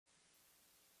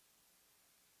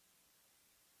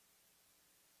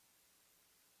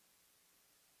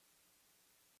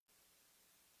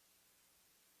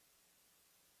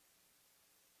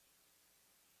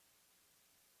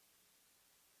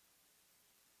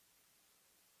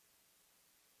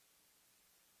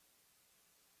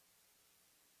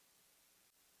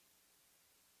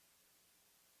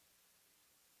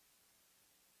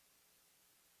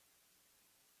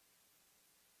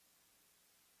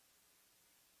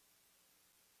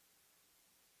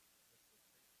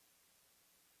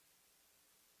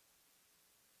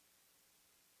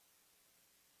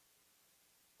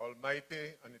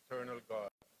Almighty and eternal God,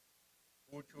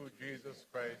 who through Jesus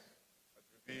Christ has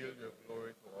revealed your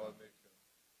glory to all nations,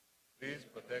 please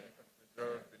protect and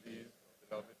preserve the needs of the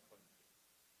beloved country.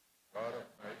 God of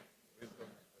might, wisdom,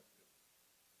 and justice,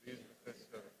 please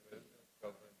assist your wisdom,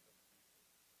 government, and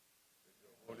people with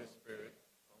your Holy Spirit,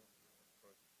 counsel, and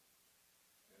trust.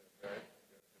 May the guide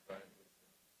your divine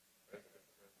wisdom, rest and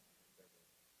strength and endeavor.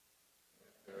 May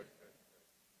the earth and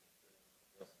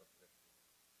your subject.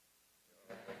 May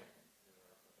our heaven be the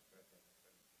earth of the present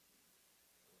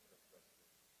and social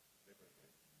justice, liberty,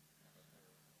 and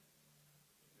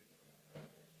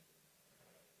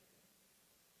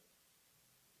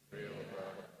pray, O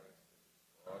God of mercy,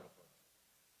 for all of us,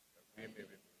 that we may be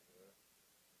preserved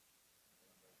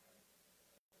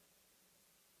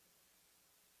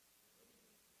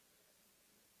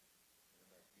and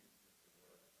that peace is the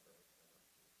word of God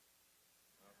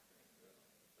and after the death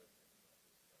and the blessings of this life.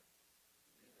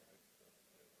 We the rich of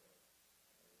the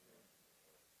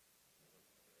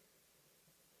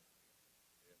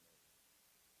Lord,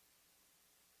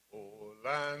 O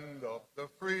land of the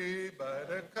free by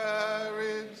the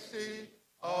Caribbean Sea,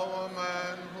 our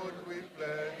manhood we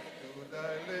pledge to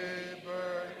thy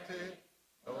liberty.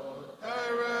 No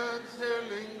tyrants here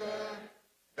linger,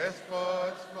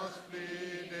 despots must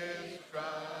flee this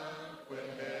tranquil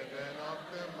haven of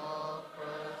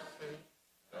democracy.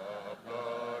 The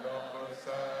blood of our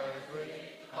sires which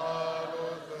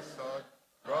hollows the sod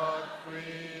brought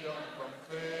freedom from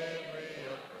slavery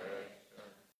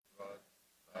oppression. But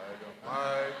by the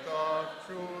might of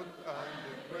truth and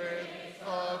the grace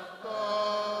of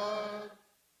God,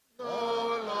 no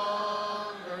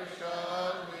longer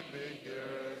shall we be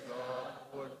hearers of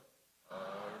wood.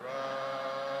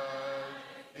 Arise,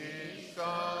 ye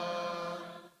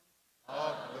sons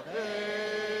of the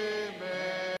David's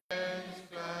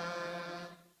clan,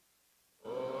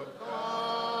 put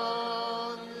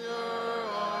on your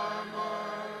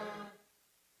armor,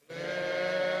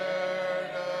 clear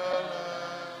the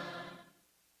land,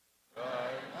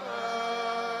 drive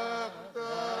back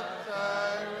the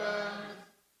tyrants,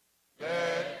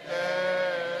 let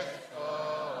despots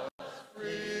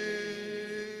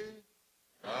free,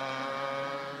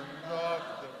 land of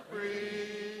the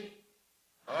free,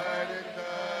 by the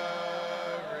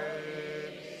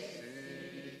Caribbean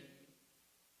Sea.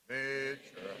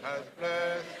 Nature has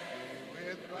blessed thee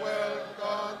with wealth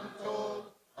untold,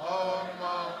 our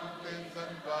mountains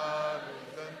and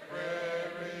valleys and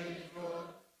prairies roll.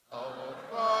 Our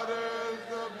fathers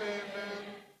of Amen,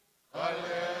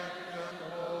 valiant and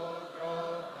bold,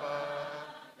 drove back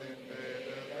the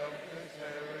invaders of this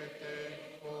heritage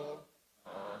foe.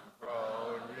 And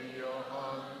proud Rio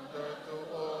Hondo to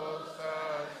old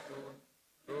Sassoon,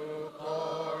 through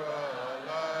Corozal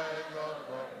of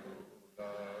Blue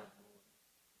Lagoon.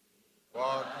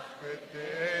 Watch with the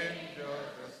angels,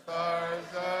 the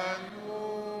stars and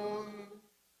moon,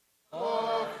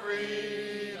 for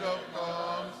freedom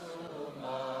comes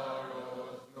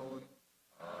tomorrow's noon.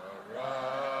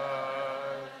 Arise,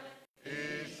 ye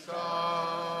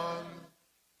sons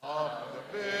of the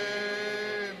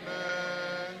Baymen's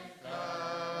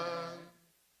land,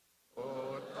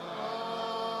 put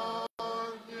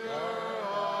on your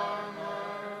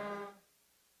armor,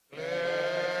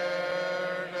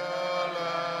 clear the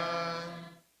land,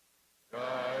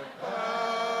 drive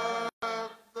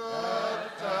back the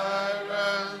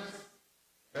tyrants,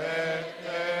 let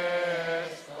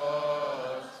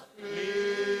despots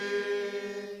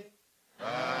flee,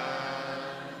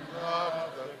 land of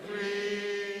the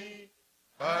free,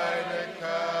 by the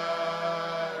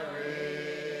Caribbean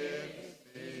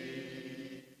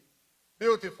Sea.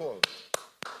 Beautiful.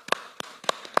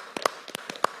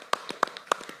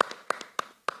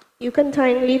 You can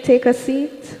kindly take a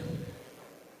seat.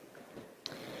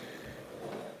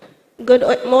 Good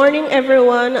morning,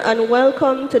 everyone, and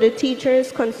welcome to the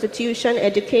Teachers Constitution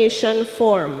Education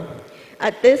Forum.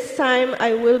 At this time,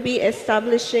 I will be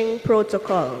establishing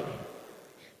protocol.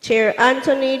 Chair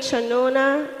Anthony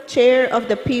Chanona, Chair of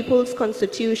the People's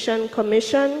Constitution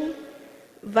Commission.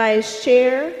 Vice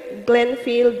Chair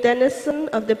Glenfield Dennison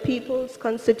of the People's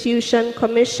Constitution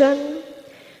Commission.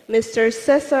 Mr.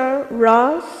 Cesar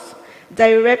Ross,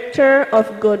 Director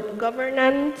of Good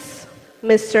Governance.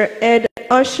 Mr. Ed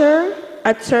Usher,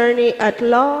 Attorney at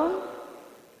Law.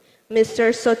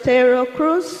 Mr. Sotero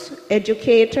Cruz,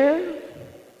 Educator.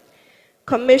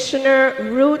 Commissioner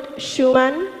Ruth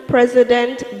Schumann,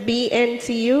 President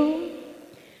BNTU.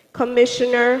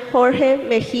 Commissioner Jorge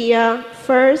Mejia,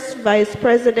 First Vice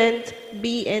President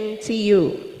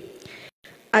BNTU.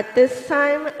 At this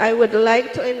time, I would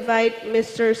like to invite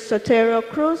Mr. Sotero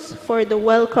Cruz for the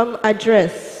welcome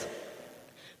address.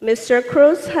 Mr.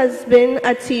 Cruz has been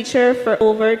a teacher for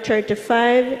over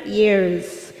 35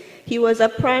 years. He was a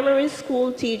primary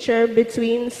school teacher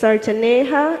between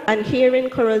Sartaneja and here in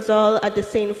Corozal at the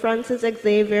St. Francis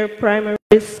Xavier Primary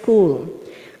School,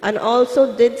 and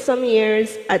also did some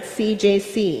years at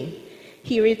CJC.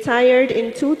 He retired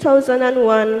in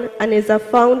 2001 and is a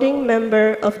founding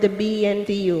member of the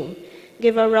BNTU.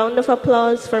 Give a round of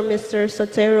applause for Mr.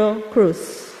 Sotero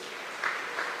Cruz.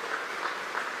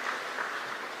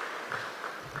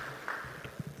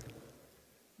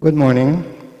 Good morning.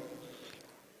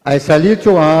 I salute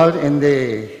you all in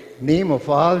the name of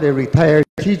all the retired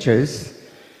teachers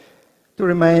to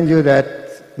remind you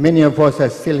that many of us are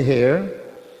still here.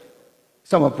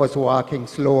 Some of us walking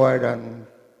slower than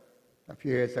a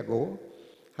few years ago,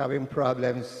 having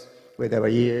problems with our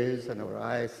ears and our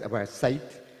eyes, our sight.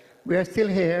 We are still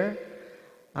here,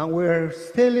 and we're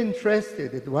still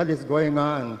interested in what is going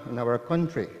on in our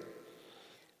country.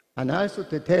 And also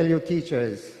to tell you,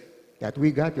 teachers, that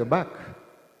we got your back.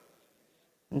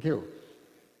 Thank you.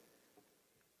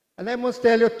 And I must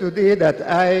tell you today that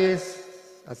as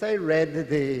I read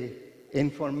the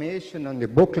information on the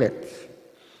booklet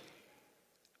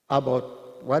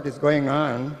about what is going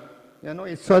on,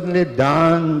 it suddenly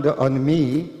dawned on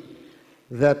me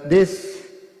that this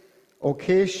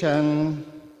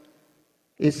occasion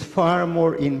is far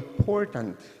more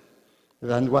important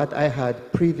than what I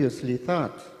had previously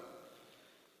thought.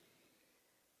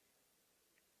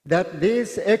 That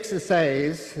this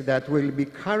exercise that will be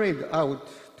carried out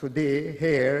today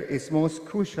here is most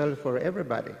crucial for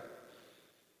everybody.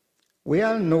 We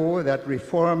all know that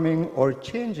reforming or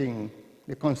changing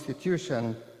the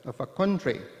constitution of a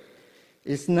country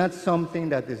is not something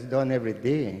that is done every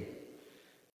day,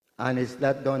 and it's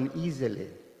not done easily.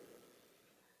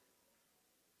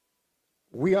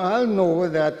 We all know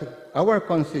that what our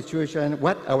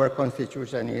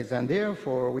constitution is, and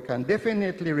therefore we can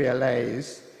definitely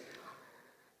realize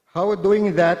how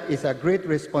doing that is a great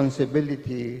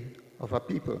responsibility of a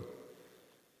people.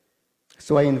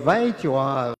 So I invite you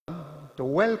all to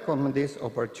welcome this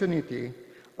opportunity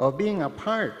of being a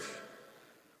part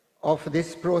of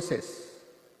this process.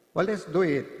 Well, let's do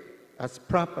it as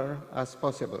proper as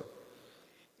possible.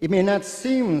 It may not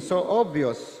seem so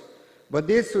obvious, but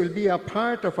this will be a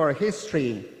part of our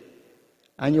history,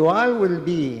 and you all will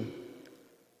be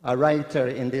a writer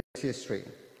in this history.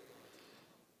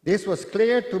 This was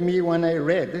clear to me when I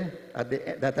read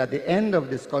that at the end of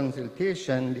this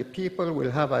consultation, the people will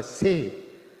have a say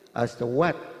as to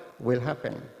what will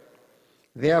happen.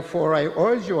 Therefore, I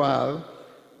urge you all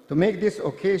to make this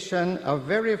occasion a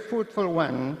very fruitful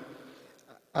one,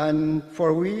 and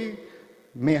for we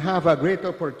may have a great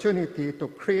opportunity to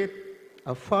create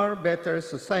a far better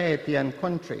society and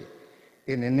country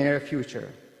in the near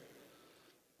future.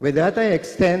 With that, I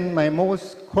extend my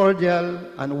most cordial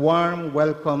and warm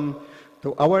welcome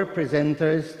to our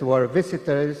presenters, to our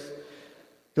visitors,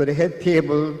 to the head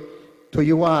table, to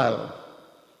you all.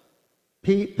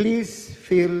 Please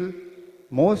feel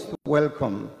most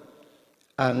welcome,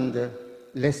 and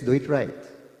let's do it right.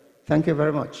 Thank you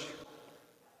very much.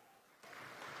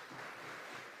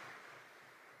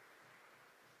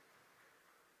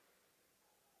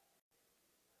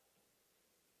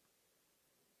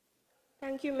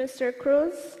 Thank you, Mr.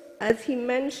 Cruz. As he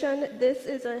mentioned, this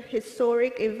is a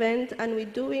historic event, and we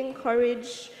do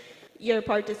encourage your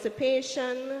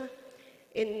participation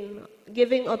in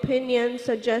giving opinions,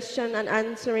 suggestions, and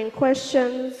answering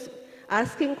questions,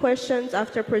 asking questions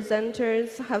after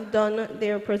presenters have done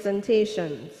their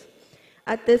presentations.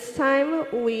 At this time,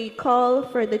 we call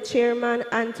for the chairman,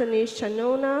 Anthony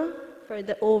Chanona, for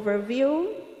the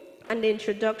overview and the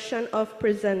introduction of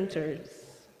presenters.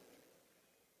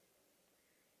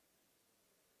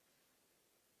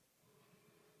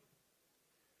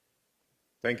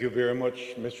 Thank you very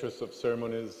much, Mistress of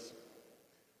Ceremonies.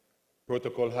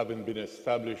 Protocol having been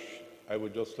established, I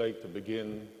would just like to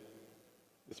begin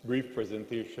this brief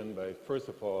presentation by, first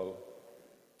of all,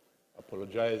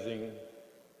 apologizing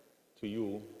to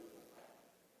you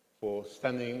for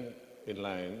standing in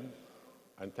line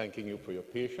and thanking you for your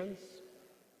patience,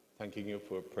 thanking you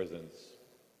for your presence.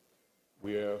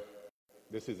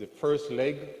 This is the first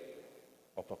leg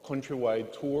of a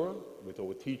countrywide tour with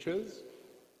our teachers,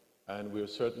 and we're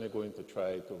certainly going to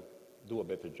try to do a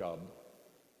better job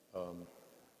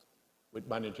with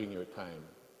managing your time.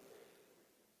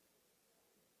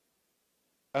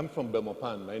 I'm from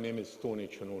Belmopan. My name is Tony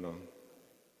Chanona.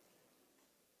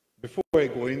 Before I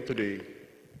go into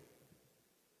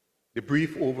the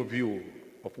brief overview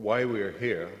of why we're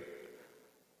here,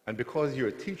 and because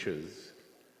you're teachers,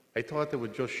 I thought I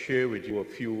would just share with you a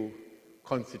few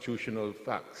constitutional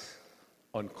facts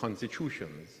on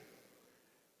constitutions.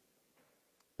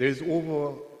 There's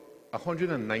over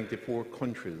 194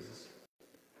 countries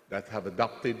that have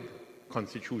adopted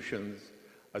constitutions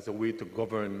as a way to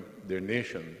govern their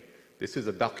nation. This is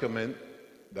a document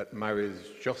that marries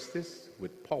justice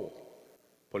with power,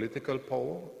 political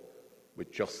power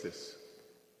with justice,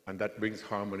 and that brings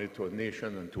harmony to a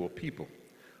nation and to a people.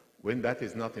 When that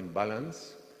is not in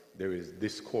balance, there is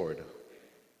discord.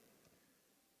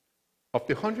 Of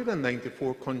the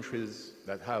 194 countries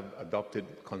that have adopted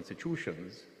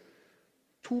constitutions,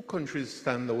 2 countries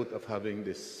stand out of having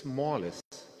the smallest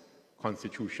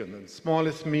constitution, and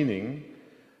smallest meaning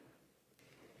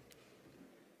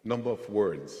number of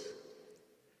words.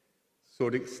 So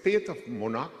the state of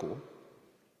Monaco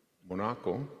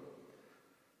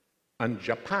and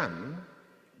Japan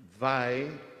vie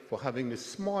for having the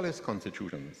smallest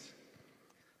constitutions.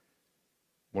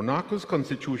 Monaco's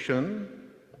constitution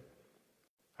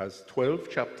has 12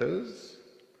 chapters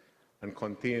and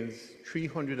contains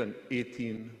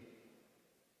 318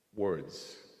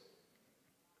 words.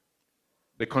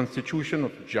 The Constitution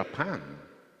of Japan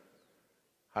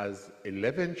has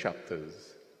 11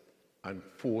 chapters and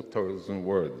 4,000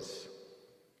 words.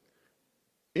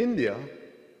 India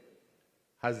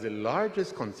has the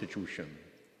largest constitution,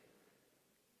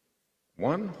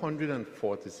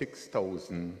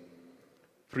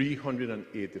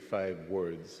 146,385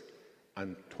 words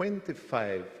and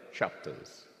 25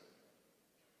 chapters.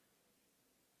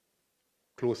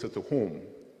 Closer to home,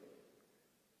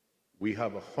 we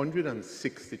have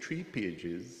 163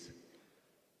 pages,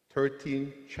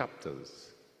 13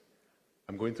 chapters.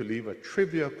 I'm going to leave a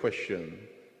trivia question,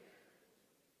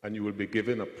 and you will be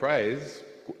given a prize.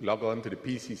 Log on to the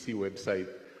PCC website.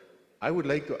 I would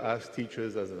like to ask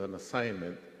teachers as an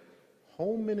assignment,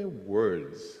 how many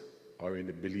words are in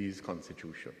the Belize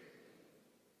Constitution?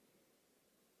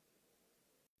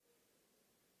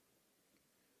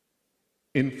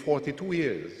 In 42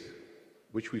 years,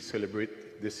 which we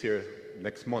celebrate this year,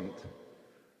 next month,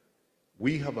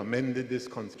 we have amended this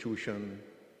Constitution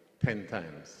 10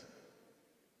 times.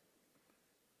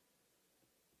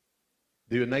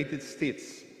 The United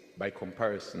States, by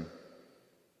comparison,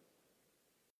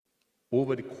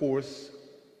 over the course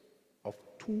of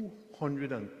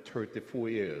 234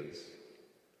 years,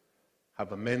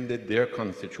 have amended their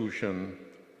Constitution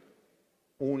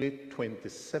only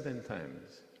 27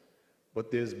 times. But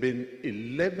there's been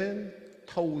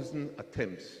 11,000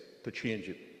 attempts to change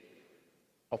it.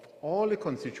 Of all the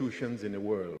constitutions in the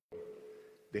world,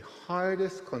 the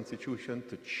hardest constitution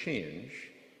to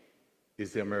change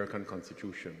is the American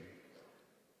Constitution.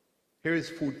 Here is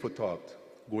food for thought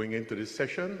going into this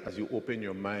session as you open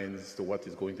your minds to what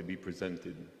is going to be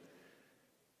presented.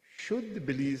 Should the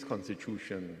Belize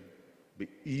Constitution be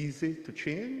easy to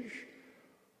change,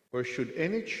 or should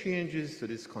any changes to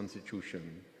this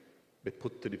Constitution be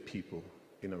put to the people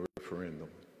in a referendum?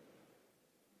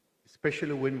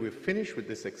 Especially when we're finished with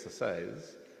this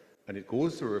exercise and it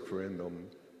goes to referendum,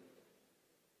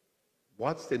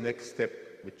 what's the next step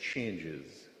with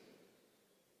changes?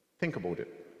 Think about it.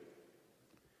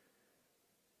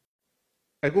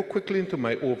 I go quickly into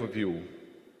my overview.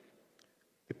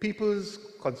 The People's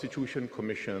Constitution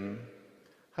Commission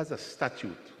has a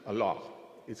statute, a law.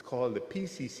 It's called the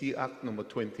PCC Act number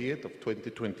 28 of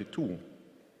 2022.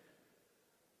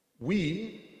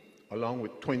 We, along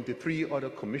with 23 other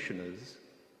commissioners,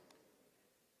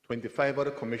 25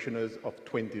 other commissioners of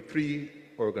 23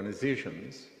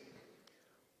 organizations,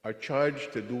 are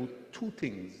charged to do 2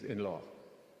 things in law.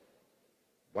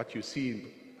 What you see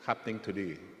happening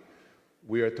today,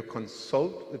 we are to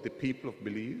consult with the people of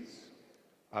Belize.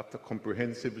 After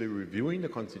comprehensively reviewing the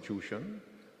Constitution,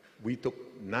 we took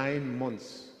 9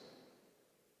 months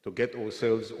to get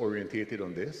ourselves orientated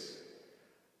on this.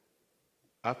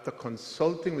 After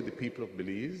consulting with the people of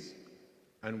Belize,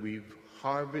 and we've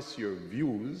harvested your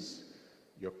views,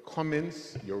 your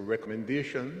comments, your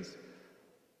recommendations,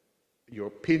 your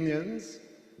opinions,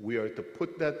 we are to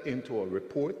put that into a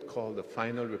report called the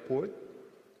final report,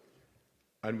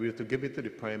 and we are to give it to the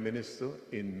Prime Minister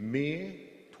in May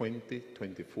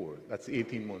 2024. That's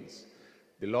 18 months.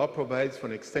 The law provides for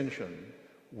an extension.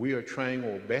 We are trying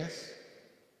our best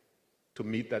to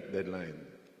meet that deadline.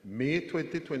 May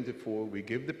 2024, we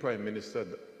give the Prime Minister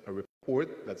a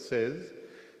report that says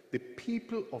the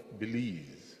people of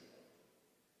Belize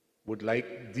would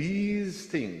like these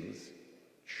things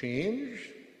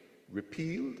changed,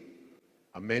 repealed,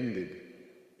 amended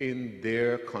in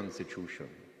their constitution.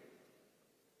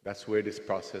 That's where this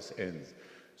process ends.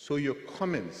 So your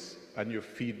comments and your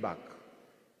feedback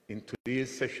in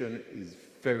today's session is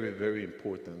very, very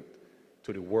important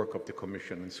to the work of the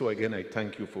Commission. And so again, I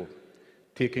thank you for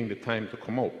taking the time to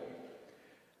come out.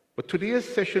 But today's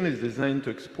session is designed to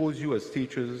expose you as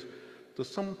teachers to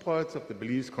some parts of the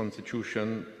Belize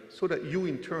Constitution so that you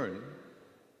in turn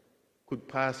could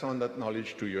pass on that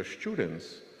knowledge to your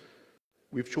students.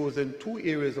 We've chosen two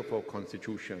areas of our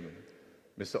Constitution.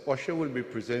 Mr. Usher will be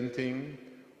presenting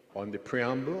on the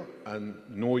preamble and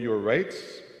Know Your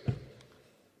Rights,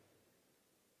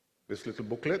 this little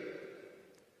booklet.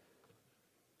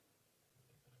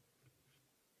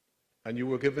 And you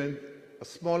were given a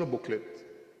smaller booklet,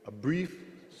 a brief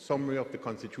summary of the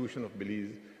Constitution of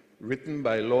Belize, written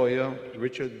by lawyer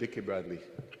Richard Dickey Bradley.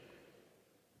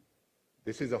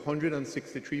 This is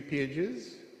 163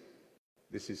 pages.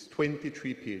 This is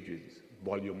 23 pages,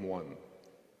 volume 1.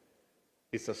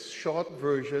 It's a short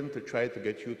version to try to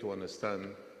get you to understand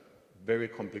a very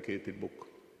complicated book.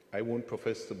 I won't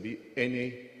profess to be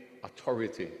any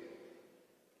authority.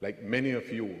 Like many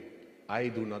of you, I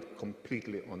do not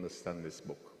completely understand this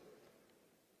book.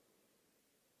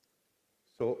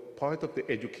 So part of the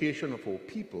education of our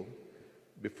people,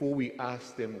 before we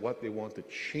ask them what they want to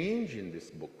change in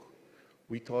this book,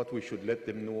 we thought we should let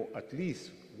them know at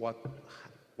least what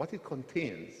it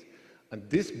contains. And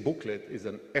this booklet is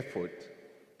an effort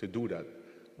to do that.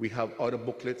 We have other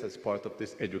booklets as part of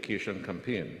this education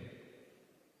campaign.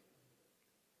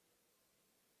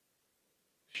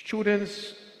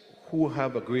 Students who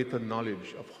have a greater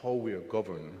knowledge of how we are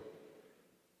governed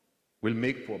will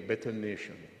make for a better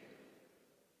nation.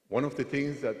 One of the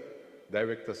things that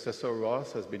Director Cecil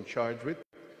Ross has been charged with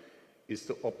is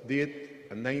to update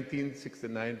a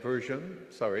 1969 version,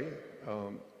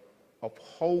 of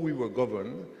how we were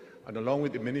governed, and along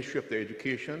with the Ministry of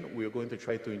Education, we are going to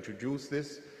try to introduce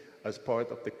this as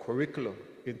part of the curriculum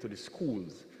into the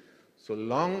schools. So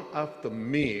long after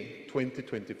May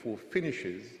 2024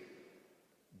 finishes,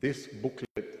 this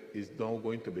booklet is now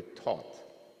going to be taught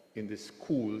in the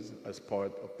schools as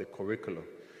part of the curriculum.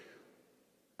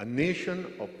 A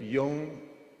nation of young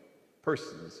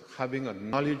persons having a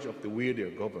knowledge of the way they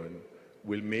are governed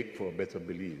will make for a better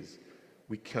Belize.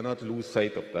 We cannot lose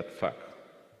sight of that fact.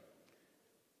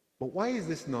 But why is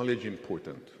this knowledge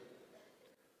important?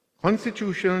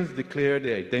 Constitutions declare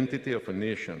the identity of a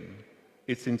nation,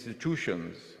 its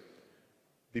institutions.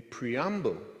 The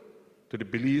preamble to the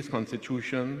Belize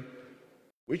Constitution,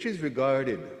 which is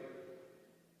regarded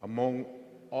among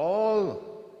all,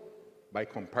 by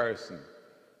comparison,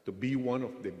 to be one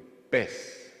of the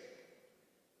best,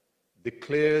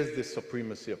 declares the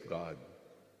supremacy of God.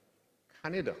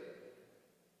 Canada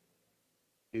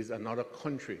is another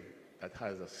country that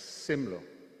has a similar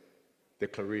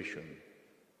declaration.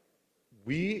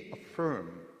 We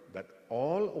affirm that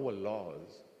all our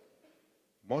laws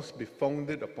must be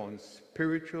founded upon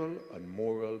spiritual and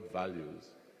moral values.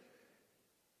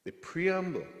 The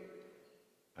preamble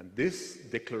and this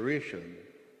declaration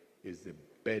is the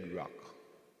bedrock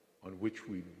on which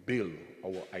we build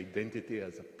our identity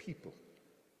as a people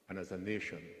and as a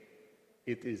nation.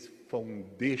 It is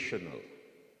foundational.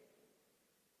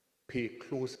 Pay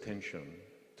close attention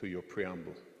to your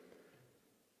preamble.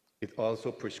 It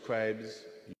also prescribes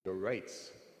your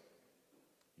rights,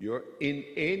 your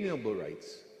inalienable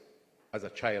rights as a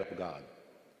child of God.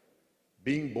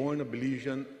 Being born a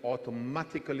Belizean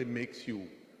automatically makes you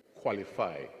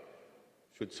qualify.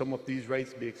 Should some of these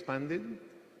rights be expanded?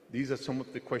 These are some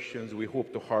of the questions we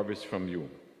hope to harvest from you.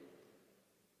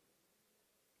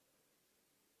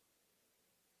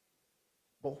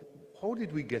 But how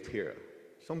did we get here?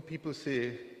 Some people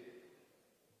say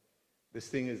this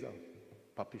thing is a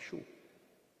puppy show,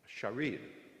 a charade.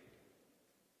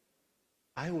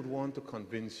 I would want to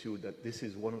convince you that this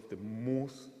is one of the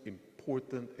most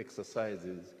important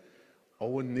exercises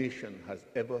our nation has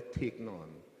ever taken on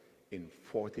in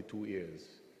 42 years.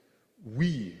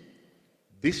 We,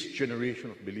 this generation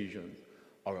of Belizeans,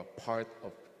 are a part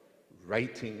of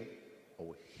writing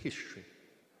our history.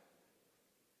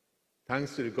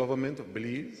 Thanks to the government of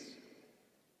Belize,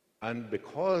 and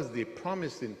because they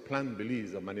promised in Plan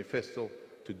Belize, a manifesto,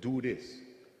 to do this,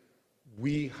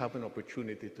 we have an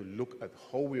opportunity to look at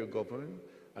how we are governed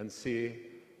and say,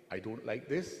 I don't like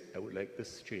this, I would like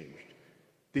this changed.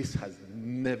 This has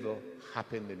never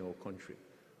happened in our country.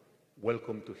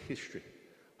 Welcome to history,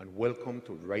 and welcome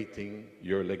to writing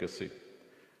your legacy.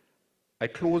 I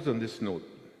close on this note.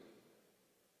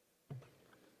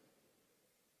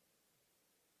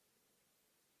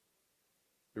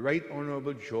 The Right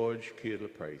Honorable George Cadle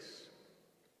Price,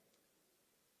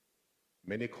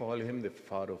 many call him the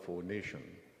father of our nation,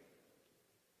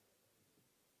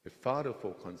 the father of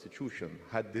our Constitution,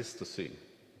 had this to say: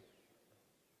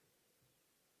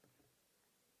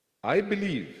 I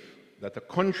believe that a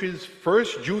country's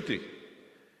first duty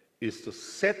is to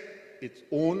set its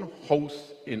own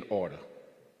house in order.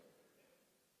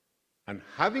 And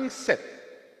having set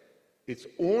its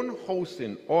own house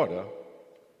in order,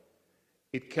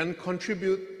 it can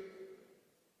contribute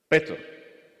better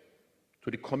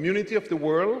to the community of the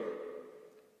world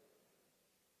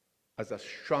as a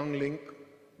strong link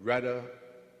rather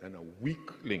than a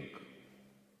weak link.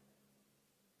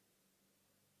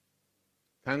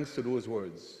 Thanks to those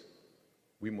words,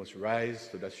 we must rise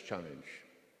to this challenge.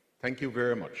 Thank you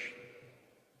very much.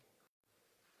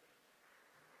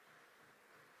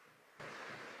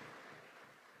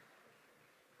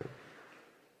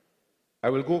 I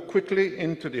will go quickly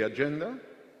into the agenda.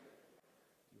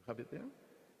 You have it there?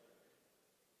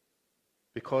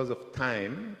 Because of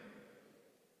time,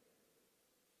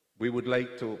 we would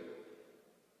like to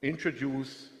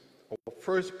introduce our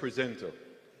first presenter,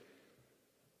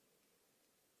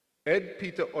 Ed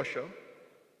Peter Usher.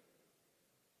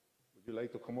 Would you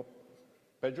like to come up,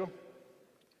 Pedro?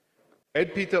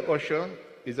 Ed Peter Usher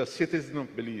is a citizen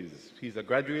of Belize. He's a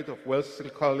graduate of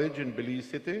Wellesley College in Belize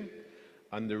City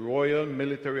and the Royal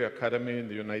Military Academy in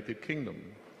the United Kingdom.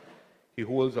 He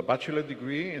holds a bachelor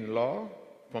degree in law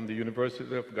from the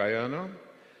University of Guyana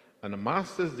and a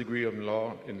master's degree in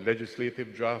law in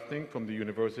legislative drafting from the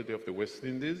University of the West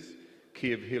Indies,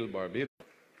 Cave Hill, Barbados.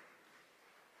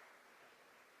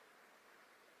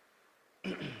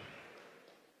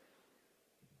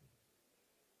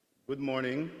 Good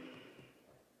morning.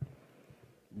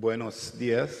 Buenos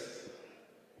dias.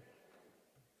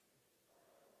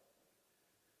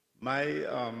 My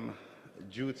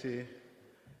duty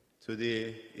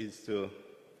today is to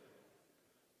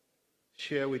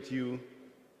share with you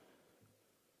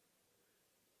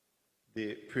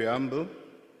the preamble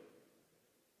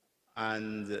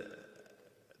and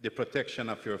the protection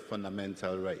of your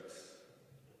fundamental rights.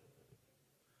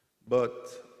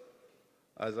 But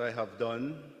as I have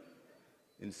done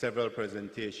in several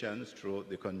presentations throughout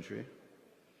the country,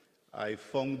 I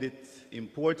found it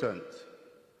important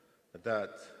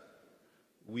that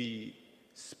we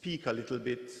speak a little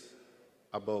bit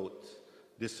about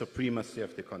the supremacy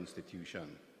of the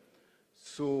Constitution.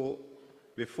 So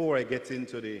before I get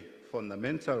into the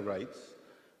fundamental rights,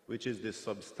 which is the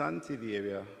substantive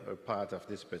area or part of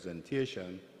this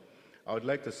presentation, I would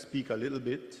like to speak a little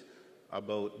bit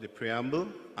about the preamble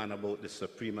and about the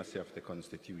supremacy of the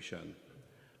Constitution.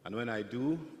 And when I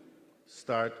do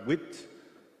start with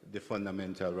the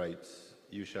fundamental rights,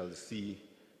 you shall see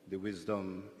the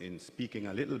wisdom in speaking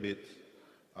a little bit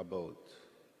about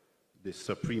the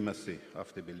supremacy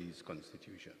of the Belize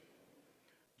Constitution.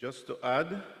 Just to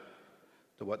add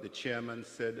to what the chairman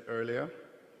said earlier,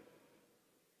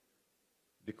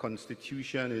 the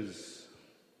Constitution is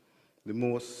the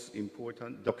most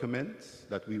important document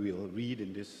that we will read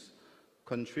in this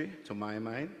country, to my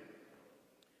mind.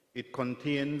 It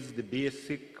contains the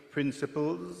basic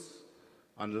principles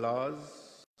and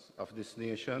laws of this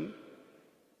nation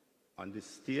and the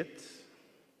state,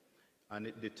 and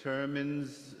it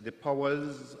determines the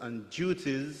powers and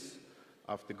duties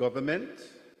of the government,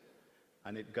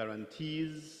 and it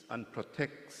guarantees and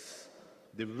protects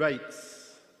the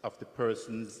rights of the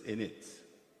persons in it.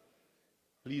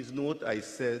 Please note I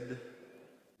said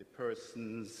the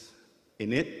persons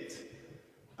in it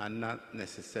and not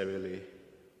necessarily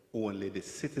only the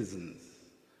citizens.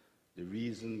 The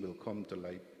reason will come to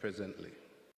light presently.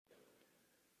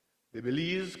 The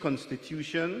Belize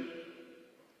Constitution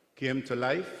came to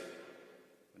life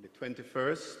on the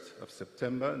 21st of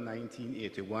September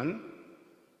 1981.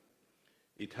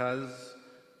 It has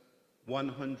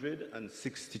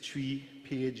 163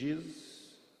 pages,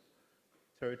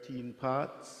 13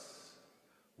 parts,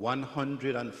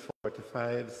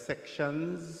 145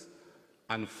 sections,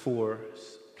 and 4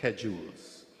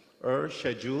 schedules.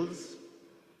 Schedules.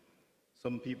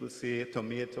 Some people say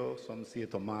tomato, some say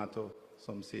tomato,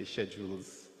 some say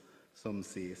schedules, some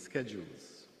say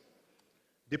schedules.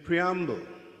 The preamble.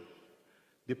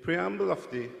 The preamble of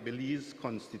the Belize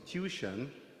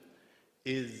Constitution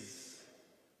is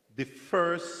the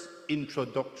first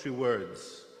introductory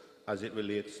words as it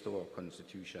relates to our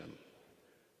Constitution.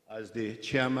 As the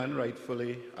chairman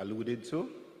rightfully alluded to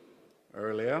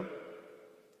earlier,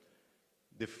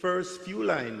 the first few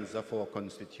lines of our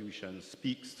Constitution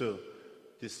speaks to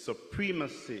the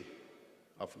supremacy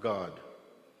of God.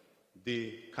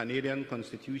 The Canadian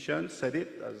Constitution said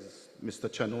it, as Mr.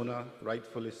 Chanona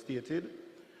rightfully stated,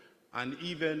 and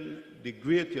even the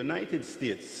great United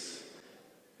States,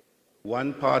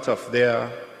 one part of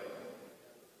their,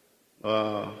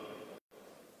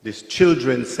 these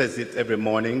children says it every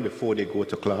morning before they go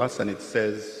to class, and it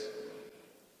says,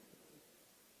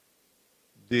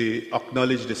 They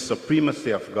acknowledge the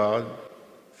supremacy of God,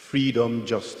 freedom,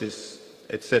 justice,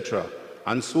 etc.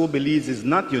 And so Belize is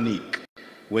not unique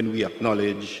when we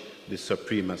acknowledge the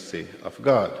supremacy of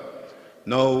God.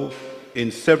 Now,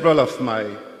 in several of my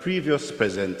previous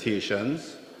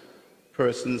presentations,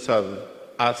 persons have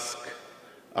asked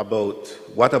about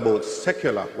what about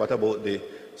secular, what about the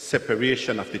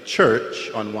separation of the church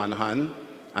on one hand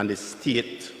and the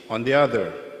state on the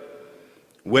other.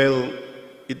 Well,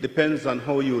 it depends on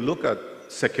how you look at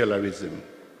secularism.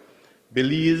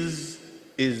 Belize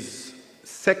is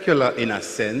secular in a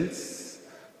sense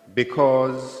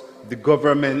because the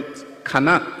government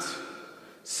cannot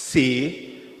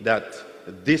say that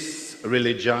this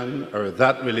religion or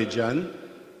that religion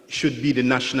should be the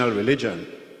national religion.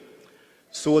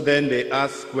 So then they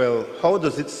ask, well, how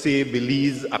does it say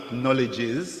Belize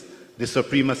acknowledges the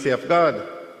supremacy of God?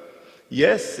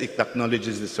 Yes, it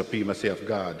acknowledges the supremacy of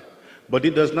God, but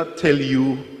it does not tell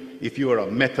you if you are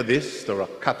a Methodist or a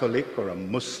Catholic or a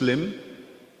Muslim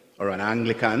or an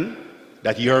Anglican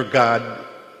that your God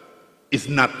is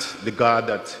not the God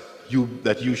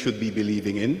that you should be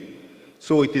believing in.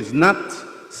 So it is not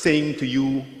saying to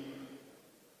you,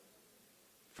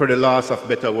 for the loss of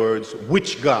better words,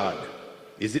 which God?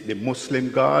 Is it the Muslim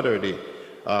God or the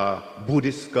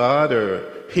Buddhist God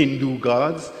or Hindu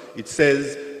gods? It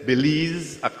says,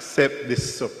 Belize accept the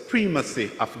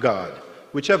supremacy of God,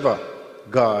 whichever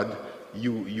God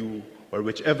you or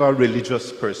whichever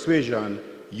religious persuasion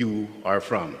you are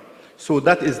from. So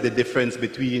that is the difference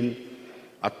between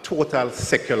a total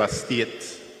secular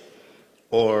state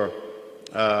or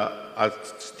a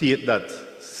state that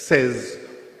says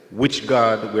which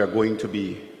God we are going to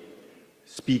be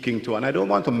speaking to. And I don't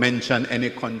want to mention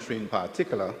any country in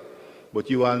particular,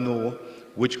 but you all know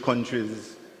which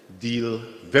countries deal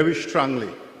very strongly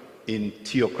in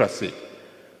theocracy.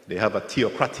 They have a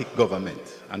theocratic government,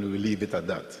 and we will leave it at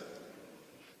that.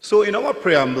 So in our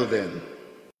preamble then,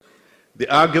 the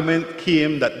argument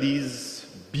came that these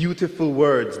beautiful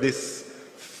words, this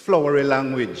flowery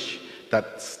language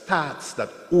that starts, that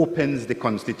opens the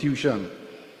Constitution,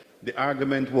 the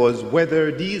argument was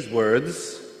whether these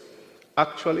words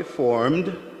actually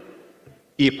formed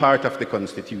a part of the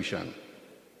Constitution.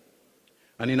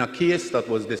 And in a case that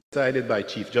was decided by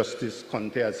Chief Justice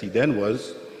Conte, as he then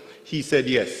was, he said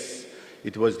yes,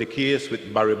 it was the case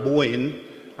with Barry Bowen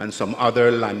and some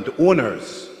other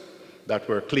landowners that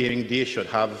were claiming they should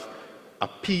have a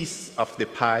piece of the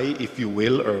pie, if you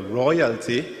will, or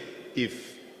royalty,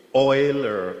 if oil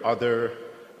or other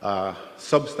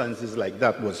substances like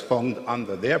that was found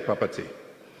under their property.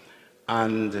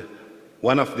 And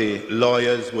one of the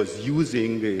lawyers was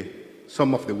using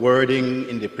some of the wording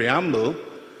in the preamble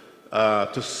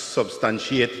to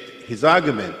substantiate his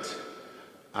argument.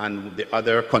 And the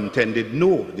other contended,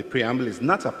 no, the preamble is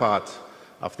not a part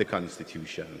of the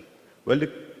Constitution. Well, the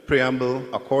preamble,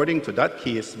 according to that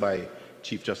case by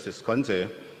Chief Justice Conte,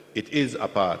 it is a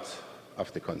part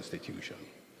of the Constitution.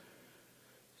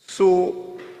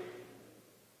 So,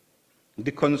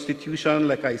 the Constitution,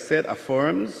 like I said,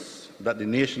 affirms that the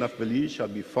nation of Belize shall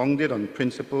be founded on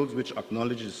principles which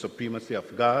acknowledge the supremacy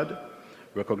of God,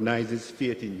 recognizes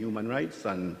faith in human rights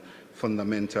and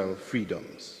fundamental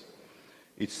freedoms.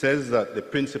 It says that the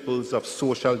principles of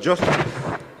social justice,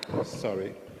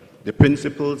 the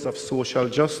principles of social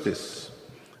justice,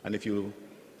 and if you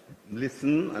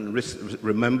listen and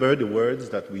remember the words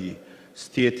that we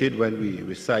stated when we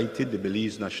recited the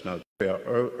Belize National Prayer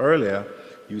earlier,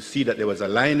 you see that there was a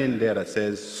line in there that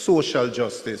says social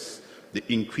justice, the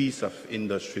increase of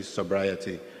industry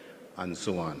sobriety, and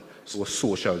so on. So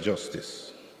social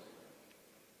justice.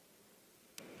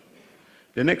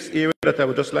 The next area that I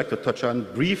would just like to touch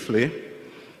on briefly,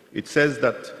 it says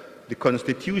that the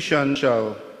Constitution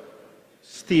shall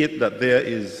state that there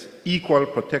is equal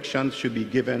protection should be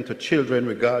given to children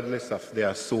regardless of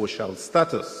their social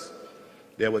status.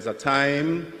 There was a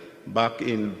time back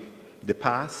in the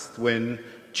past when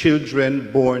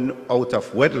children born out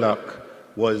of wedlock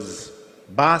was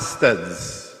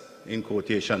bastards, in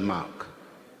quotation mark.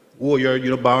 Oh,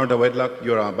 you're born out of wedlock,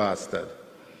 you're a bastard.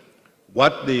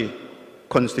 What the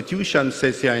Constitution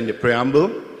says here in the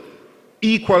preamble,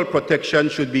 equal protection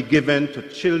should be given to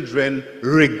children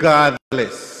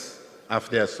regardless of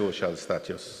their social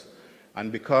status.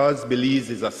 And because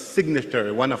Belize is a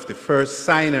signatory, one of the first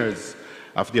signers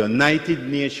of the United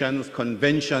Nations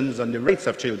Conventions on the Rights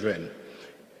of Children,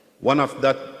 one of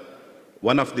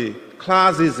the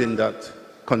clauses in that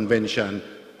convention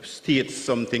states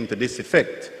something to this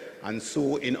effect. And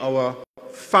so in our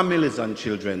Families and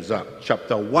Children's Act,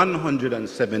 chapter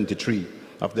 173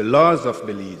 of the laws of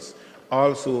Belize,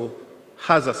 also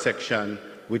has a section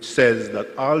which says that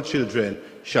all children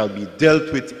shall be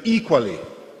dealt with equally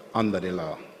under the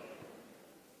law.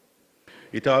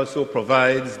 It also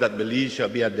provides that Belize shall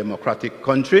be a democratic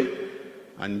country,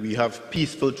 and we have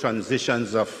peaceful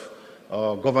transitions of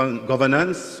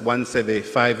governance. Once every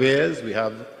 5 years, we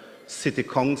have city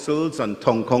councils and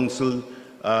town council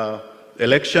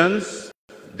elections.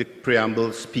 The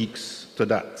preamble speaks to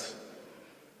that.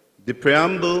 The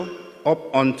preamble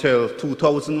up until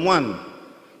 2001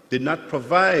 did not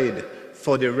provide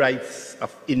for the rights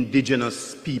of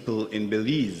indigenous people in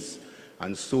Belize,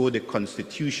 and so the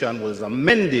Constitution was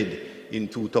amended in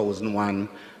 2001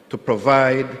 to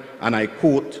provide, and I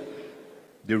quote,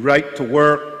 the right to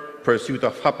work, pursuit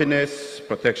of happiness,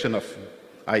 protection of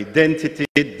identity,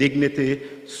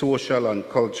 dignity, social and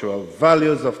cultural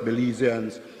values of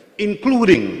Belizeans,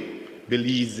 including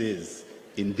Belize's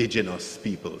indigenous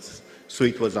peoples. So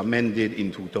it was amended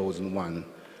in 2001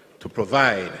 to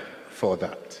provide for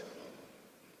that.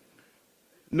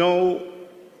 Now,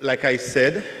 like I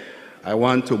said, I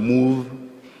want to move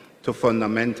to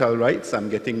fundamental rights. I'm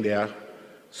getting there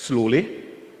slowly,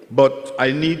 but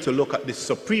I need to look at the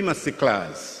Supremacy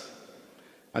Clause.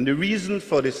 And the reason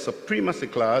for the Supremacy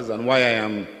Clause and why I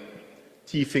am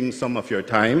thieving some of your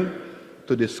time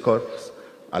to discuss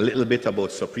a little bit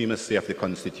about supremacy of the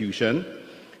Constitution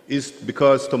is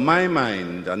because, to my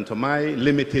mind and to my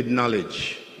limited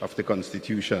knowledge of the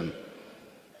Constitution,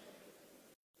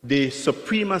 the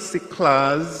Supremacy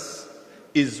Clause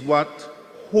is what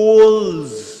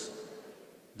holds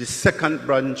the second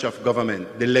branch of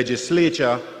government, the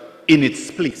legislature, in its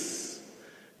place.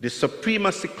 The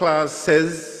Supremacy Clause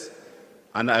says,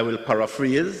 and I will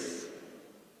paraphrase,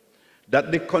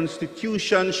 that the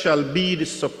Constitution shall be the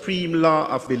supreme law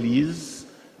of Belize,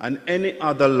 and any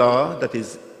other law that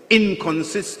is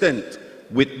inconsistent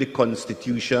with the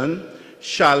Constitution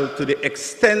shall, to the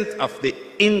extent of the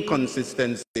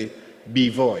inconsistency, be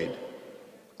void.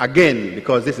 Again,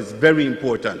 because this is very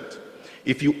important.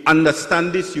 If you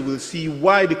understand this, you will see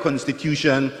why the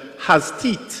Constitution has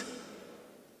teeth.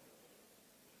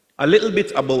 A little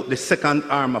bit about the second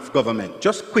arm of government,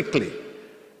 just quickly.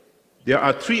 There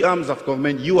are 3 arms of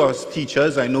government. You as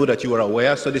teachers, I know that you are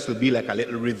aware, so this will be like a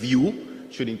little review,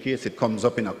 should in case it comes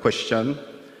up in a question.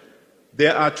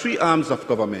 There are 3 arms of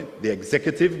government: the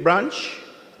executive branch,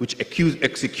 which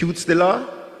executes the law.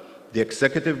 The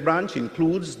executive branch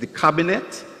includes the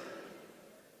cabinet,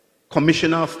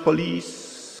 commissioner of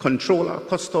police, controller of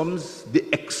customs, the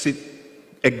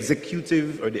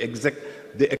executive or the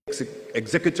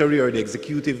executory or the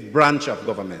executive branch of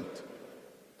government.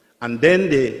 And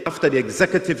then after the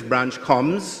executive branch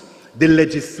comes the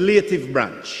legislative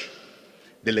branch.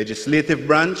 The legislative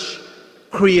branch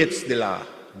creates the law,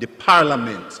 the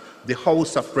parliament, the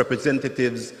House of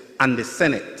Representatives, and the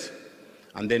Senate.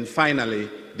 And then finally,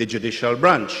 the judicial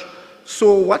branch.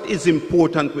 So what is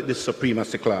important with the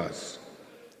Supremacy Clause?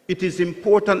 It is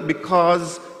important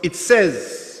because it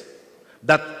says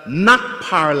that not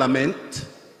Parliament,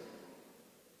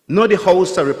 nor the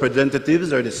House of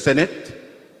Representatives or the Senate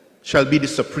shall be the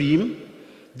supreme.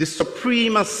 The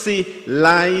supremacy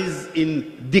lies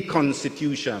in the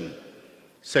Constitution.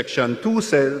 Section 2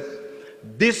 says,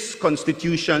 this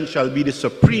Constitution shall be the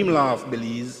supreme law of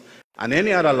Belize, and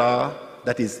any other law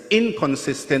that is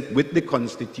inconsistent with the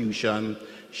Constitution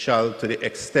shall, to the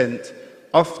extent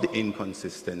of the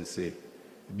inconsistency,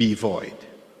 be void.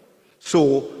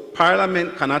 So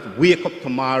Parliament cannot wake up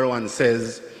tomorrow and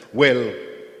says, well,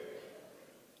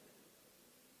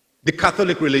 the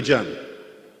Catholic religion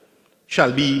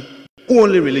shall be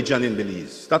only religion in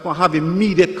Belize. That will have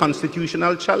immediate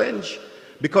constitutional challenge,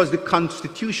 because the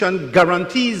Constitution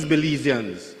guarantees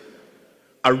Belizeans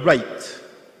a right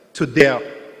to their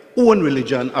own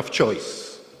religion of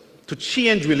choice, to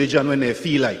change religion when they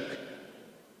feel like,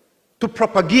 to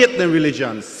propagate the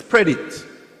religion, spread it,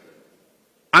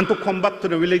 and to come back to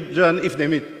the religion if they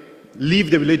may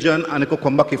leave the religion, and they could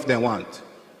come back if they want.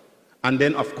 And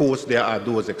then, of course, there are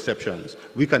those exceptions.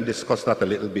 We can discuss that a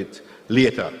little bit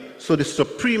later. So the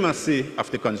supremacy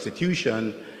of the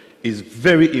Constitution is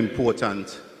very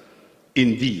important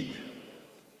indeed.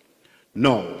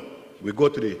 Now, we go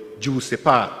to the juicy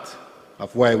part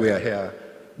of why we are here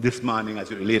this morning as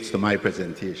it relates to my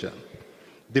presentation.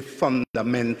 The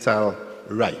fundamental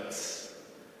rights.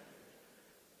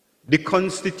 The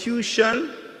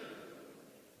Constitution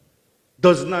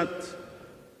does not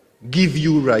give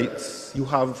you rights. You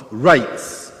have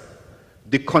rights.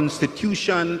 The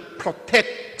Constitution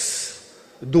protects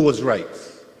those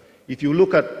rights. If you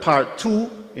look at Part 2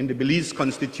 in the Belize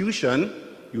Constitution,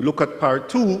 you look at Part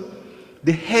 2,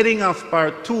 the heading of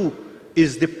Part 2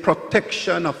 is the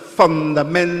protection of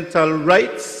fundamental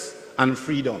rights and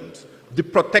freedoms. The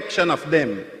protection of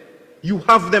them. You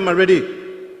have them already.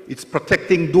 It's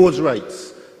protecting those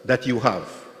rights that you have.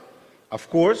 Of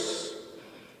course,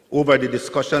 over the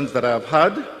discussions that I've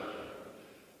had,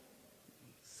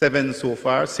 7 so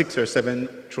far, 6 or 7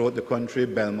 throughout the country,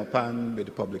 Belmopan with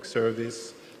the public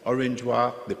service, Orange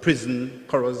Walk, the prison,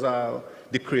 Corozal,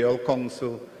 the Creole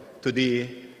Council, today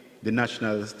the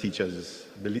national teachers,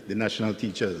 the national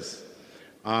teachers.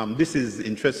 This is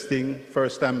interesting.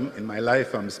 First time in my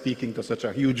life I'm speaking to such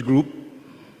a huge group.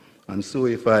 And so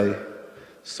if I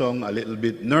sound a little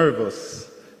bit nervous,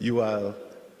 you all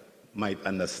might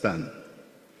understand.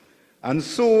 And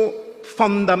so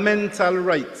fundamental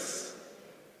rights,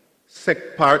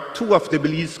 Part 2 of the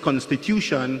Belize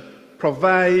Constitution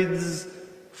provides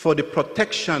for the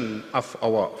protection of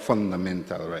our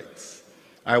fundamental rights.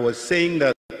 I was saying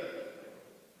that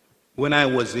when I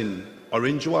was in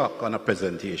Orange Walk on a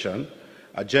presentation,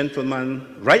 a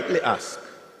gentleman rightly asked,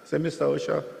 said, Mr.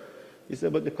 Osha, he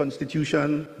said, but the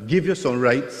Constitution gives you some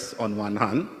rights on one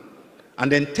hand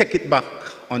and then take it back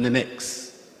on the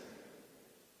next.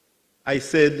 I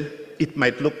said, it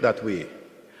might look that way,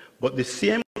 but the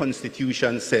same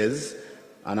Constitution says,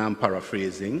 and I'm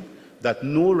paraphrasing, that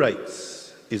no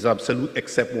rights is absolute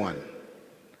except one.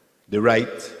 The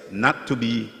right not to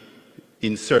be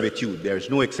in servitude.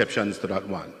 There's no exceptions to that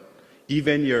one.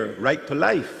 Even your right to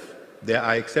life, there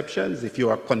are exceptions. If you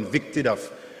are convicted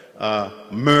of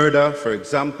murder, for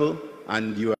example,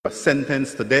 and you are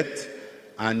sentenced to death,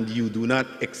 and you do not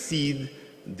exceed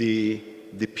the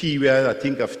period, I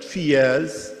think, of 3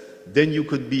 years, then you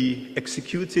could be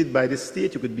executed by the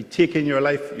state. You could be taken, your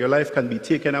life can be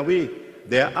taken away.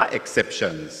 There are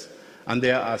exceptions, and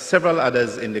there are several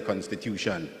others in the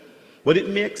Constitution. But it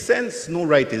makes sense, no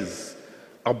right is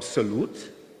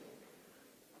absolute.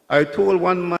 I told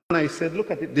one man, I said,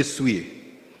 look at it this way.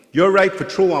 Your right to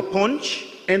throw a punch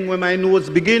ends where my nose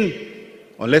begin,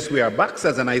 unless we are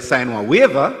boxers and I sign a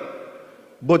waiver.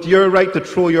 But your right to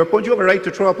throw your punch, you have a right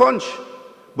to throw a punch.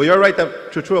 But your right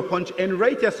to throw a punch ends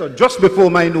right here, so just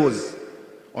before my nose.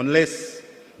 Unless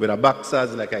with a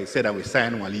boxers, like I said, and we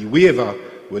sign one waiver,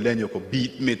 well then you could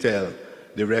beat me till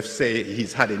the ref say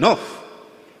he's had enough.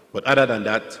 But other than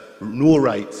that, no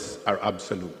rights are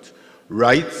absolute.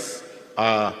 Rights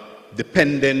are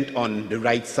dependent on the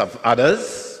rights of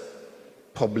others,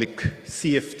 public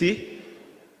safety,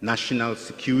 national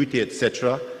security,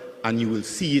 etc., and you will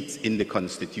see it in the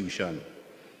Constitution.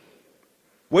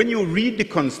 When you read the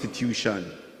Constitution,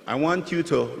 I want you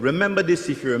to remember this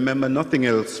if you remember nothing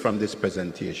else from this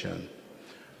presentation.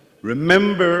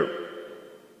 Remember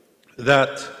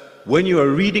that when you are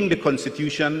reading the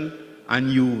Constitution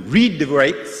and you read the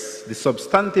rights, the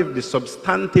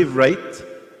substantive right,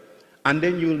 and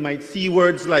then you might see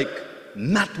words like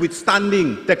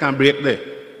notwithstanding, take and break there,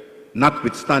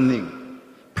 notwithstanding,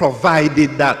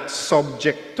 provided that,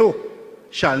 subject to,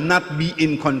 shall not be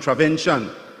in contravention.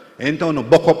 And you want to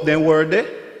buck up them word there,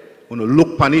 you want to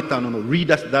look upon it and you want to read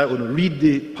that, you want to read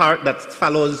the part that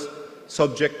follows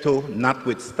subject to,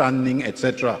 notwithstanding,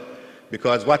 etc.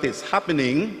 Because what is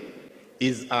happening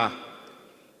is a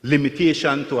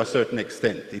limitation to a certain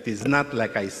extent. It is not,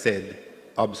 like I said,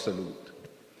 absolute.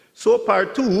 So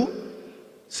part 2,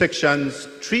 sections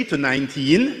 3 to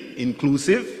 19,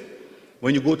 inclusive.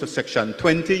 When you go to section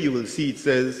 20, you will see it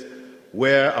says,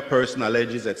 where a person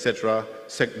alleges, etc.,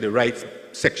 the rights,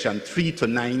 section 3 to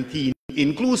 19,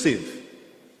 inclusive.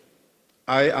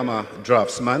 I am a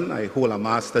draftsman. I hold a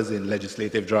master's in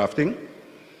legislative drafting.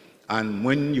 And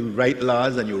when you write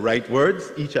laws and you write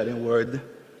words, each of them words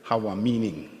have a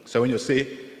meaning. So when you say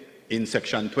in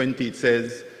section 20, it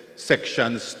says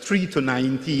sections 3 to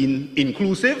 19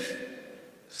 inclusive,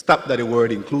 stop at the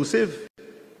word inclusive.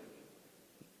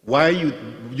 Why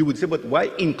you would say, but why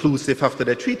inclusive after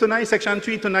the 3 to 9, section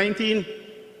 3 to 19?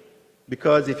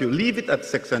 Because if you leave it at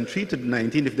section 3 to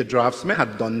 19, if the draftsman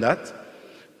had done that,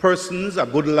 persons, a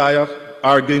good lawyer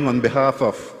arguing on behalf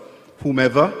of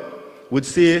whomever, would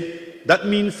say, that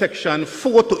means section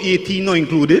 4 to 18 not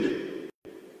included.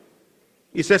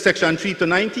 It says section 3 to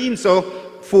 19, so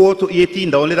 4 to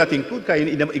 18, the only that include,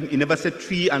 because he never said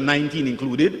 3 and 19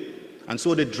 included. And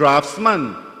so the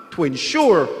draftsman, to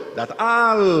ensure that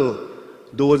all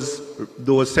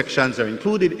those sections are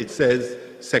included, it says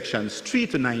sections 3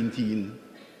 to 19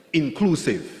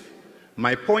 inclusive.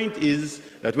 My point is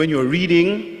that when you're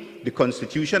reading the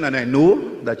Constitution, and I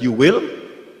know that you will,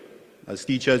 as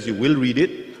teachers you will read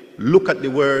it, look at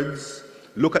the words,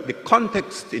 look at the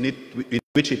context in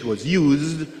which it was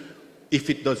used. If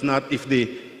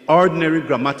the ordinary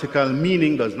grammatical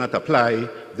meaning does not apply,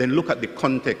 then look at the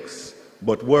context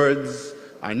But words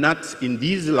are not in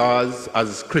these laws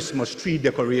as Christmas tree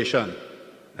decoration.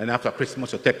 And after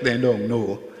Christmas, you take them down.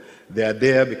 No, they are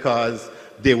there because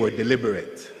they were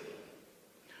deliberate.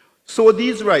 So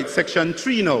these rights, Section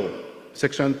 3 now,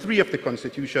 Section 3 of the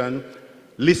Constitution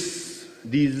lists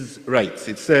these rights.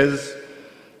 It says,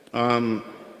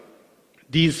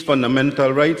 these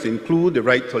fundamental rights include the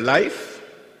right to life,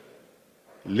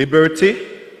 liberty,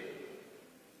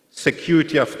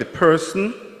 security of the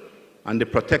person and the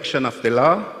protection of the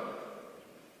law,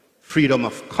 freedom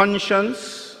of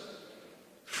conscience,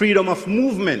 freedom of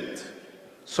movement.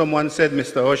 Someone said,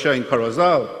 Mr. Usher, in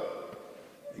Corozal,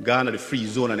 gone to the free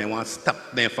zone and they want to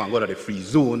stop them from going to the free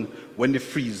zone when the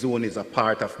free zone is a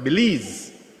part of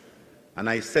Belize. And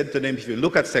I said to them, if you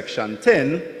look at Section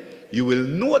 10, you will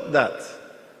note that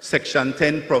Section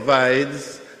 10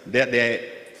 provides that the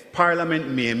Parliament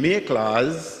may make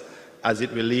laws as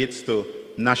it relates to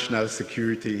national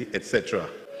security, etc.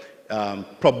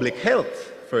 Public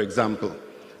health, for example,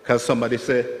 because somebody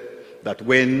said that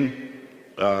when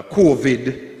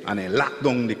COVID and they locked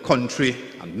down the country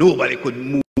and nobody could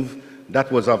move,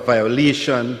 that was a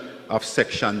violation of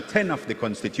Section 10 of the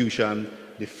Constitution,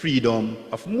 the freedom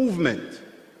of movement.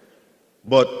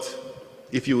 But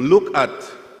if you look at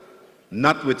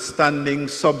notwithstanding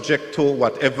subject to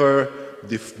whatever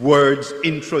the words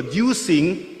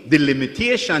introducing the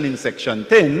limitation in Section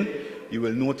 10, you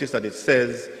will notice that it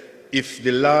says if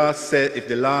the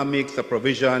law makes a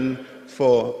provision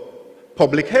for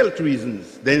public health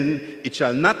reasons, then it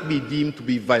shall not be deemed to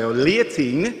be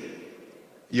violating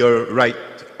your right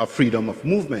of freedom of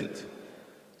movement.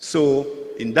 So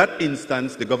in that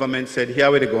instance, the government said,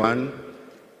 here we go on,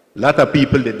 a lot of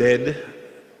people they dead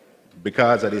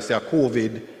because of this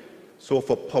COVID. So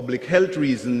for public health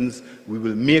reasons, we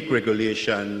will make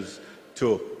regulations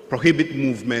to prohibit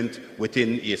movement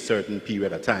within a certain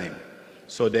period of time.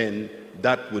 So then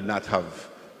that would not have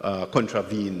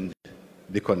contravened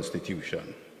the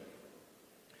Constitution.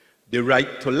 The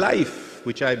right to life,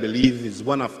 which I believe is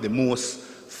one of the most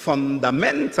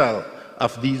fundamental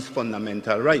of these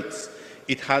fundamental rights,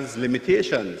 it has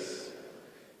limitations.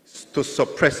 To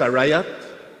suppress a riot,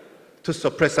 to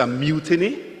suppress a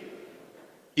mutiny.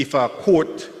 If a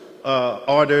court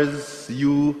orders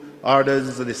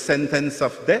the sentence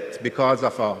of death because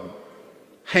of a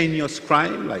heinous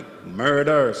crime like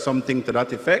murder or something to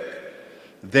that effect,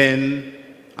 then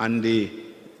and the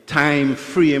time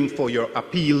frame for your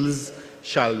appeals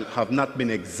shall have not been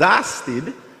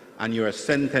exhausted and you are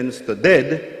sentenced to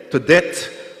death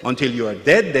until you are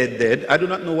dead. I do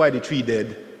not know why the three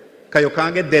dead, because you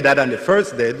can't get deader than the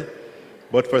first dead.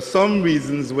 But for some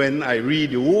reasons, when I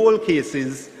read the whole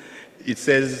cases, it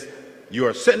says you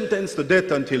are sentenced to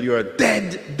death until you are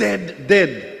dead.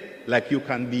 Like you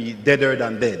can be deader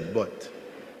than dead, but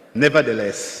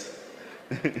nevertheless.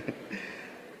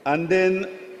 And then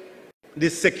the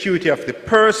security of the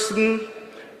person,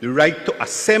 the right to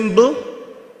assemble,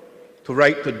 the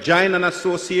right to join an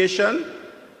association,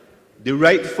 the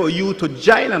right for you to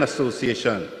join an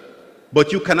association,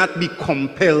 but you cannot be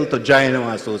compelled to join an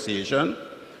association.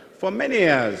 For many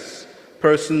years,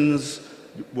 persons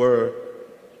were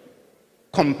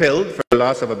compelled, for the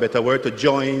loss of a better word, to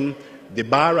join the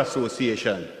bar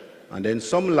association. And then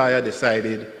some lawyer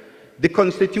decided, the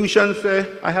Constitution says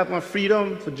I have my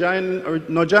freedom to join or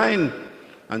not join.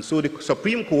 And so the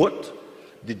Supreme Court,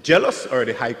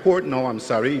 the High Court, no, I'm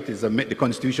sorry, the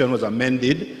Constitution was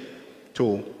amended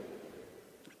to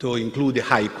include the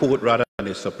High Court rather than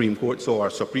the Supreme Court. So our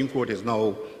Supreme Court is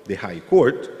now the High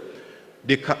Court.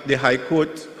 The High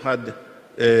Court had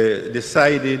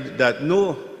decided that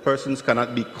no persons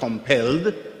cannot be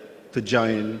compelled to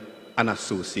join an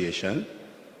association.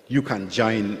 You can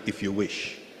join if you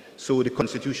wish. So the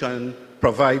Constitution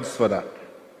provides for that.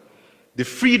 The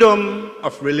freedom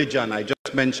of religion, I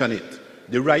just mentioned it.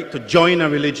 The right to join a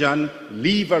religion,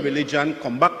 leave a religion,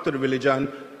 come back to the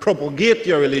religion, propagate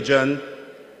your religion,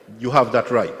 you have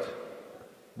that right.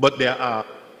 But there are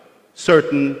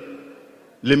certain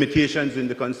limitations in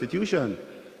the Constitution.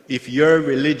 If your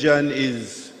religion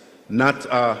is not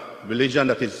a religion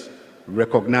that is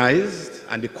recognized,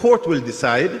 and the court will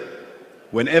decide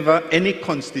whenever any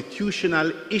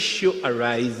constitutional issue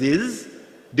arises,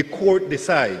 the court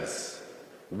decides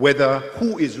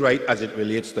who is right as it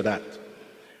relates to that.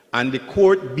 And the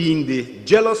court, being the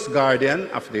jealous guardian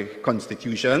of the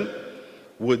Constitution,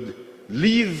 would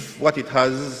leave what it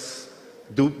has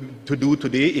to do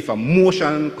today if a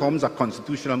motion comes, a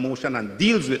constitutional motion, and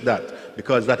deals with that,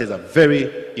 because that is a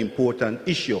very important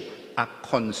issue, a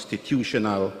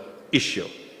constitutional issue.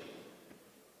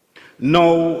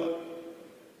 Now,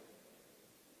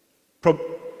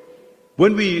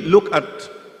 When we look at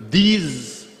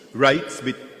these rights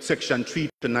with section 3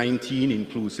 to 19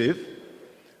 inclusive,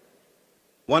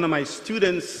 one of my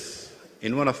students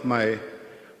in one of my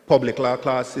public law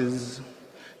classes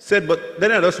said, but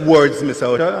then are just words,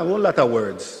 Mr. Otter, a whole lot of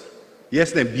words.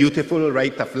 Yes, they're beautiful,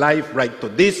 right of life, right to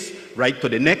this, right to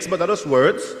the next, but are just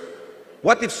words.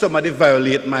 What if somebody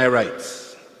violate my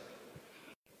rights?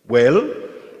 Well,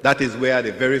 that is where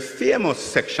the very famous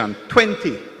section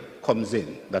 20 comes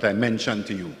in that I mentioned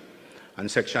to you. And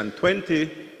section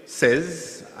 20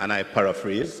 says, and I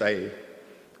paraphrase,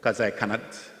 because I cannot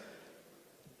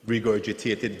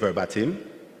regurgitate it verbatim,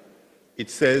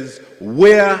 it says,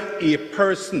 where a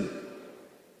person,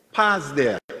 pause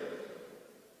there,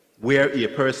 where a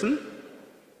person,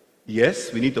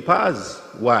 yes, we need to pause.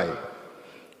 Why?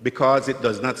 Because it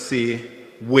does not say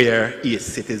where a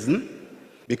citizen.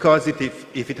 Because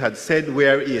if it had said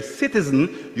where a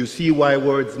citizen, you see why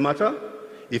words matter.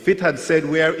 If it had said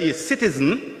where a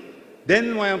citizen,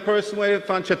 then when a person where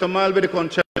from Chetomal, where they can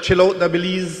chill out the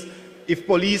Belize, if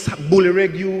police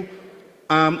bully you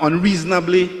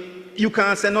unreasonably, you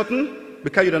can't say nothing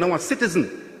because you don't know a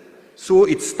citizen. So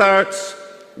it starts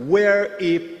where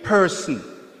a person,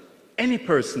 any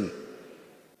person,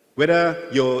 whether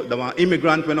you're the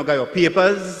immigrant when you got your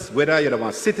papers, whether you're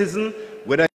the citizen,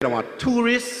 whether you're a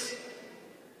tourist,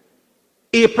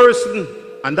 a person,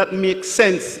 and that makes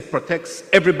sense, protects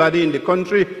everybody in the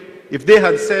country. If they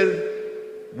had said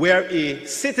we're a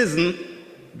citizen,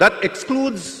 that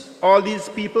excludes all these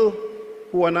people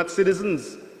who are not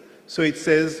citizens. So it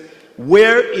says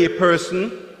where a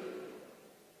person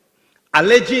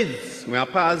alleges, we are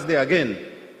past there again,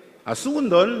 as soon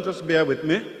done, just bear with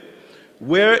me,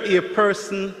 where a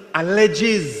person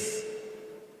alleges.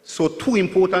 So two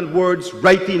important words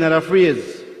right in that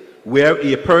phrase. Where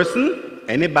a person,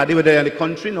 anybody whether in the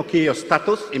country, okay, your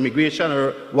status, immigration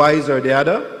or wise or the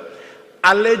other,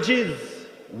 alleges.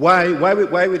 Why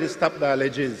would they stop the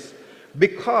alleges?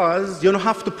 Because you don't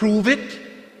have to prove it.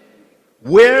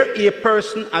 Where a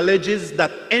person alleges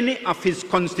that any of his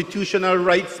constitutional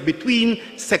rights between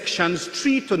sections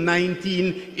 3 to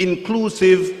 19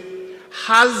 inclusive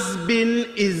has been,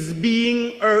 is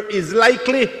being, or is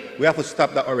likely. We have to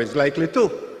stop that or is likely too.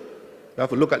 We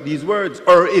have to look at these words,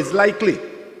 or is likely.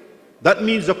 That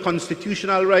means the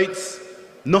constitutional rights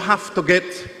not have to get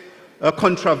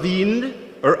contravened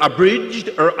or abridged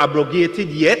or abrogated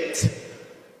yet.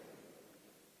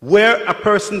 Where a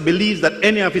person believes that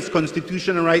any of his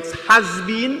constitutional rights has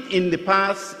been in the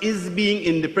past, is being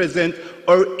in the present,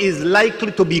 or is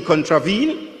likely to be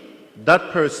contravened, that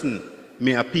person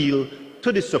may appeal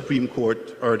to the Supreme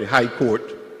Court or the High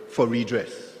Court for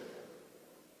redress.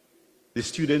 The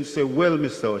students say, well,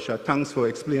 Mr. Osha, thanks for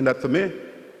explaining that to me.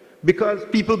 Because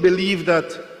people believe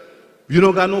that you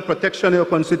don't got no protection of your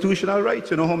constitutional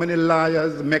rights. You know how many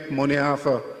lawyers make money off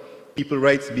of people's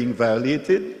rights being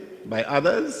violated by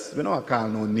others? We don't call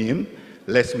no name,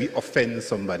 lest we offend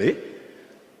somebody.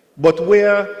 But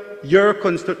where your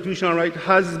constitutional right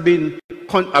has been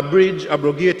abridged,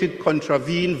 abrogated,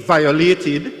 contravened,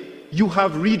 violated, you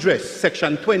have redress,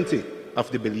 section 20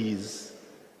 of the Belize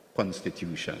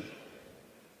Constitution.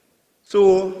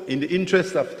 So, in the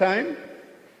interest of time,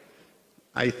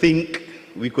 I think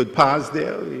we could pause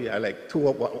there. We are like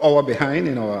 2 hours behind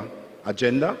in our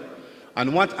agenda.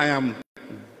 And what I am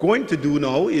going to do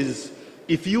now is,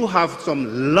 if you have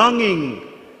some longing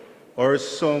or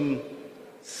some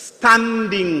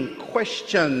standing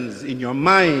questions in your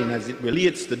mind as it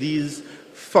relates to these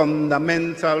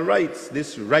fundamental rights,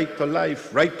 this right to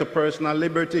life, right to personal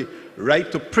liberty,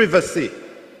 right to privacy,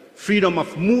 freedom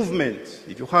of movement,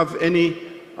 if you have any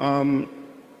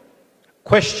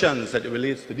questions that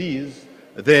relates to these,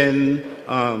 then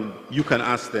you can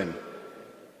ask them.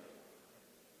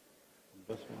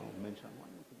 Go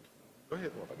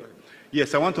ahead.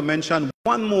 Yes, I want to mention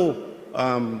one more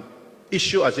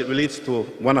issue as it relates to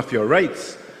one of your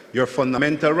rights, your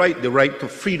fundamental right, the right to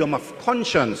freedom of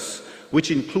conscience,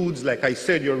 which includes, like I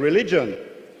said, your religion.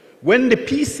 When the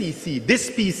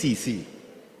PCC,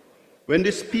 when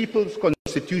this People's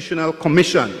Constitutional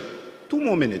Commission, 2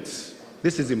 more minutes,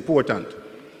 this is important,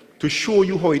 to show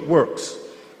you how it works.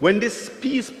 When this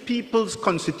People's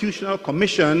Constitutional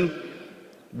Commission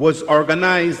was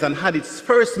organized and had its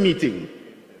first meeting,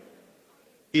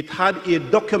 it had a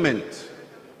document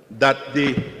that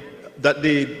the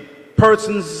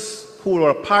persons who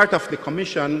were part of the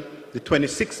commission, the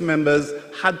 26 members,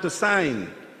 had to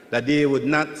sign that they would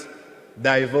not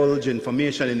divulge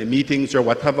information in the meetings or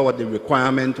whatever what the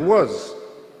requirement was.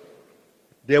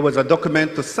 There was a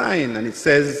document to sign, and it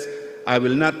says, I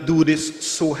will not do this,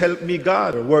 so help me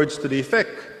God, or words to the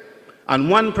effect. And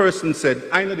one person said,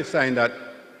 I know the sign that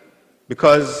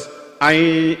because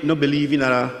I no believe in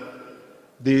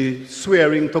the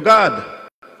swearing to God.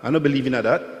 I no believe in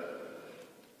that.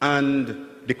 And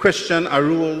the question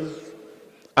arose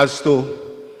as to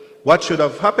what should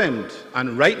have happened.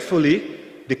 And rightfully,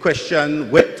 the question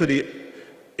went to the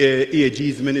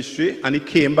AG's ministry, and it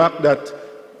came back that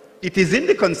it is in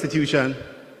the Constitution.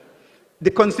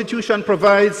 The Constitution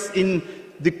provides in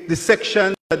the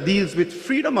section that deals with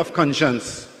freedom of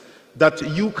conscience that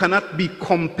you cannot be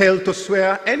compelled to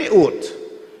swear any oath.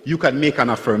 You can make an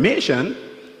affirmation.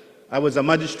 I was a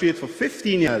magistrate for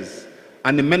 15 years,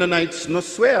 and the Mennonites no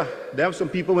swear. They have some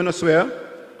people who no swear.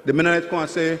 The Mennonites come and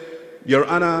say, Your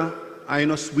Honor,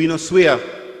 we no swear.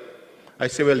 I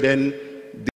say, well then,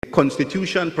 the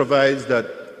Constitution provides that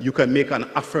you can make an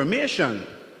affirmation.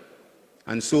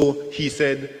 And so he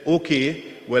said, okay,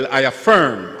 well, I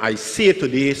affirm, I say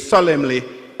today solemnly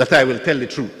that I will tell the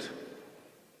truth.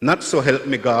 Not so help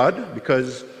me God,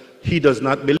 because he does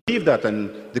not believe that,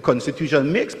 and the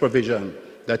Constitution makes provision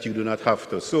that you do not have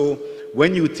to. So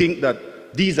when you think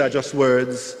that these are just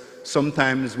words,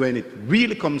 sometimes when it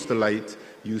really comes to light,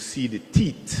 you see the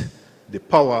teeth, the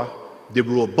power, the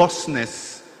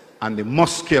robustness, and the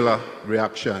muscular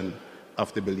reaction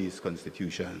of the Belize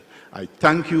Constitution. I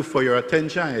thank you for your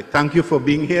attention. I thank you for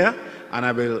being here, and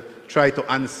I will try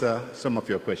to answer some of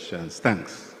your questions.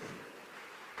 Thanks.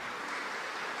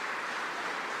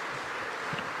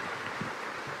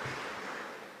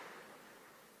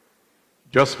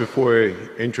 Just before I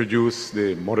introduce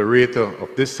the moderator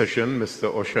of this session,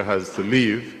 Mr. Usher has to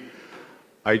leave.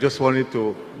 I just wanted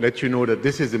to let you know that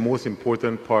this is the most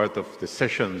important part of the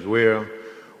sessions, where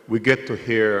we get to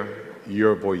hear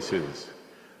your voices.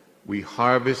 We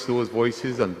harvest those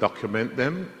voices and document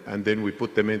them, and then we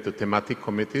put them into thematic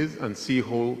committees and see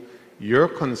how your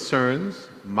concerns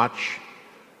match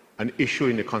an issue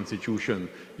in the Constitution.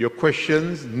 Your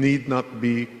questions need not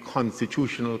be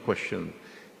constitutional questions.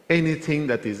 Anything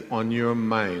that is on your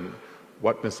mind,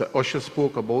 what Mr. Usher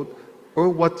spoke about, or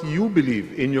what you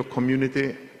believe in your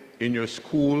community, in your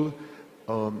school,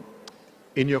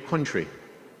 in your country.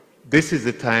 This is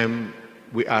the time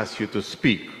we ask you to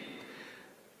speak.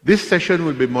 This session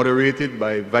will be moderated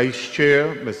by Vice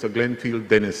Chair, Mr. Glenfield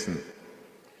Dennison.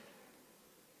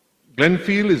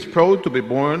 Glenfield is proud to be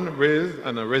born, raised,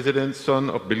 and a resident son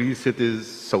of Belize City's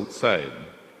South Side.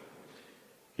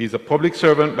 He's a public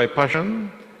servant by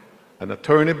passion, an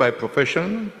attorney by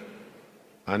profession,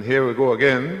 and here we go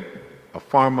again, a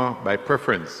farmer by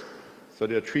preference. So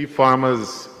there are three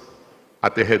farmers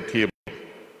at the head table.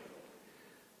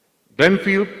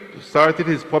 Glenfield started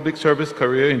his public service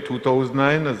career in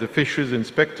 2009 as a fisheries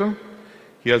inspector.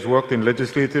 He has worked in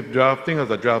legislative drafting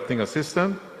as a drafting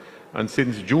assistant, and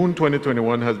since June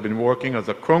 2021 has been working as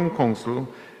a Crown Counsel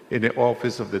in the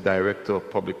Office of the Director of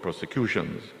Public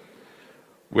Prosecutions,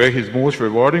 where his most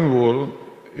rewarding role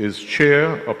is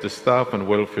Chair of the Staff and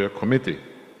Welfare Committee.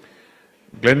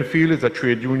 Glenfield is a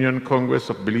Trade Union Congress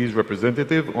of Belize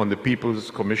representative on the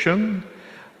People's Commission,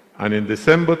 and in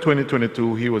December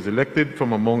 2022, he was elected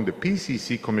from among the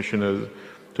PCC commissioners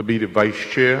to be the Vice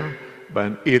Chair by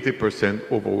an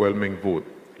 80% overwhelming vote.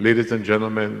 Ladies and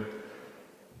gentlemen,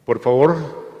 por favor,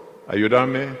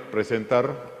 ayúdame a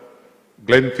presentar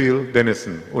Glenfield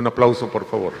Dennison. Un aplauso, por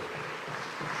favor.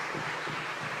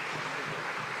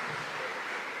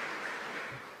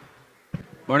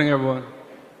 Morning, everyone.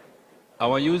 I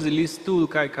want to use the least tool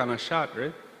kind of shot,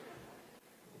 right?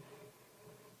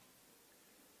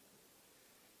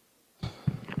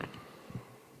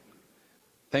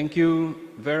 Thank you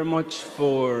very much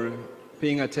for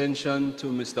paying attention to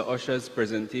Mr. Usher's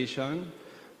presentation.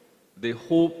 The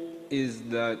hope is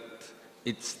that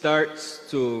it starts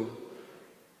to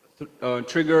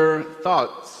trigger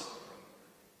thoughts.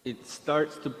 It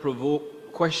starts to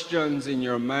provoke questions in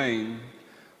your mind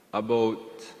about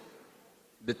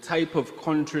the type of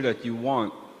country that you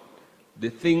want, the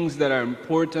things that are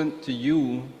important to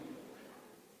you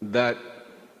that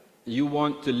you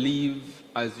want to leave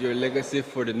as your legacy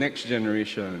for the next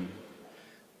generation.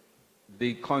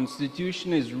 The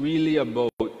Constitution is really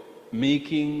about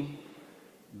making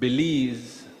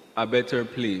Belize a better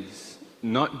place,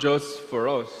 not just for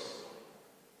us,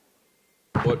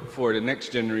 but for the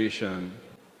next generation.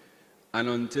 And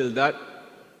until that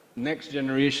next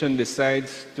generation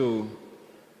decides to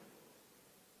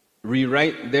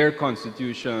rewrite their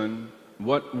Constitution,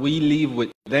 what we leave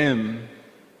with them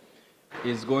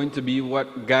is going to be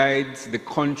what guides the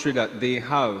country that they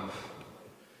have.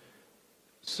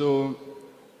 So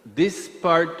this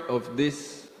part of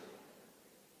this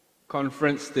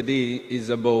conference today is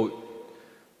about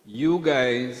you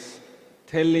guys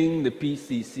telling the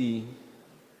PCC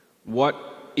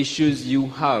what issues you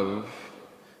have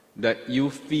that you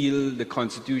feel the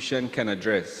Constitution can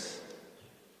address.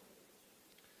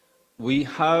 We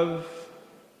have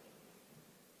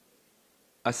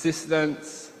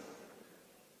assistants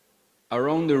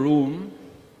around the room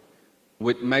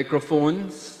with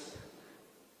microphones.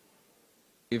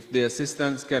 If the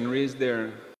assistants can raise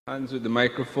their hands with the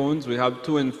microphones, we have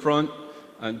 2 in front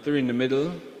and 3 in the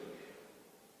middle.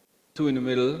 2 in the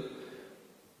middle.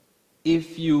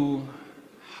 If you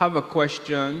have a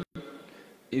question,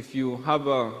 if you have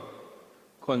a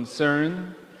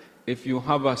concern, if you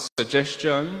have a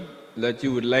suggestion that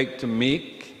you would like to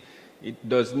make, it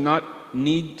does not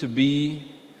need to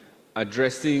be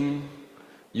addressing,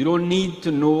 you don't need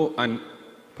to know a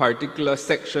particular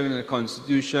section in the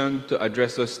Constitution to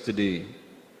address us today.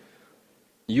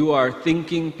 You are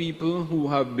thinking people who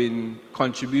have been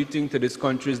contributing to this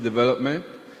country's development,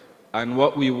 and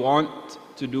what we want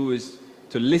to do is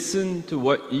to listen to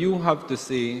what you have to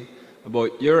say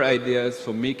about your ideas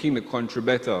for making the country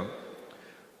better.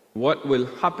 What will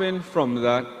happen from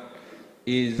that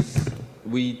is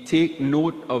we take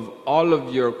note of all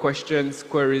of your questions,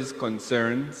 queries,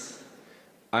 concerns,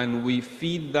 and we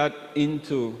feed that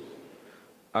into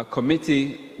a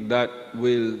committee that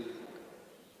will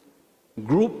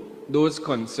group those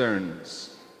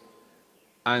concerns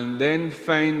and then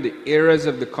find the areas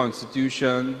of the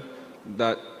Constitution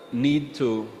that need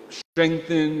to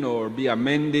strengthen or be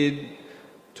amended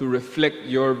to reflect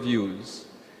your views.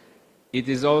 It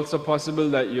is also possible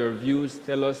that your views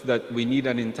tell us that we need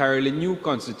an entirely new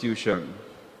Constitution.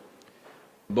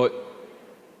 But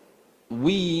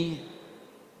we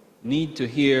need to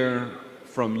hear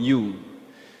from you.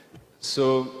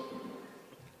 So,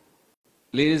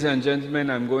 ladies and gentlemen,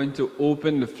 I'm going to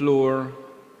open the floor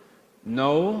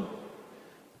now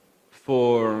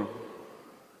for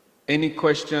any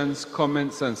questions,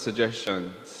 comments, and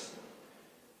suggestions.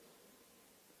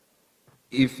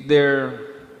 If there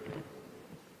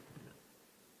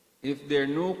are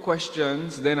no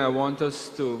questions, then I want us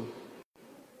to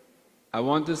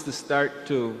start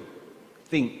to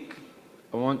think.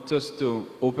 I want us to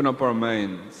open up our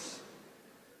minds.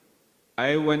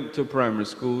 I went to primary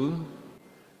school,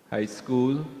 high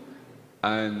school,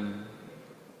 and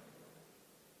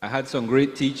I had some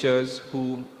great teachers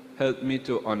who helped me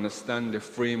to understand the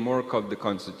framework of the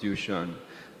Constitution.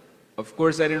 Of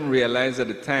course, I didn't realize at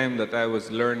the time that I was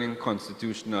learning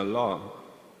constitutional law.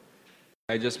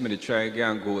 I just made a try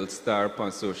again gold star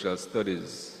on social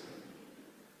studies.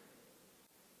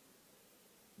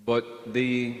 But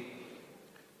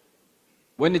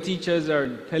when the teachers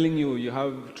are telling you you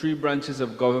have 3 branches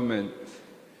of government,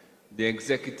 the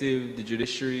executive, the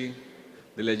judiciary,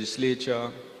 the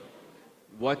legislature,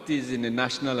 what is in the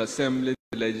National Assembly,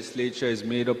 the legislature is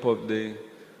made up of the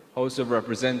House of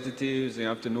Representatives. You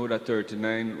have to know that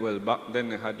 39, well, back then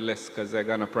they had less because I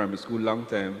got to primary school long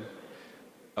time.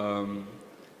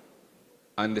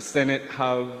 And the Senate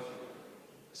have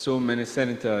so many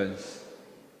senators,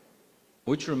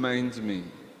 which reminds me,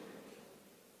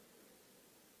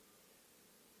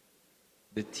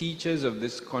 the teachers of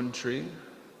this country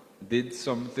did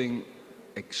something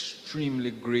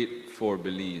extremely great for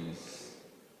Belize.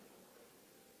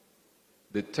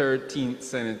 The 13th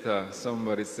senator,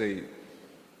 somebody say,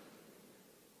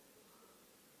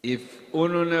 if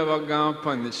uno never gone up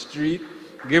on the street,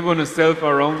 give on yourself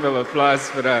a round of applause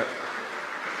for that.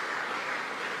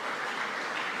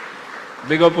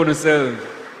 Big up on yourself.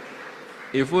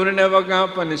 If uno never gone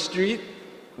up on the street,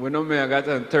 we know me, I got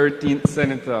a 13th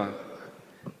senator.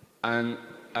 And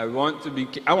I want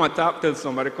to talk till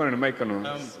somebody come on the mic.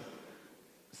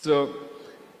 So,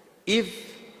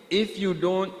 if you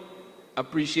don't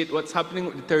appreciate what's happening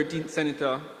with the 13th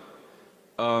senator,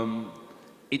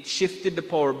 it shifted the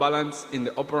power balance in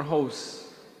the upper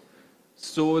house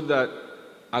so that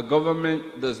a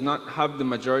government does not have the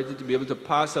majority to be able to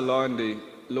pass a law in the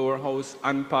lower house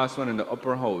and pass one in the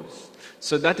upper house.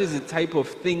 So that is the type of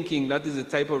thinking, that is the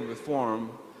type of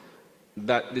reform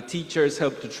that the teachers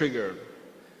help to trigger.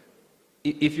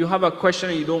 If you have a question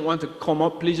and you don't want to come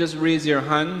up, please just raise your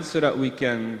hand so that we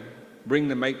can bring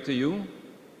the mic to you.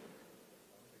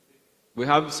 We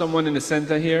have someone in the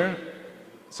center here.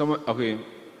 Someone, okay.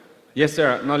 Yes, sir.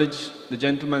 Acknowledge the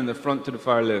gentleman in the front to the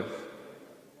far left.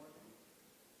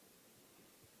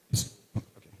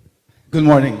 Good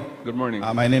morning. Good morning.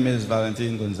 My name is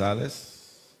Valentin Gonzalez.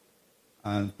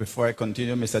 And before I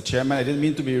continue, Mr. Chairman, I didn't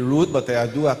mean to be rude, but I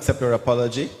do accept your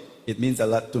apology. It means a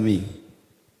lot to me.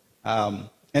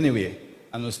 Anyway,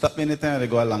 I'm going to stop me anytime I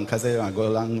go along, because I go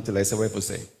along till I say what I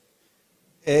say.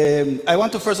 I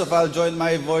want to first of all join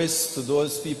my voice to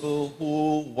those people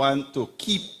who want to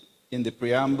keep in the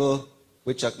preamble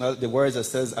which the words that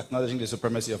says acknowledging the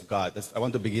supremacy of God. I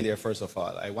want to begin there first of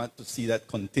all. I want to see that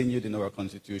continued in our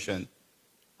Constitution.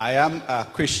 I am a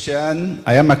Christian.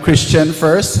 I am a Christian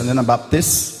first, and then a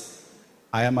Baptist.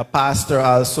 I am a pastor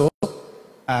also,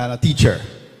 and a teacher.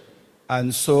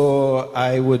 And so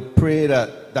I would pray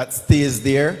that that stays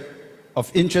there. Of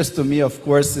interest to me, of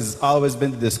course, has always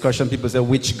been the discussion. People say,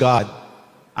 which God?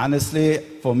 Honestly,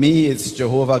 for me, it's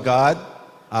Jehovah God.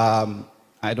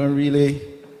 I don't really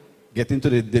get into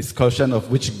the discussion of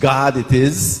which God it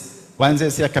is. Once they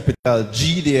say a capital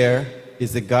G there,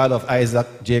 is the God of Isaac,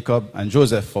 Jacob, and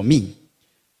Joseph for me.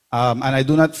 And I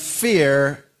do not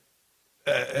fear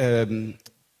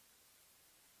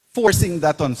forcing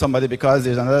that on somebody, because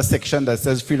there's another section that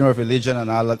says freedom of religion and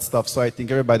all that stuff. So I think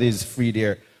everybody is free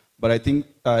there. But I think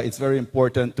it's very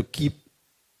important to keep,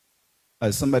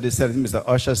 as somebody said, Mr.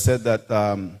 Usher said that,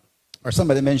 or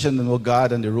somebody mentioned the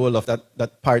God and the role of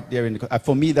that part there.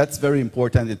 For me, that's very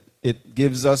important. It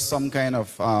gives us some kind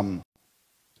of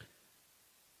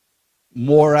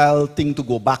moral thing to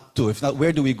go back to. If not,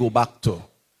 where do we go back to?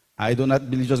 I do not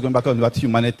believe just going back on what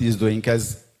humanity is doing,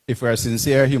 because if we are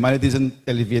sincere, humanity isn't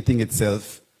elevating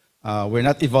itself. We're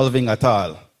not evolving at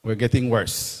all. We're getting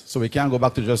worse. So we can't go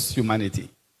back to just humanity.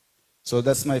 So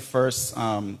that's my first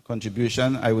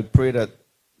contribution. I would pray that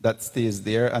that stays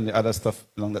there and the other stuff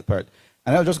along that part.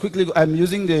 And I'll just quickly, I'm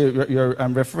using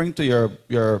I'm referring to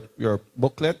your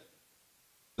booklet.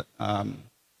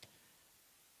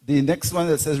 The next one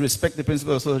that says respect the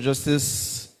principle of social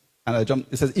justice, and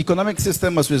it says economic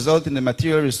system must result in the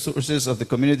material resources of the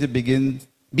community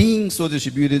being so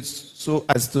distributed so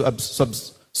as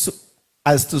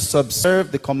to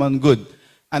subserve the common good.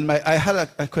 And I had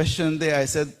a question there. I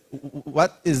said,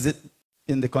 what is it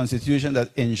in the Constitution that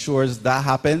ensures that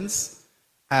happens?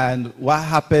 And what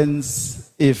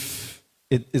happens if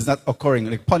it is not occurring,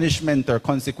 like punishment or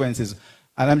consequences?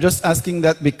 And I'm just asking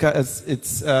that because it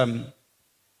says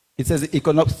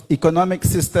the economic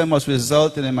system must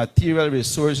result in the material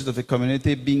resources of the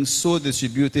community being so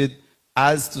distributed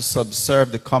as to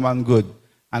subserve the common good.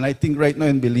 And I think right now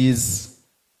in Belize,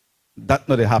 that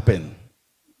not happen.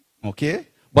 Okay?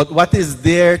 But what is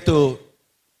there to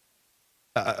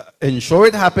ensure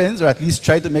it happens, or at least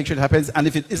try to make sure it happens? And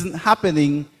if it isn't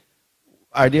happening,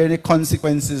 are there any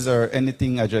consequences or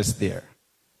anything addressed there?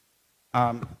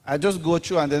 I just go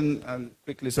through and then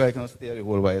quickly, so I can stay a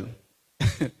whole while.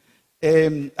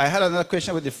 I had another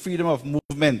question with the freedom of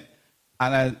movement,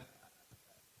 and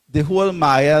the whole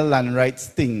Maya land rights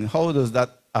thing. How does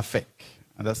that affect?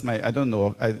 And that's I don't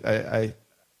know.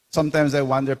 Sometimes I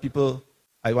wonder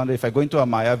if I go into a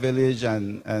Maya village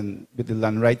and with the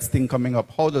land rights thing coming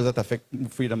up, how does that affect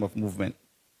freedom of movement?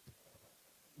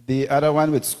 The other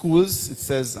one with schools, it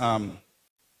says,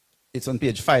 it's on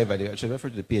page 5, I should refer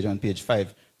to the page on page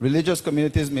 5. Religious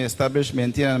communities may establish,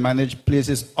 maintain, and manage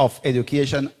places of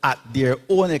education at their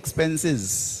own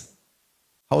expenses.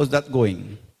 How is that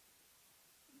going?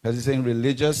 Because it's saying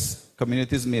religious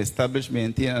communities may establish,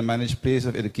 maintain, and manage places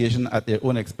of education at their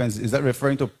own expenses. Is that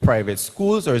referring to private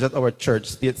schools, or is that our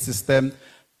church-state system?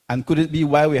 And could it be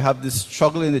why we have this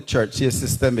struggle in the church-state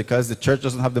system, because the church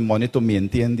doesn't have the money to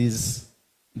maintain these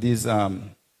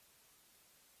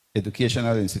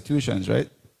educational institutions, right?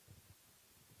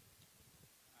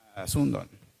 Soon done.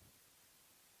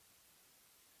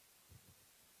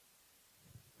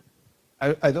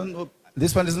 I don't know.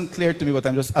 This one isn't clear to me, but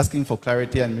I'm just asking for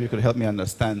clarity, and maybe you could help me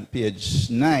understand. Page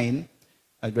 9,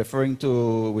 referring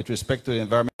to, with respect to the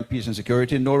environment, peace, and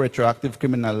security, no retroactive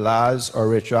criminal laws or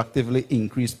retroactively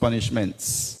increased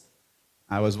punishments.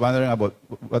 I was wondering about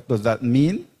what does that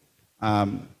mean?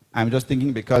 I'm just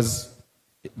thinking because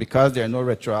there are no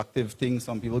retroactive things,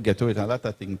 some people get to it, and that's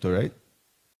a thing too, right?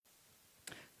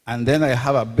 And then I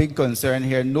have a big concern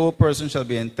here. No person shall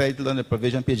be entitled on the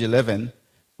provision, page 11,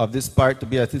 of this part to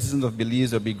be a citizen of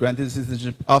Belize or be granted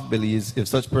citizenship of Belize if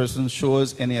such person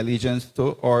shows any allegiance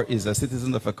to or is a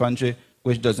citizen of a country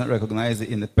which does not recognize the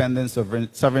independence,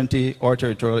 sovereignty, or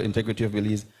territorial integrity of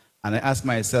Belize. And I ask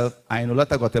myself, I know a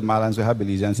lot of Guatemalans who have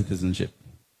Belizean citizenship.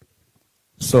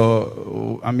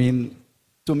 So, I mean,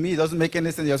 to me, it doesn't make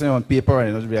any sense just on paper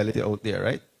and not reality out there,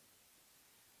 right?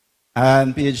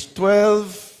 And page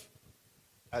 12,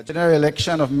 a general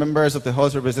election of members of the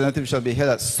House of Representatives shall be held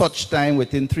at such time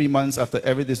within 3 months after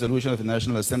every dissolution of the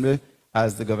National Assembly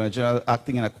as the Governor General,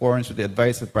 acting in accordance with the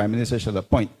advice of the Prime Minister, shall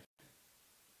appoint.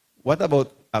 What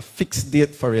about a fixed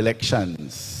date for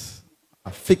elections?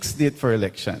 A fixed date for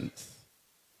elections.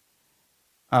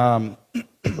 Then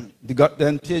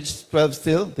page 12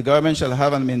 still, the government shall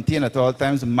have and maintain at all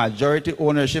times majority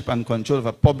ownership and control of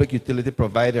a public utility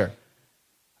provider.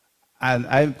 And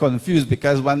I'm confused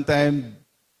because one time,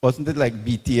 wasn't it like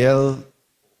BTL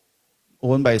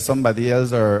owned by somebody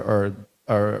else or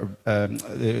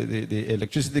the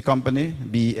electricity company,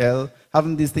 BEL?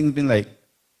 Haven't these things been like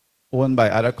owned by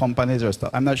other companies or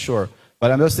stuff? I'm not sure.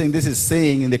 But I'm just saying this is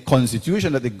saying in the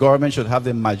Constitution that the government should have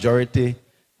the majority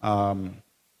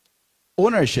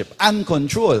ownership and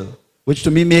control, which to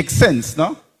me makes sense,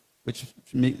 no? Which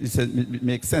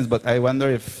makes sense, but I wonder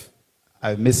if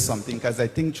I missed something, because I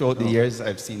think throughout the years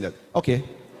I've seen that. Okay,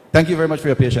 thank you very much for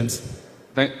your patience.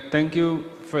 Thank you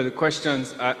for the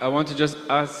questions. I want to just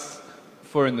ask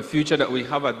for in the future that we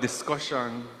have a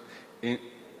discussion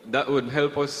that would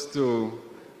help us to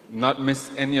not miss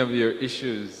any of your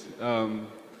issues.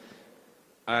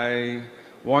 I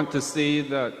want to say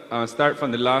that, start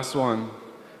from the last one.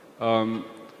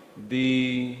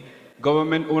 The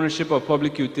government ownership of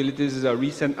public utilities is a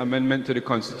recent amendment to the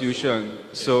Constitution.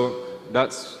 So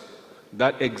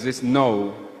that exists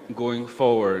now going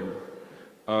forward.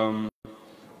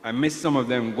 I missed some of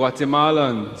them.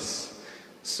 Guatemalans.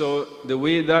 So the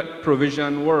way that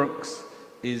provision works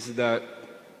is that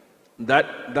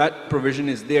provision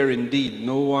is there indeed.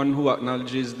 No one who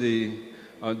acknowledges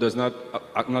does not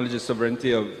acknowledge the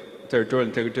sovereignty of territorial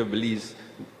integrity of Belize,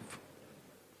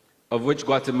 of which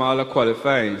Guatemala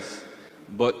qualifies.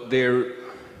 But there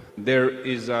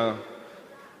is an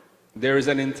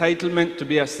entitlement to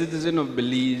be a citizen of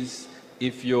Belize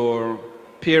if your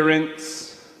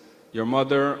parents, your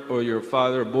mother or your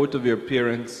father, both of your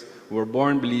parents were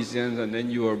born Belizeans and then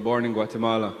you were born in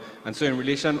Guatemala. And so in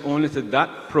relation only to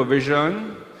that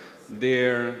provision,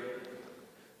 there's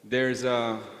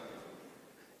a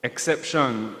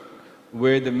exception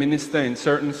where the minister in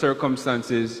certain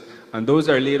circumstances, and those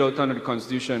are laid out under the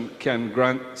Constitution, can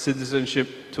grant citizenship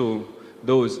to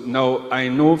those. Now, I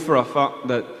know for a fact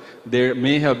that there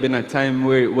may have been a time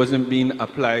where it wasn't being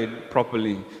applied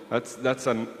properly. That's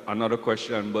another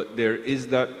question, but there is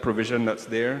that provision that's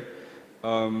there.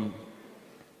 No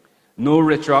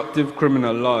retroactive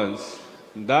criminal laws.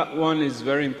 That one is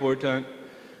very important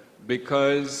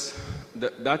because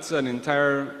that's an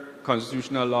entire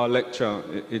constitutional law lecture.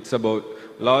 It's about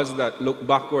laws that look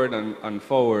backward and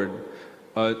forward.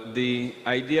 The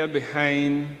idea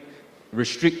behind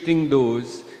restricting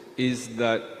those is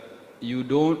that you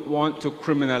don't want to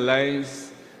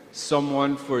criminalize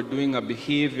someone for doing a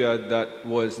behavior that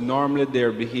was normally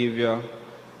their behavior,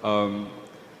 and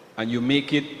you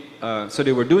make it, so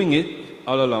they were doing it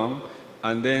all along,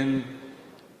 and then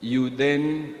you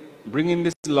then bring in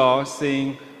this law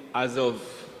saying as of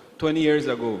 20 years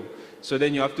ago. So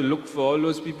then you have to look for all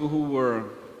those people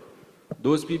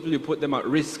you put them at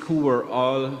risk who were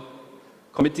all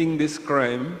committing this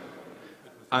crime,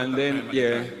 and then,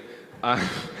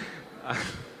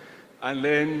 and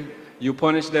then you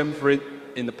punish them for it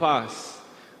in the past.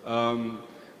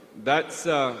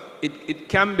 It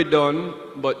can be done,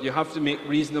 but you have to make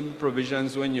reasonable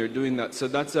provisions when you're doing that. So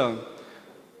that's a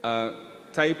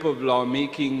type of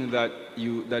lawmaking that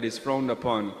is frowned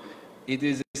upon. It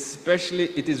is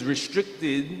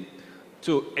restricted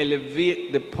to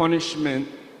elevate the punishment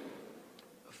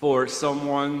for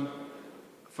someone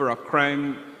for a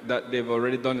crime that they've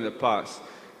already done in the past.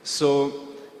 So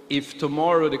if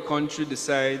tomorrow the country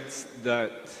decides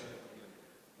that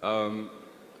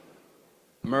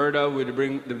murder would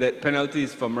bring the death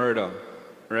penalties for murder,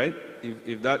 right?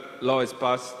 If that law is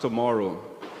passed tomorrow,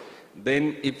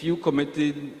 then if you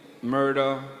committed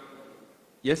murder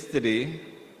yesterday,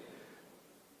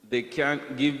 they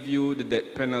can't give you the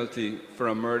death penalty for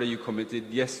a murder you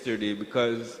committed yesterday,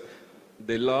 because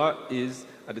the law is,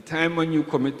 at the time when you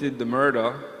committed the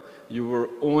murder, you were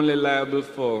only liable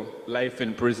for life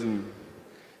in prison.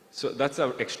 So that's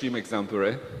an extreme example,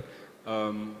 right?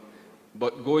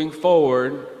 But going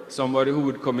forward, somebody who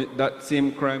would commit that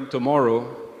same crime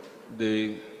tomorrow,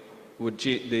 the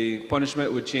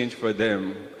punishment would change for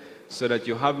them, so that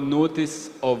you have notice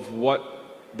of what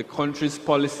the country's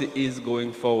policy is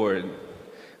going forward.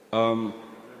 Mr.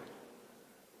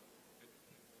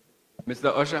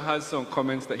 Usher has some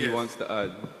comments that he wants to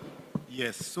add.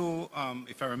 Yes, so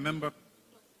if I remember,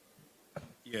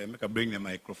 make I bring the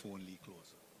microphone a little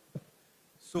closer.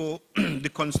 So the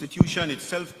Constitution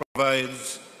itself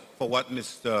provides for what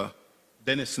Mr.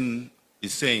 Dennison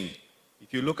is saying.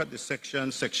 If you look at the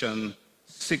section 6,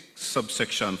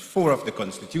 subsection 4 of the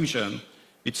Constitution,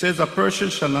 it says a person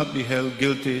shall not be held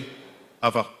guilty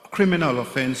of a criminal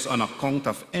offense on account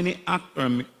of any act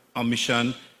or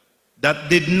omission that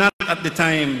did not, at the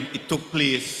time it took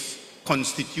place,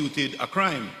 constituted a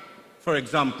crime. For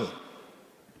example,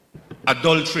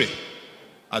 adultery.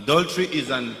 Adultery is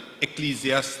an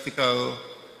ecclesiastical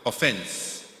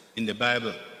offense in the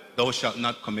Bible. Thou shalt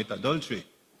not commit adultery.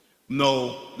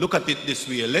 Now, look at it this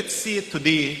way. Let's say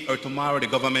today or tomorrow the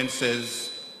government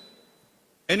says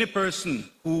any person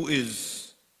who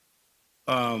is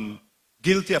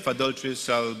guilty of adultery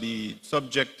shall be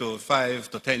subject to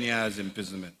 5 to 10 years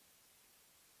imprisonment.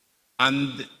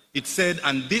 And it said,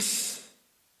 and this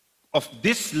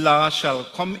law shall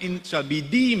be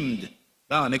deemed,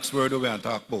 that's the next word we're going to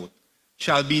talk about,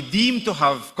 shall be deemed to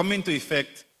have come into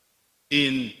effect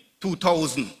in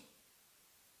 2000.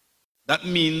 That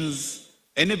means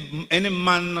any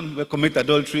man will commit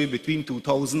adultery between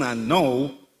 2000 and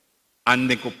now, and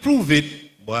they could prove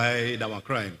it by that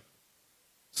crime.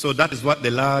 So that is what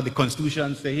the law, the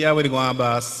Constitution say here where they go on,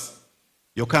 boss.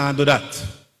 You can't do that.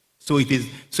 So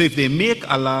if they make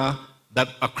a law,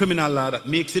 a criminal law that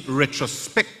makes it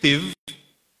retrospective,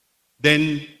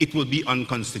 then it will be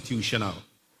unconstitutional.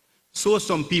 So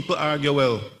some people argue,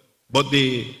 well, but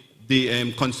the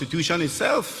Constitution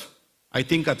itself, I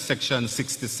think at section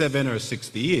 67 or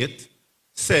 68,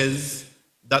 says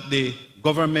that the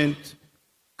government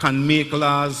can make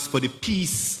laws for the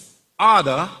peace,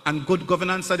 order, and good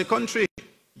governance of the country.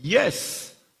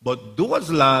 Yes, but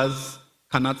those laws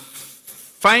cannot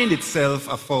find itself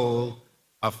afoul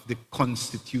of the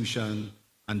Constitution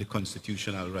and the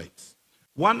constitutional rights.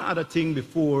 One other thing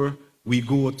before we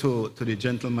go to the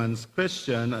gentleman's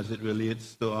question as it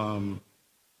relates to,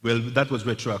 well, that was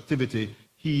retroactivity.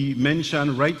 He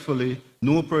mentioned rightfully,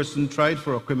 no person tried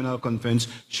for a criminal offense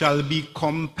shall be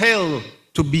compelled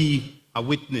to be a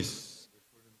witness.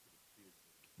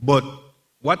 But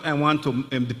what I want to,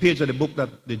 the page of the book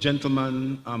that the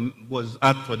gentleman was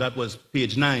at for that was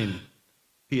page 9.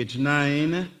 Page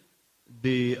 9,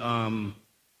 the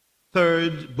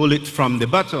third bullet from the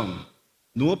bottom.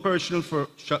 No person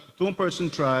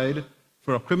tried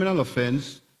for a criminal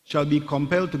offense shall be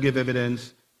compelled to give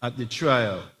evidence at the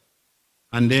trial.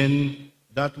 And then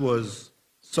that was,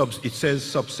 it says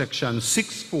subsection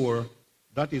 6.4,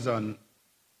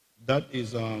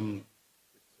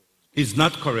 is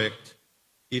not correct.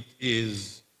 It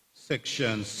is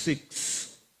section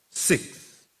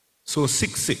 6.6. So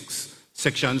 6.6,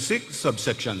 section 6,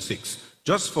 subsection 6,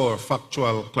 just for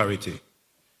factual clarity.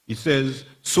 It says,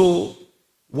 so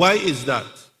why is that?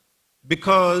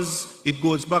 Because it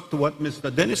goes back to what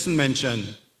Mr. Dennison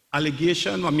mentioned.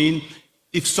 Allegation, I mean,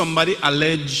 if somebody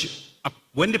allege,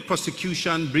 when the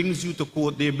prosecution brings you to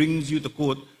court, they brings you to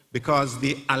court because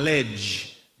they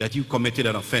allege that you committed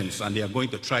an offense and they are going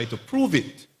to try to prove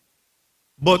it.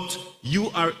 But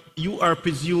you are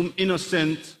presumed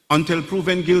innocent until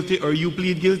proven guilty or you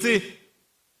plead guilty.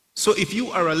 So if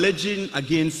you are alleging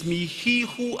against me, he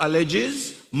who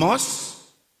alleges must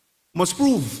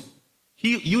prove.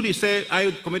 You say,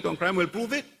 I commit a crime, well,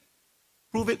 prove it.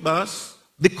 Prove it, boss.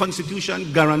 The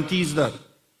Constitution guarantees that.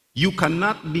 You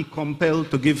cannot be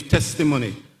compelled to give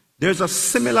testimony. There's a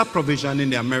similar provision in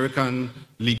the American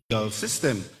legal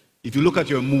system. If you look at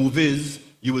your movies,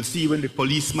 you will see when the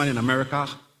policeman in America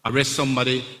arrests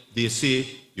somebody, they say,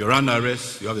 you're under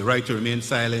arrest, you have the right to remain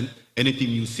silent, anything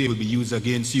you say will be used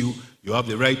against you, you have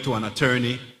the right to an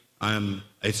attorney,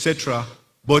 etc.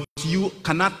 But you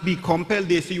cannot be compelled,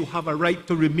 they say you have a right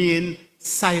to remain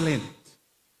silent.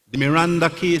 The Miranda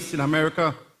case in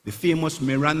America, the famous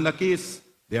Miranda case,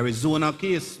 the Arizona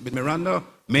case with Miranda,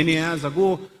 many years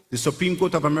ago, the Supreme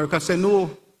Court of America said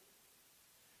no.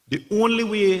 The only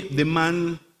way the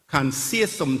man can say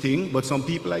something, but some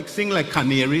people sing like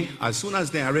canary, as soon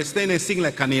as they arrest them, they sing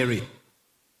like canary.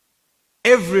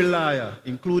 Every liar,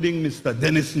 including Mr.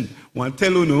 Dennison, will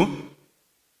tell you no,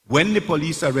 when the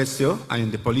police arrest you,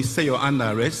 and the police say you're under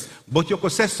arrest, but you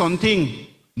could say something,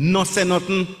 not say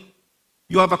nothing,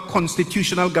 you have a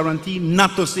constitutional guarantee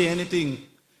not to say anything.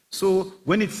 So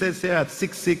when it says here at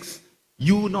 6.6,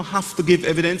 you don't have to give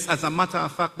evidence. As a matter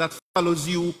of fact, that follows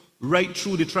you right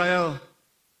through the trial.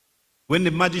 When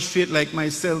the magistrate, like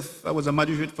myself, I was a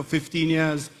magistrate for 15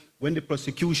 years, when the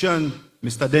prosecution,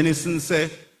 Mr. Dennison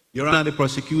said, Your Honor, the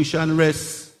prosecution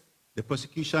rests, the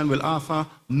prosecution will offer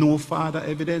no further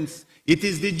evidence. It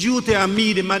is the duty of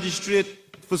me, the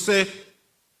magistrate, to say,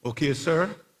 okay, sir,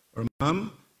 or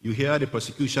ma'am, you hear the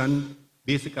prosecution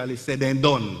basically said they're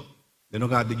done. They don't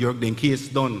got the case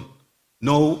done.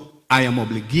 Now, I am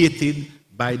obligated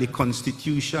by the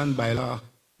Constitution, by law,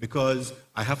 because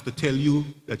I have to tell you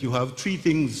that you have three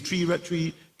things,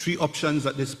 three options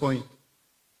at this point.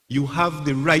 You have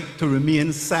the right to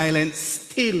remain silent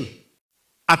still.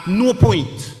 At no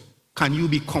point can you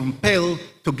be compelled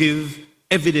to give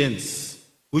evidence.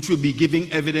 which will be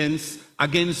giving evidence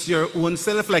against your own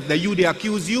self, like that you, they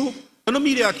accuse you. I don't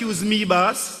mean they accuse me,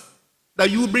 boss, that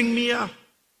you bring me here.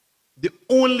 The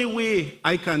only way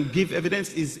I can give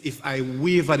evidence is if I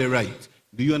waiver the right.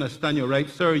 Do you understand your right,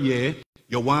 sir? Yeah.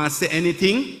 You want to say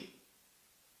anything?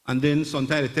 And then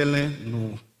sometimes they tell them,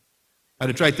 no. And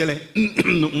they try to tell them,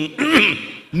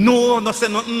 no, not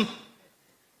say nothing.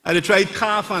 And they try to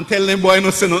cough and tell them, boy,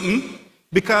 not say nothing.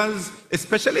 Because,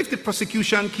 especially if the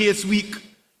prosecution case weak,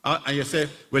 and you say,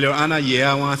 well, Your Honor,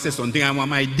 yeah, I want to say something, I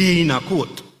want my day in a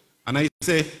court. And I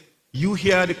say, you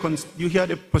hear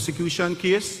the prosecution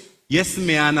case? Yes,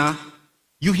 my Honor.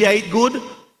 You hear it good?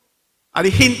 I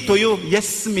hint to you,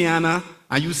 yes, my Honor.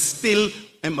 And you still,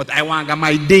 but I want to get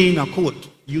my day in a court.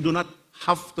 You do not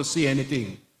have to say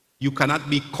anything. You cannot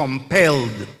be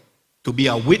compelled to be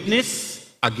a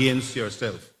witness against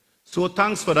yourself. So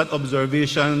thanks for that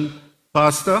observation,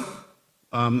 Pastor.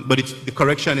 But the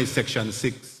correction is section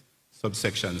 6,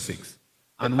 subsection 6.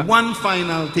 And one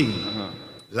final thing.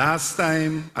 Last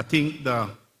time, I think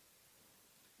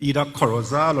either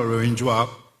Corozal or Orange,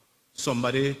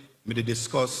 somebody made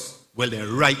discuss, well, the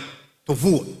right to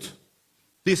vote.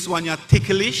 This one, you're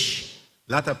ticklish.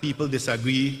 A lot of people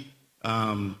disagree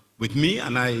with me,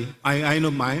 and I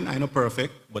know mine, I know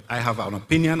perfect, but I have an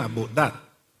opinion about that.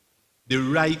 The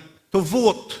right to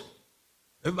vote.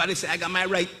 Everybody say, I got my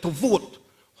right to vote.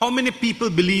 How many people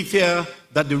believe here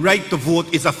that the right to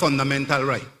vote is a fundamental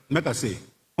right? Make I say.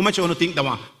 How much you want to think that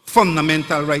one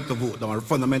fundamental right to vote, that one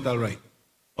fundamental right?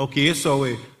 Okay, so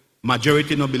a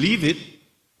majority don't believe it,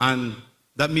 and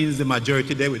that means the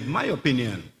majority there with my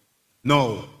opinion.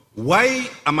 Now, why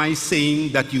am I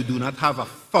saying that you do not have a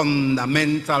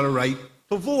fundamental right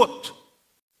to vote?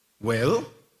 Well,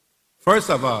 first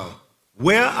of all,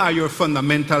 where are your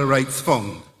fundamental rights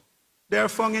found? They are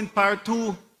found in part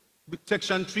 2,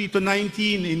 section 3 to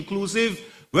 19, inclusive.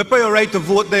 Where are your right to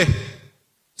vote there?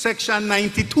 Section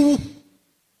 92.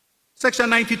 Section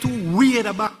 92, way at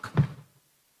the back.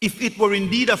 If it were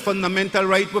indeed a fundamental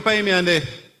right, where are you there?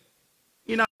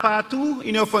 In a part 2,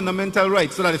 in your fundamental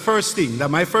rights. So that's the first thing,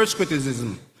 that's my first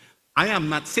criticism. I am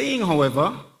not saying,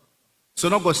 however, so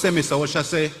not go say Mr. Osha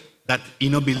say that he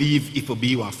no believe it will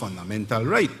be a fundamental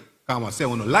right. Come on, say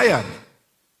no liar.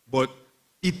 But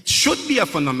it should be a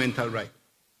fundamental right.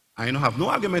 I don't have no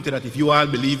argument that if you all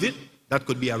believe it, that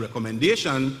could be a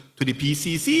recommendation to the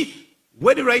PCC.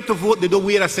 Where the right to vote, they don't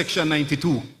wear a section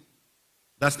 92.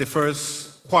 That's the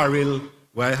first quarrel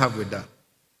where I have with that.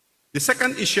 The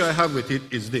second issue I have with it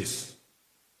is this.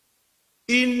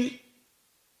 In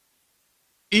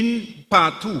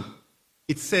part 2,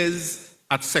 it says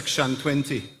at section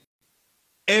 20,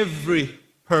 every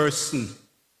person,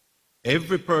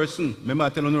 remember I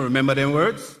tell you, remember them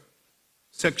words?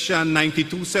 Section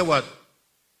 92 say what?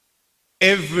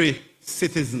 Every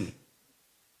citizen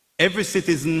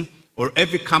or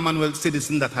every Commonwealth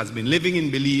citizen that has been living in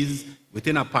Belize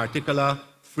within a particular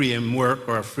framework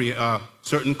or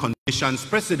certain conditions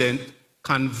precedent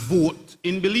can vote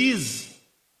in Belize.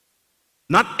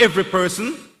 Not every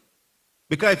person,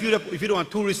 because if you don't want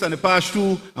tourists and they pass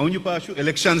through, and when you pass through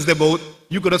elections they vote,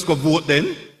 you could just go vote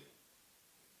then.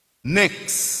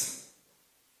 Next,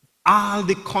 all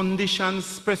the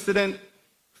conditions precedent,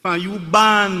 for you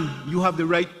ban, you have the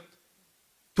right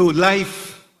to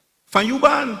life. For you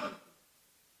ban,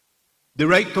 the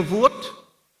right to vote,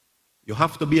 you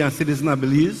have to be a citizen of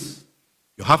Belize.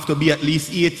 You have to be at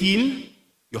least 18.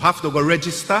 You have to go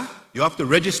register. You have to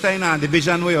register in a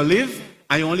division where you live.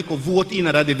 And you only can vote in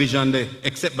that division there,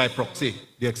 except by proxy,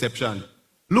 the exception.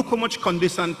 Look how much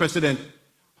condition precedent.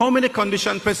 How many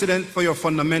condition precedent for your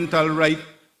fundamental right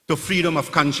to freedom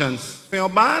of conscience? For your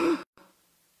ban?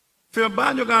 For your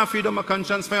ban, you got freedom of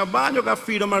conscience. For your ban, you got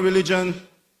freedom of religion.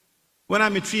 When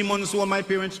I'm 3 months old, my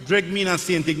parents dragged me in a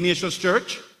St. Ignatius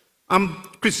Church. I'm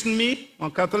Christian me,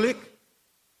 I'm Catholic.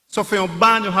 So for your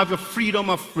ban, you have your freedom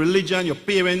of religion. Your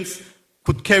parents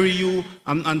could carry you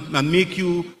and make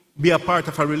you be a part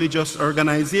of a religious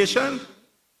organization.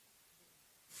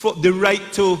 For the right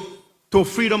to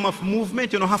freedom of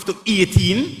movement, you don't have to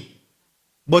 18.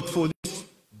 But for this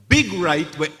big right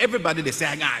where everybody, they say,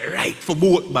 I got a right for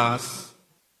both, boss.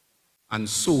 And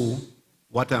so,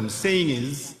 what I'm saying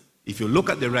is, if you look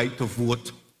at the right to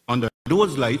vote under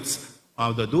those lights,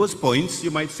 under those points,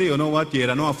 you might say, you know what, you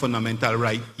don't have a fundamental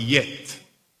right yet.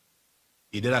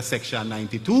 It is a section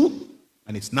 92,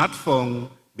 and it's not found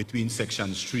between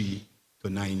sections 3 to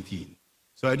 19.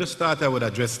 So I just thought I would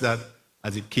address that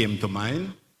as it came to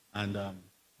mind, and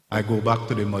I go back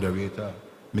to the moderator,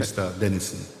 Mr.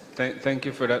 Denison. Thank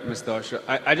you for that, Mr. Usher.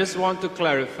 I just want to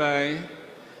clarify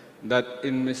that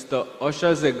in Mr.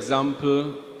 Usher's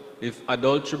example, if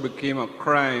adultery became a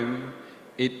crime,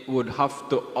 it would have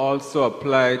to also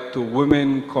apply to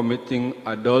women committing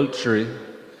adultery,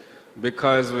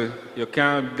 because you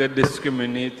can't get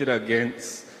discriminated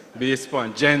against based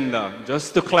on gender.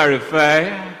 Just to clarify,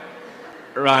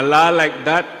 a law like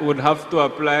that would have to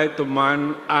apply to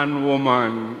man and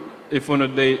woman if you want to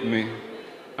date me.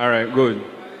 All right, good.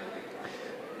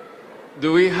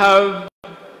 Do we have...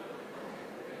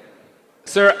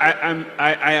 Sir,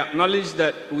 I acknowledge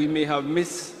that we may have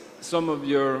missed some of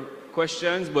your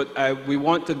questions, but we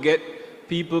want to get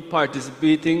people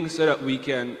participating so that we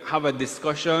can have a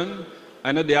discussion.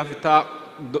 I know they have to talk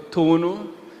to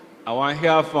you. I want to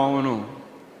hear from you.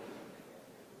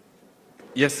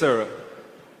 Yes, sir.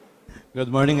 Good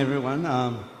morning, everyone.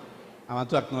 I want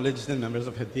to acknowledge the members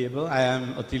of the table. I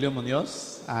am Otilio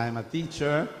Munoz. I'm a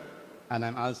teacher, and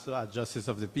I'm also a Justice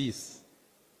of the Peace.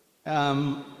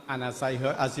 And as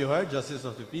you heard, Justice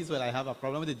of the Peace, well, I have a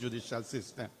problem with the judicial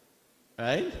system,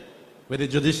 right? With the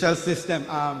judicial system,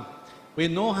 we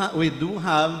do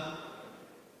have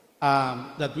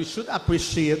that we should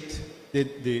appreciate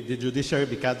the judiciary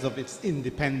because of its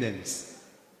independence.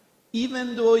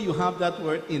 Even though you have that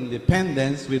word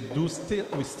independence, we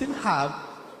still have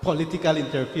political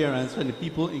interference from the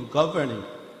people in governing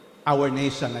our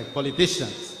nation, like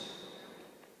politicians.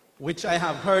 Which I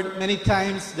have heard many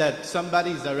times that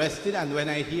somebody is arrested, and when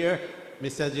I hear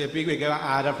Mr. JP, we give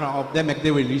an order from up there, make they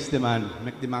release the man,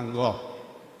 make the man go.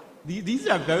 These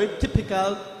are very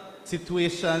typical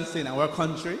situations in our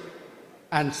country,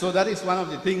 and so that is one of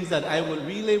the things that I would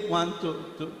really want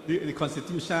the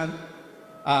Constitution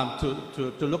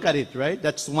to look at it, right?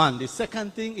 That's one. The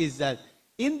second thing is that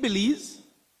in Belize,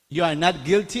 you are not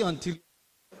guilty until...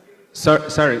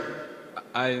 Sorry,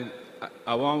 I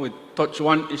want to touch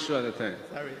one issue at a time.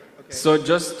 Sorry, okay. So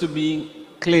just to be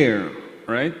clear,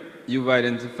 right? You've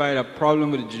identified a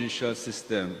problem with the judicial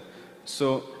system.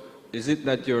 So is it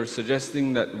that you're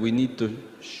suggesting that we need to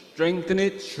strengthen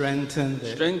it? Strengthen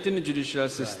the judicial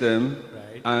system,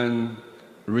 right. And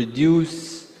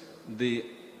reduce the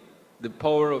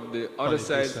power of the other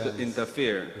side to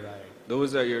interfere. Right.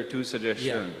 Those are your two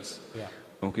suggestions. Yeah.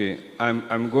 Okay.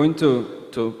 I'm going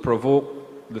to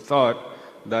provoke the thought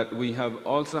that we have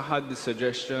also had the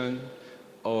suggestion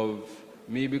of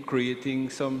maybe creating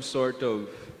some sort of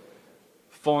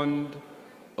fund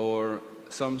or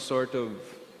some sort of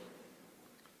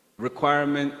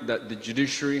requirement that the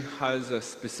judiciary has a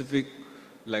specific,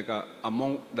 like a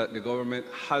amount that the government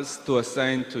has to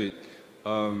assign to it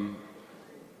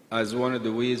as one of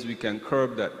the ways we can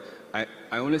curb that. I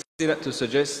only say that to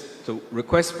suggest, to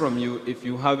request from you if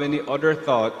you have any other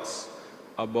thoughts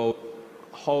about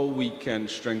how we can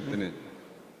strengthen it.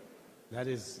 That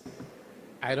is,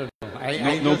 I don't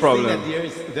know. No problem.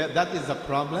 Think that is a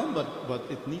problem, but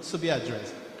it needs to be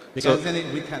addressed. Because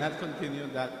then we cannot continue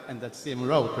that same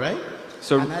route, right?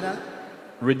 So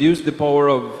reduce the power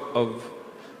of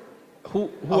who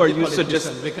are you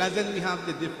suggesting? Because then we have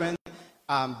the different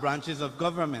branches of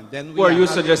government. Then who are you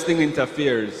suggesting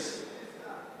interferes?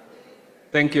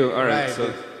 Thank you. All right.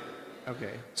 Right.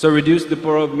 Okay. So reduce the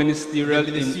power of ministerial...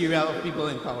 The ministerial of people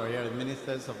in power, yeah, the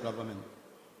ministers of government.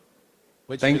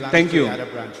 Which thank you. The other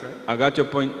branch, right? I got your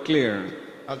point clear.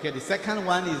 Okay, the second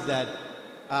one is that,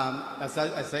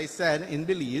 as I said, in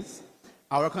Belize,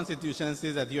 our constitution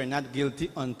says that you are not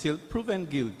guilty until proven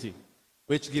guilty,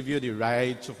 which gives you the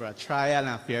right for a trial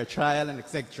and a fair trial and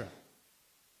etc.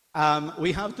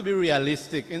 We have to be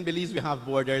realistic. In Belize, we have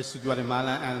borders to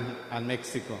Guatemala and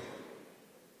Mexico.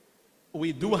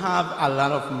 We do have a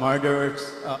lot of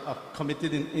murders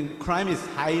committed in crime is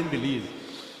high in Belize.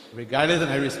 Regardless, and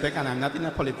I respect, and I'm not in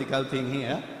a political thing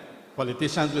here,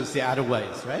 politicians will say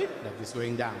otherwise, right? That is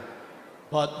going down.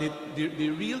 But the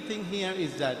real thing here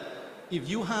is that if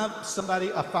you have somebody,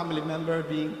 a family member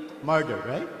being murdered,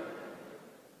 right?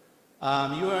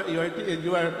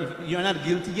 You are not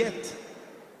guilty yet.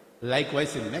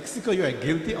 Likewise, in Mexico, you are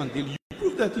guilty until you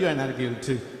prove that you are not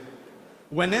guilty.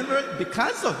 Whenever,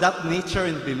 because of that nature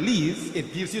in Belize,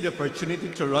 it gives you the opportunity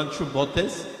to run through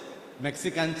botes,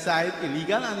 Mexican side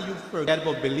illegal, and you forget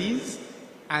about Belize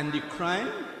and the crime,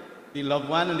 the loved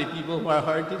one and the people who are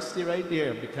hurt, it's right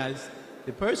there because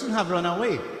the person have run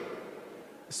away.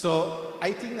 So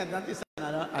I think that is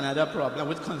another problem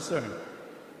with concern,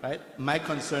 right? My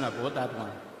concern about that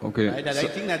one. Okay. Right? That I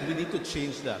think that we need to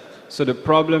change that. So the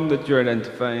problem that you're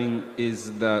identifying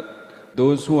is that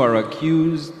those who are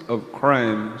accused of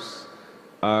crimes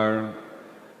are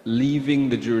leaving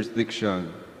the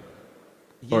jurisdiction,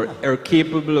 or are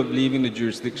capable of leaving the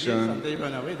jurisdiction. Yes, and they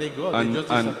run away, they go, they just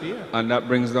disappear. And that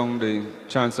brings down the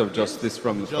chance of justice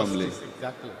from the family.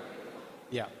 Exactly.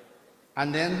 Yeah.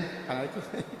 And then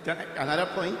another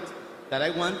point that I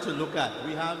want to look at,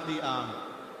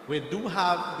 we do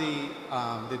have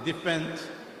the different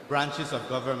branches of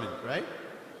government, right?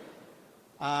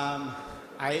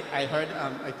 I heard,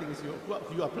 I think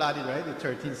you applauded, right? The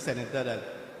 13th senator that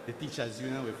the teachers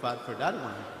union will fight for that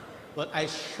one. But I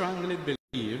strongly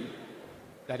believe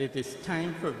that it is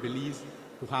time for Belize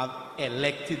to have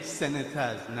elected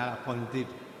senators, not appointed,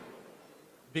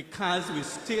 because we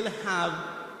still have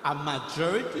a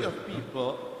majority of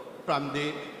people from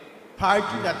the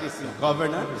party that is in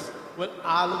governance will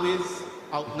always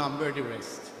outnumber the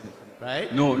rest,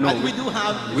 right? No. And we do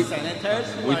have the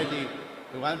senators who are the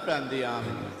one from the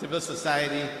civil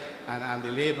society and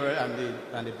the labor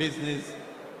and the business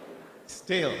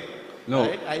still. No.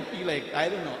 Right? I feel like, I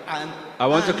don't know. I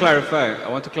want to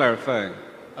clarify.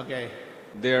 Okay.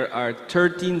 There are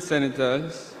 13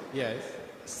 senators. Yes.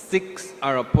 6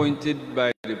 are appointed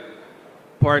by the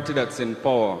party that's in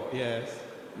power. Yes.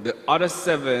 The other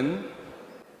 7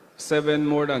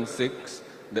 more than 6,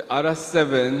 the other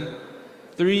 7,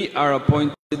 3 are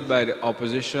appointed by the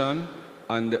opposition,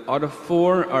 and the other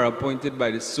 4 are appointed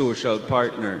by the social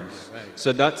partners. Right.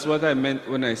 So that's what I meant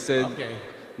when I said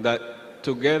that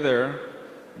together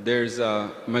there's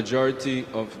a majority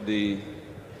of the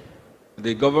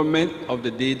government of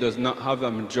the day does not have a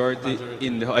majority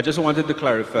in the. I just wanted to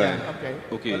clarify. Yeah,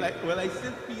 okay. Well, I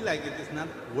still feel like it is not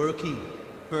working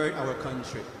for our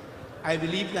country. I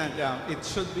believe that it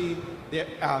should be, the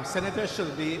senators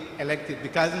should be elected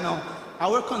because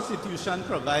our constitution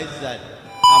provides that.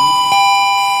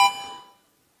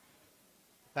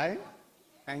 Time?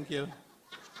 Thank you.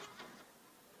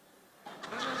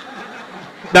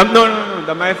 No,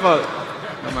 that's my fault.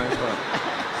 That's my fault.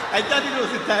 I thought it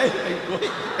was the time.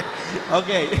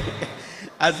 Okay.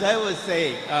 As I was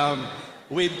saying,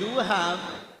 we do have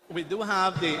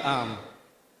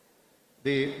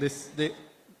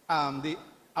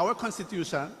our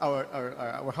constitution, our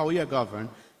how we are governed,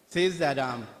 says that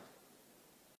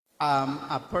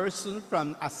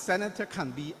a senator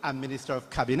can be a minister of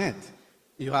cabinet.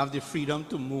 You have the freedom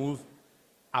to move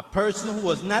a person who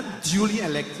was not duly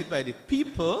elected by the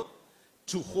people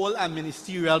to hold a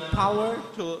ministerial power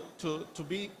to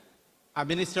be a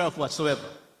minister of whatsoever,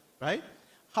 right?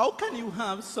 How can you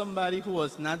have somebody who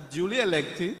was not duly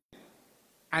elected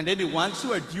and then the ones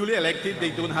who are duly elected,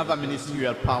 they don't have a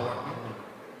ministerial power?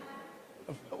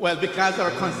 Well, because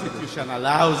our constitution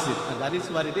allows it, and that is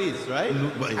what it is, right?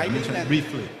 I mentioned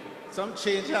briefly. Some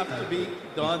change have to be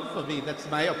done for me. That's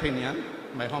my opinion,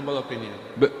 my humble opinion.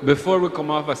 Before we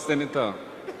come off as senator,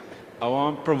 I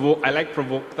like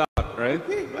provoke thought, right?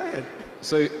 Okay, go ahead.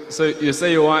 So you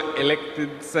say you want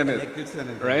elected senate,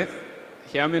 right?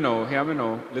 Hear me now.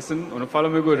 Listen, wanna follow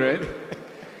me good, right?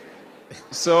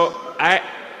 So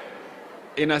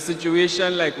in a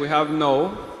situation like we have now,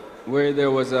 where there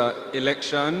was an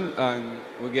election and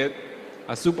we get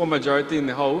a supermajority in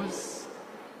the House,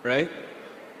 right?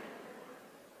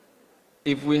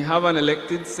 If we have an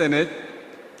elected Senate,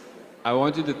 I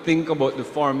want you to think about the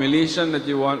formulation that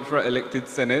you want for elected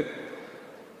Senate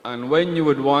and when you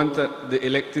would want the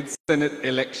elected Senate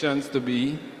elections to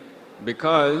be,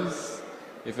 because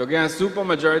if you get a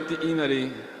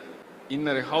supermajority in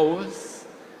the House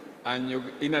and you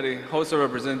in the House of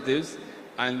Representatives,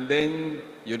 and then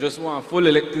you just want a full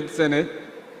elected Senate,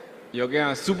 you get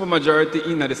a supermajority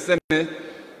in the Senate,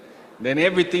 then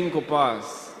everything could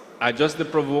pass. I just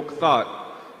provoke thought.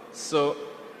 So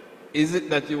is it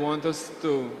that you want us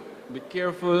to be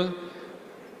careful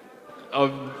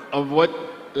of what,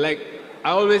 like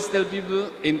I always tell people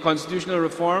in constitutional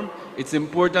reform, it's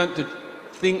important to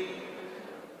think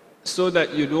so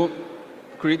that you don't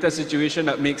create a situation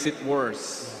that makes it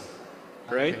worse,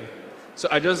 right? Okay. So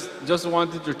I just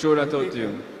wanted to throw that out to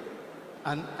you.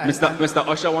 Mr.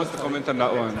 Usher wants to comment on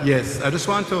that one. Yes, I just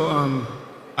want to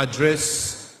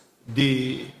address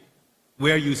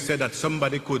where you said that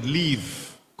somebody could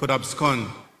leave, could abscond,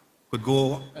 could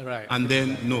go, right, and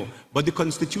then no. But the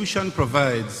Constitution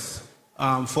provides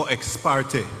for ex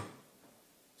parte.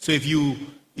 So if you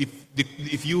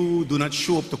do not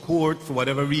show up to court for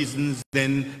whatever reasons,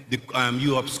 then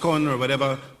you abscond or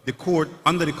whatever, the court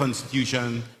under the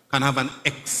Constitution can have an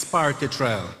ex parte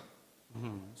trial.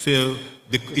 Mm-hmm. So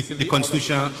the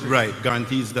Constitution, right,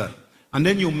 guarantees that. And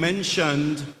then you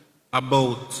mentioned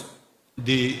about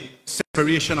the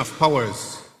separation of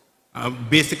powers.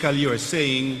 Basically, you're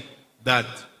saying that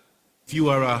if you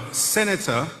are a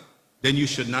senator, then you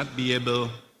should not be able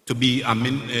to be a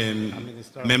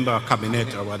member of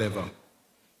cabinet or whatever.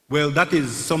 Well, that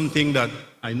is something that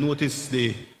I noticed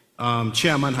the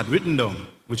chairman had written down,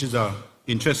 which is an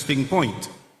interesting point.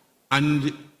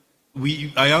 And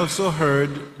I also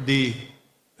heard the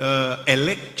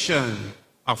election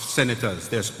of senators.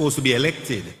 They're supposed to be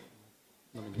elected.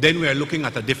 Then we are looking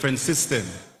at a different system.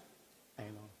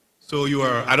 So you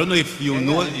are, I don't know if you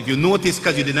noticed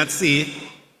because you did not say it,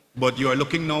 but you are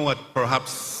looking now at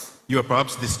you are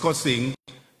perhaps discussing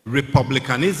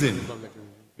republicanism.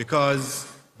 Because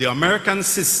the American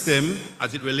system,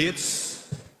 as it relates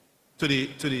to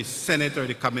the Senate or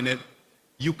the cabinet,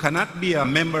 you cannot be a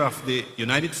member of the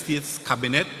United States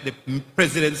cabinet, the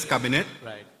president's cabinet,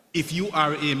 if you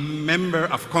are a member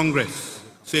of Congress.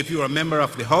 So if you are a member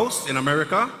of the House in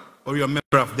America, or you're a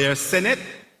member of their Senate,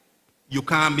 you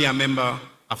can't be a member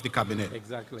of the cabinet.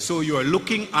 Exactly. So you are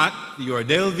looking at, you are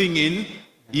delving in,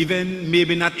 even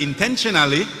maybe not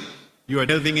intentionally, you are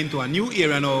delving into a new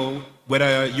era now,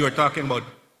 whether you are talking about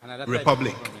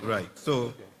republic. Right.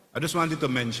 So I just wanted to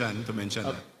mention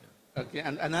that. Okay,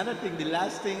 and another thing, the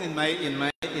last thing in my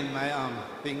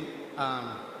thing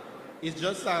is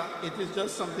just it is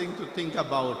just something to think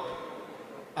about.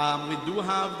 We do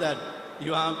have that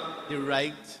you have the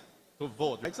right to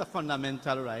vote. It's a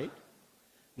fundamental right.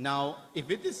 Now,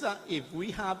 if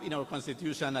we have in our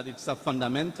constitution that it's a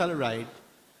fundamental right,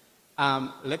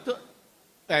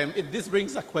 this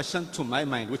brings a question to my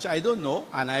mind, which I don't know,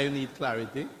 and I need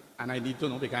clarity, and I need to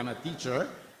know because I'm a teacher.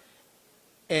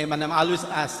 And I'm always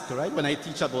asked, right, when I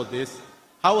teach about this,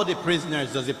 how are the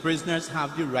prisoners? Does the prisoners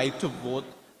have the right to vote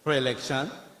for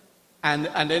election? And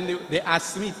then they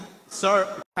ask me, sir,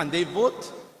 can they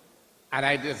vote? And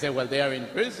I just say, well, they are in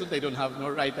prison. They don't have no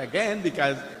right again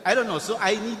because, I don't know. So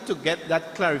I need to get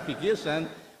that clarification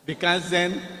because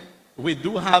then we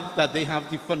do have that they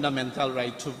have the fundamental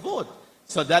right to vote.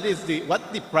 So that is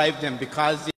what deprived them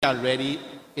because they are already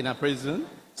in a prison.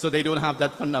 So they don't have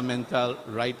that fundamental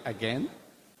right again.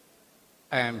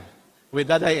 With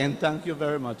that, I end. Thank you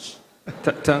very much.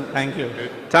 Thank you.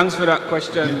 Thanks for that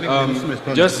question.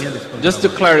 Just to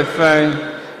clarify,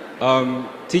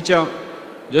 teacher,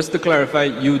 just to clarify,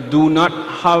 you do not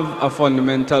have a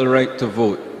fundamental right to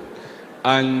vote.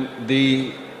 And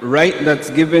the right that's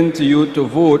given to you to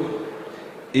vote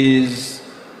is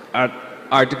at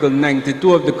Article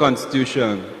 92 of the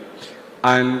Constitution.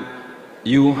 And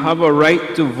you have a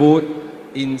right to vote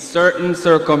in certain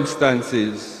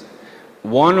circumstances.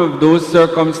 One of those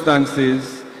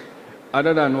circumstances,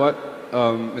 other than what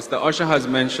Mr. Usher has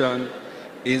mentioned,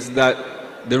 is that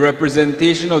the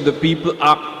Representation of the People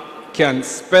Act can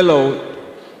spell out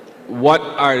what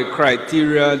are the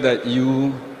criteria that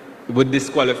you would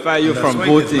disqualify you from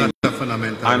voting.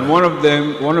 And one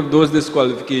of those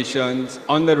disqualifications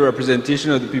under the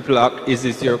Representation of the People Act is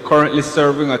if you're currently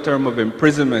serving a term of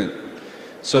imprisonment.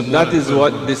 So that is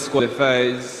what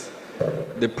disqualifies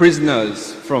the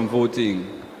prisoners from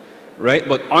voting, right?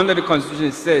 But under the Constitution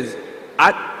it says,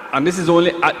 and this is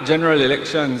only at general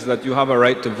elections that you have a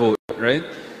right to vote, right?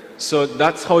 So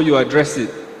that's how you address it,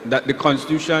 that the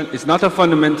Constitution is not a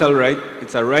fundamental right,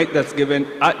 it's a right that's given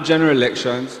at general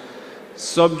elections,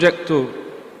 subject to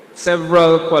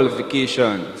several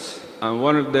qualifications. And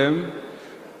one of them,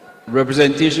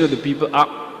 Representation of the People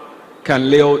Act, can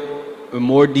lay out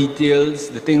more details,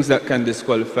 the things that can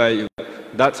disqualify you.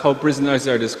 That's how prisoners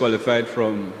are disqualified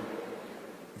from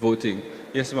voting.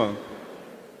 Yes, ma'am.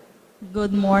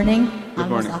 Good morning. Good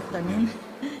morning. Almost afternoon.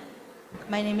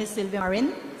 My name is Sylvia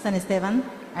Marin, San Esteban,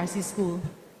 RC School.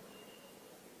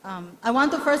 I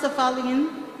want to first of all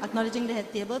begin acknowledging the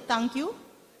head table. Thank you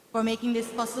for making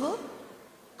this possible.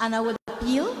 And I would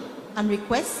appeal and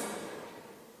request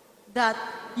that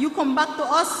you come back to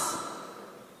us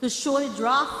to show the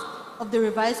draft of the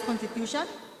revised constitution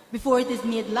before it is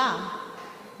made law.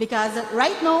 Because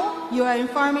right now, you are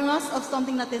informing us of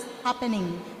something that is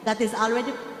happening, that is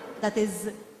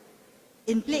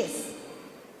in place.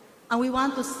 And we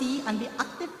want to see and be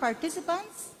active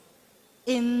participants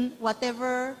in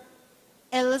whatever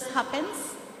else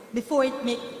happens before it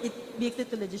makes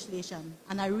it to legislation.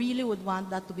 And I really would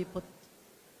want that to be put.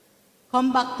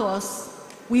 Come back to us.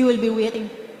 We will be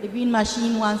waiting. The green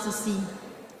machine wants to see.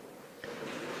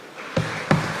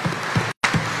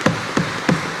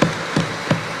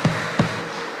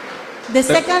 The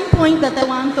second point that I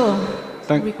want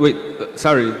to...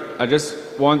 Sorry, I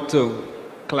just want to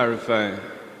clarify,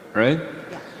 right?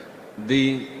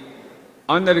 Yeah.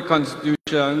 Under the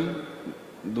Constitution,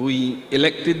 we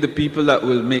elected the people that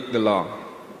will make the law,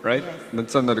 right? Yes.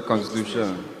 That's under the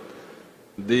Constitution.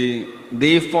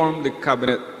 They formed the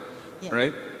cabinet, yes.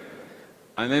 Right?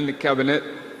 And then the cabinet,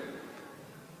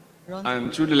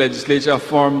 and through the legislature,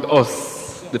 formed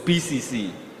us, yes. The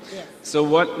PCC. So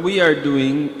what we are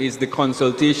doing is the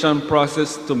consultation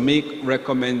process to make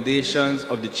recommendations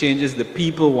of the changes the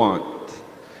people want,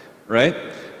 right?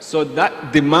 So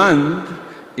that demand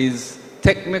is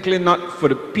technically not for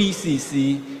the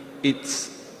PCC, it's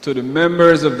to the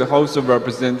members of the House of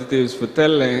Representatives for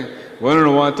telling, we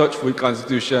don't want to touch the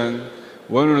Constitution,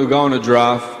 we don't go on a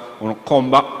draft, we want to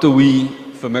come back to we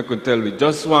for make we tell we.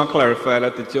 Just want to clarify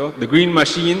that to you. The green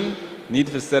machine need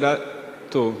to say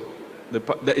that to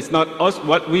it's not us.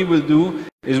 What we will do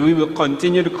is we will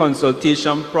continue the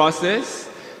consultation process,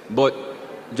 but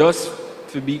just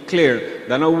to be clear,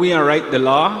 that now we are write the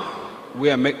law, we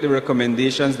are make the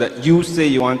recommendations that you say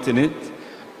you want in it.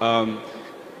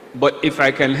 But if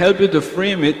I can help you to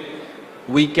frame it,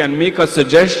 we can make a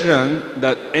suggestion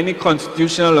that any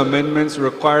constitutional amendments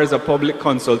requires a public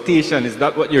consultation. Is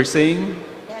that what you're saying?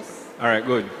 Yes. All right,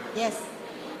 good. Yes.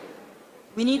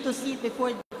 We need to see it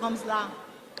before it becomes law.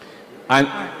 And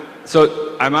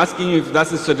so I'm asking you if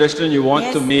that's a suggestion you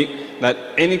want to make, that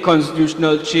any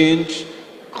constitutional change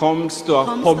comes to a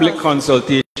public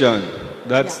consultation.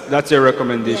 That's your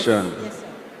recommendation. Yes. Yes, sir.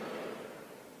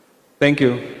 Thank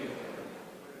you.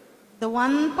 The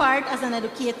one part as an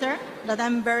educator that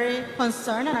I'm very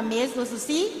concerned and amazed was to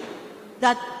see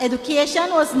that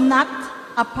education was not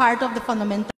a part of the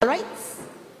fundamental rights.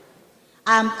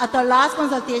 At our last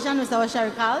consultation with our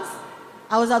Sharikals,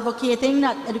 I was advocating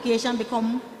that education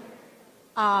become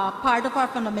part of our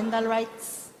fundamental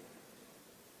rights.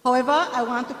 However, I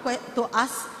want to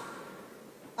ask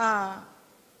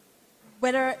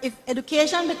whether if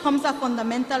education becomes a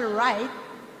fundamental right,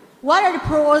 what are the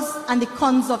pros and the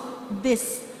cons of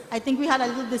this? I think we had a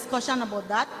little discussion about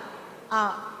that.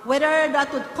 Whether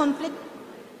that would conflict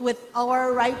with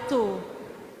our right to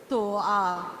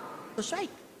strike.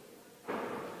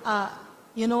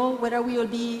 You know, whether we will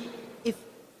be, if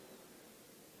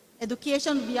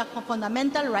education will be a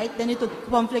fundamental right, then it would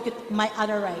conflict with my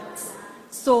other rights.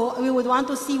 So we would want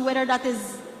to see whether that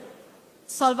is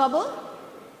solvable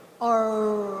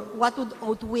or what would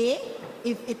outweigh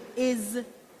if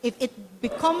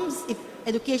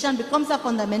education becomes a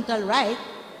fundamental right,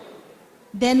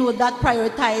 then would that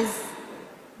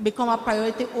become a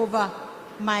priority over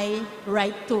my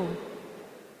right to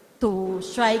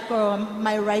strike or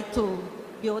my right to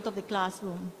be out of the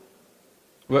classroom?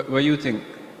 What do you think?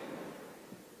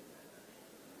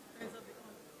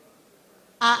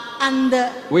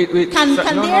 Wait. Can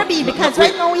there be, because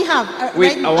right now we have...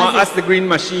 I want to ask the green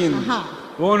machine.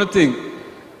 What do you think?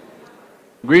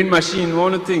 Green machine, what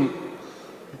do you think?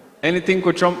 Anything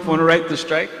could Trump want to right to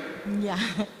strike? Yeah.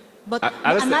 But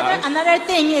another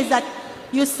thing is that,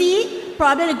 you see,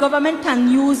 probably the government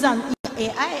can use an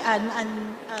AI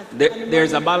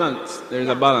there's a balance. There's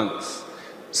a balance.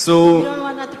 So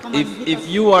if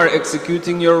you are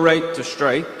executing your right to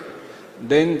strike,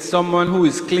 then someone who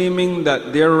is claiming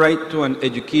that their right to an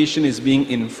education is being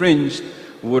infringed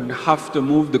would have to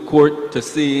move the court to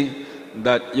say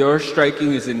that your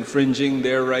striking is infringing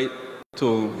their right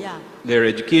to their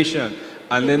education.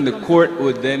 And then the court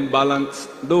would then balance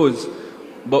those.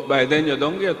 But by then you're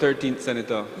done with your 13th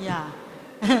senator. Yeah.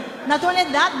 Not only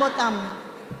that, but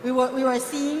we were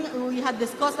seeing, we had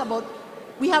discussed about,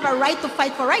 we have a right to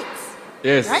fight for rights.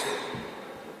 Yes. Right?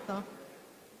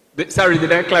 Sorry,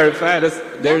 did I clarify?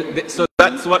 So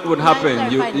that's what would happen.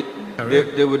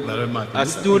 They would, a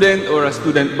student or a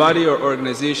student body or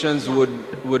organizations would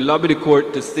lobby the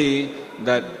court to say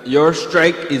that your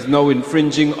strike is now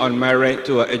infringing on my right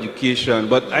to education.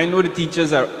 But I know the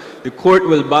teachers are, the court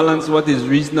will balance what is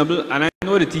reasonable, and I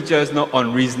know the teacher is not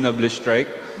unreasonably strike.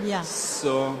 Yeah.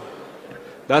 So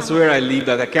that's where I leave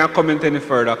that. I can't comment any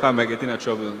further, I can't get in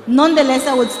trouble. Nonetheless,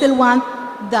 I would still want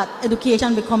that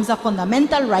education becomes a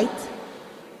fundamental right,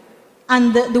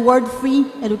 and the word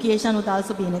free education would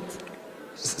also be in it.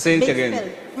 Say it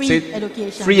again. Free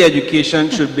education. Free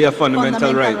education should be a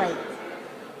fundamental right.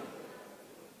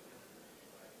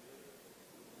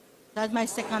 That's my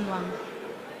second one.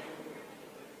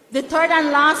 The third and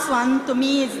last one, to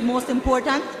me, is most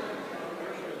important.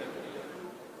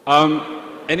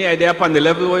 Any idea upon the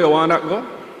level where you want that go?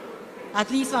 At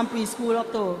least from preschool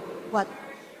up to what?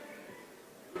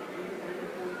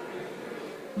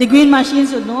 The green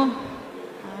machines should know.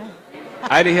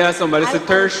 I did hear somebody say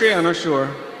tertiary, I'm not sure.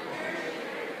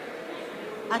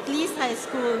 At least high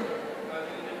school.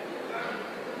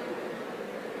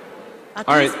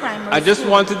 All right, I just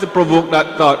wanted to provoke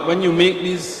that thought. When you make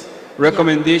these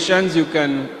recommendations, you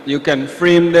can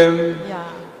frame them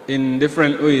in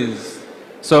different ways.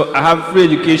 So I have free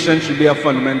education should be a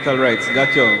fundamental right.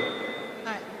 Got you? All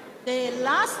right. The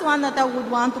last one that I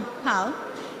would want to have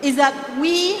is that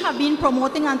we have been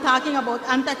promoting and talking about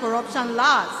anti-corruption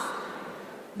laws.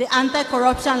 The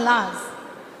anti-corruption laws.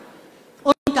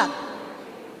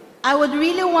 I would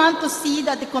really want to see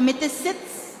that the committee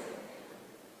sits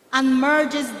and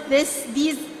merges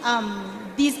these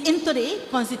into the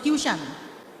Constitution,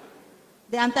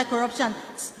 the anti-corruption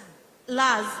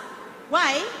laws.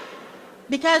 Why?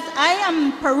 Because I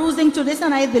am perusing through this,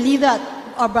 and I believe that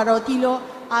our brother Otilio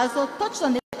also touched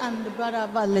on it, and the brother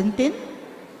Valentin,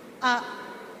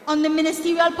 on the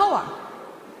ministerial power.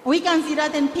 We can see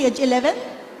that in page 11.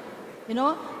 You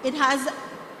know, it has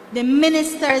the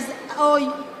ministers,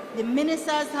 the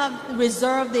ministers have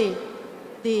reserved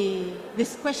the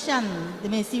discretion, the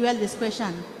ministerial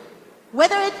discretion.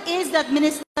 Whether it is that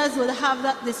ministers will have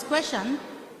that discretion,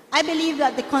 I believe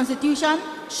that the Constitution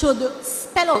should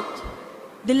spell out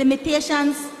the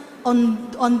limitations on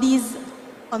this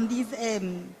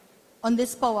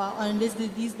power, on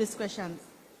these discretions.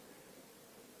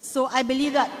 So I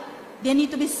believe that they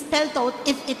need to be spelled out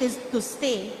if it is to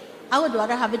stay. I would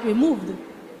rather have it removed,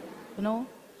 you know.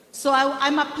 So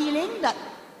I'm appealing that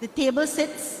the table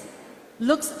sits,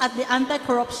 looks at the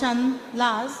anti-corruption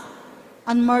laws,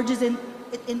 and merges it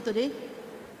into it.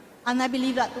 And I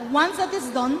believe that once that is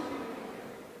done,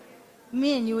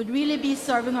 you would really be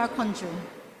serving our country.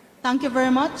 Thank you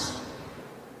very much.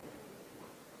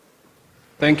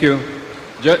 Thank you.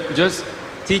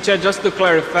 Teacher, just to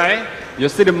clarify, you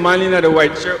see the man in the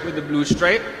white shirt with the blue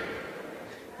stripe?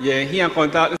 Yeah, he and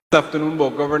contact this afternoon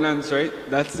about governance, right?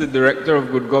 That's the director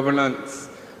of good governance.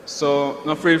 So,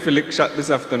 not free to lick shot this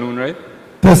afternoon, right?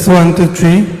 Test 1, 2,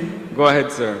 3. Go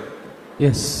ahead, sir.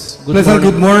 Yes.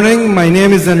 Good morning. My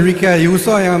name is Enrique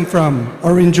Ayuso. I am from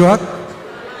Orinjoak.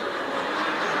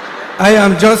 I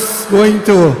am just going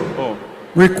to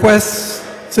request,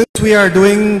 since we are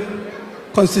doing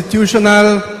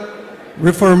constitutional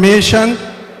reformation,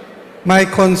 my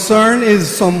concern is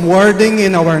some wording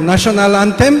in our national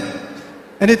anthem.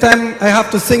 Anytime I have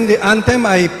to sing the anthem,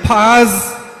 I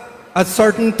pause at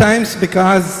certain times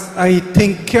because I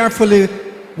think carefully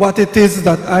what it is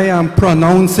that I am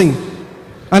pronouncing.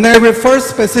 And I refer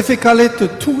specifically to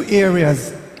two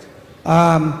areas.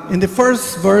 In the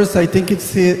first verse, I think it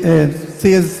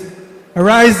says,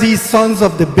 "Arise, ye sons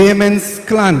of the Bayman's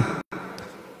clan."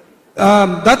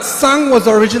 That song was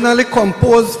originally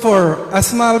composed for a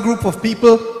small group of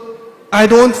people. I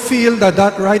don't feel that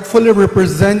that rightfully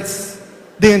represents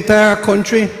the entire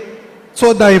country,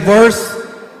 so diverse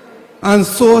and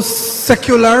so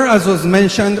secular as was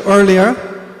mentioned earlier.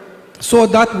 So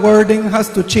that wording has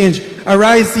to change.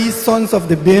 Arise, ye sons of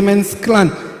the Bayman's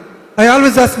clan. I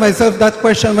always ask myself that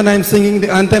question when I'm singing the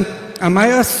anthem. Am I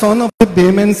a son of the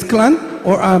Bayman's clan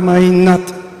or am I not?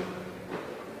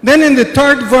 Then in the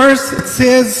third verse it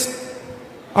says,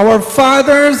 "Our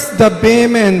fathers, the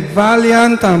Baymen,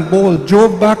 valiant and bold,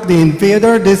 drove back the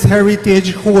invader, this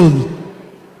heritage hold."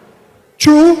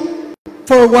 True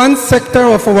for one sector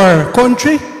of our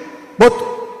country, but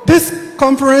this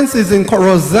conference is in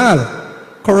Corozal.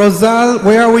 Corozal,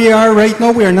 where we are right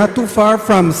now, we are not too far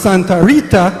from Santa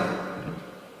Rita,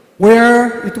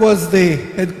 where it was the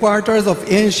headquarters of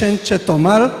ancient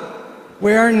Chetomal,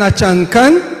 where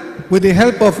Nachancan, with the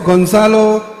help of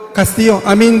Guerrero,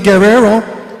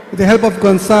 with the help of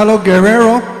Gonzalo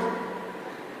Guerrero,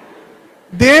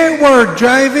 they were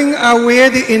driving away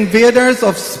the invaders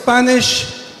of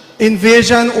Spanish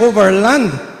invasion over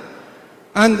land.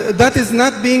 And that is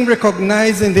not being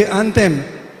recognized in the anthem.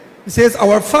 It says,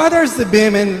 "Our fathers, the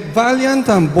Baymen, valiant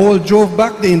and bold, drove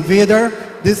back the invader,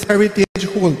 this heritage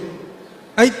hold."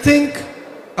 I think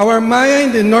our Maya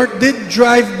in the north did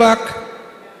drive back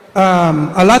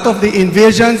a lot of the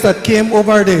invasions that came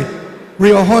over the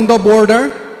Rio Hondo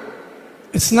border.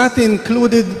 It's not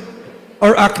included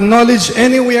or acknowledged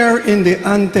anywhere in the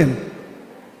anthem.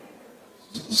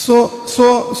 So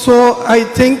I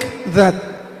think that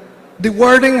the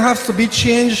wording has to be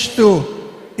changed to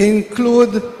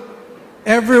include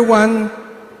everyone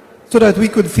so that we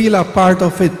could feel a part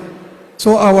of it.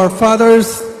 So our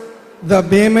fathers, the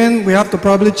Baymen, we have to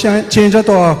probably change it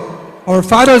to our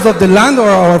fathers of the land or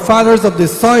our fathers of the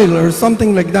soil or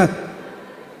something like that.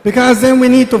 Because then we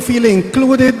need to feel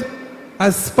included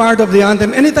as part of the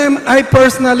anthem. Anytime I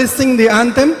personally sing the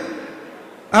anthem,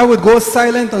 I would go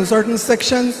silent on certain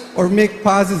sections or make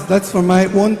pauses. That's for my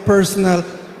own personal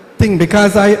thing,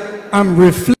 because I am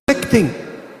reflecting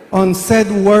on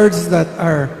said words that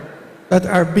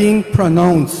are being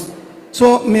pronounced.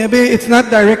 So maybe it's not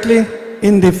directly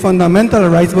in the fundamental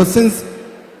rights, but since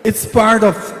it's part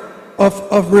of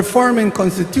reforming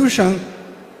constitution,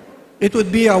 it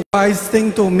would be a wise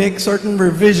thing to make certain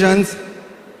revisions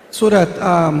so that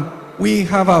we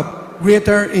have a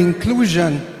greater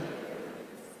inclusion,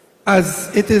 as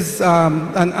it is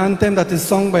an anthem that is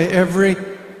sung by every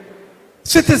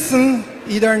citizen,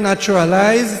 either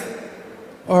naturalized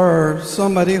or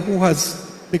somebody who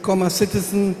has become a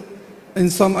citizen in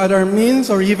some other means,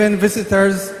 or even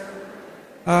visitors.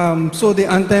 So the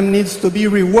anthem needs to be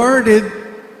reworded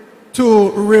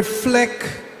to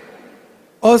reflect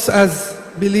us as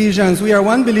Belizeans. We are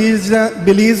one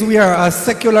Belize, we are a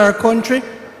secular country,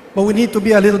 but we need to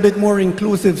be a little bit more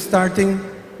inclusive, starting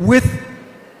with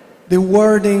the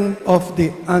wording of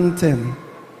the anthem.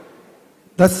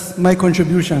 That's my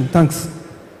contribution. Thanks.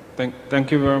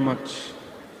 Thank you very much.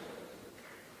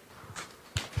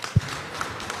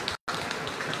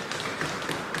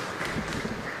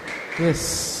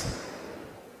 Yes.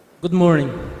 Good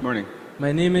morning. Morning.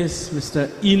 My name is Mr.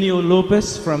 Inio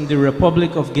Lopez from the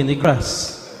Republic of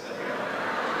Guinea-Gras.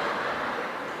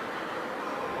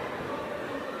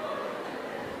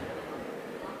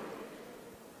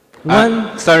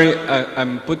 Sorry,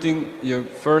 I'm putting, your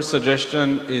first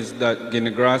suggestion is that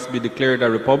Guinea-Gras be declared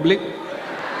a republic?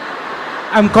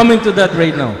 I'm coming to that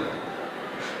right now.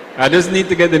 I just need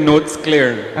to get the notes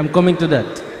clear. I'm coming to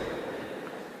that.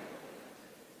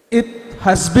 It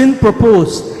has been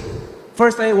proposed.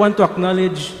 First, I want to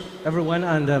acknowledge everyone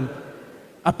and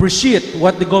appreciate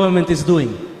what the government is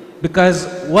doing. Because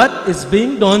what is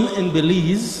being done in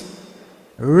Belize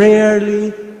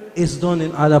rarely is done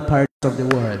in other parts of the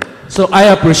world. So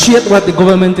I appreciate what the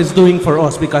government is doing for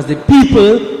us, because the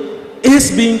people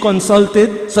is being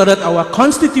consulted so that our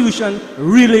constitution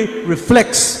really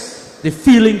reflects the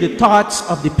feeling, the thoughts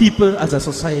of the people as a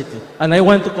society. And I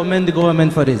want to commend the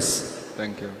government for this.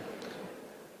 Thank you.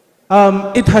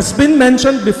 It has been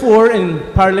mentioned before in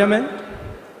Parliament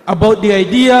about the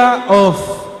idea of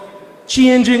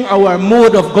changing our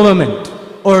mode of government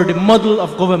or the model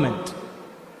of government.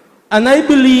 And I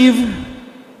believe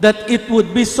that it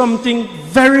would be something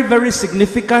very, very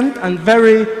significant and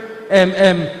very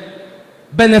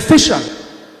beneficial.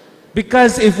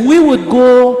 Because if we would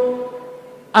go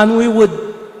and we would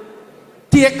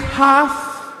take half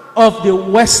of the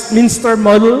Westminster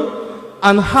model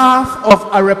and half of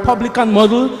a Republican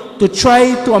model to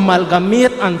try to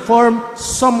amalgamate and form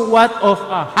somewhat of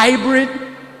a hybrid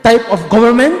type of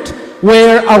government,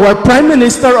 where our Prime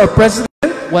Minister or President,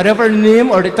 whatever name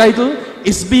or the title,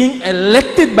 is being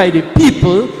elected by the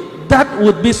people, that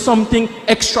would be something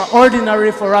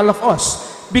extraordinary for all of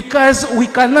us. Because we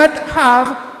cannot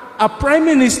have a Prime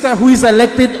Minister who is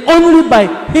elected only by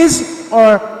his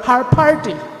or her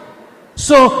party.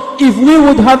 So if we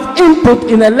would have input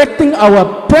in electing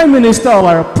our Prime Minister or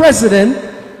our President,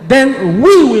 then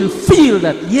we will feel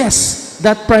that yes,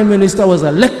 that Prime Minister was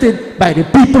elected by the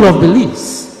people of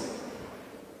Belize.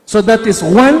 So that is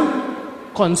one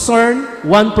concern,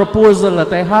 one proposal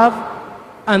that I have.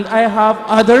 And I have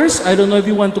others. I don't know if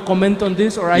you want to comment on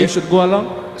this or I should go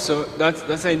along. So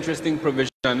that's an interesting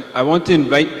provision. I want to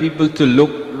invite people to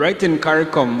look right in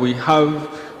CARICOM. We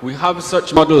have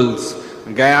such models.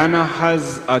 Guyana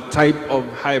has a type of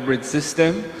hybrid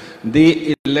system.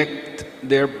 They elect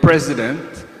their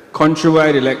president,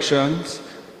 countrywide elections,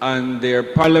 and their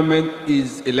parliament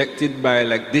is elected by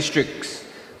like districts.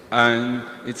 And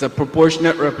it's a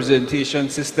proportionate representation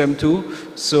system too,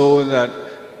 so that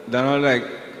they're not like,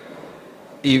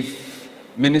 if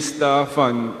minister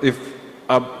from, if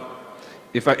an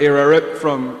area rep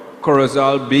from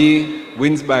Corozal B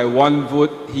wins by 1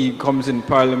 vote, he comes in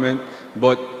parliament.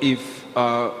 But if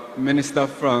minister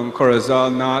from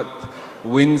Corozal North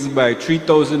wins by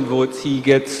 3,000 votes, he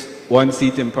gets 1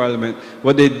 seat in parliament.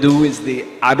 What they do is they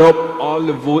add up all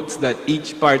the votes that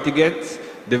each party gets,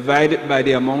 divide it by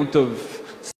the amount of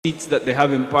seats that they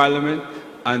have in parliament,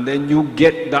 and then you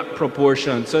get that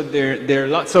proportion. So there are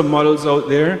lots of models out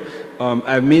there.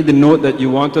 I've made the note that you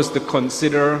want us to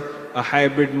consider a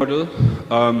hybrid model.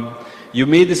 You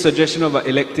made the suggestion of an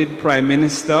elected prime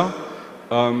minister.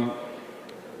 Do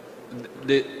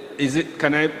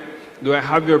I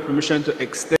have your permission to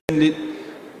extend it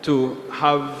to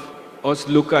have us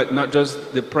look at not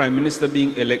just the prime minister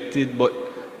being elected, but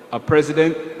a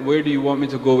president? Where do you want me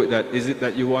to go with that? Is it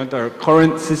that you want our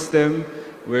current system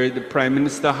where the prime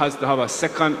minister has to have a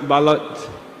second ballot?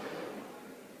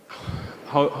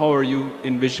 How are you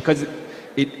envisioning? Because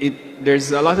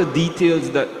there's a lot of details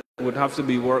that would have to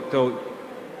be worked out.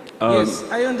 Yes,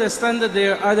 I understand that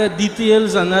there are other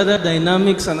details and other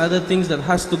dynamics and other things that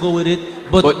has to go with it,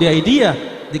 but the idea,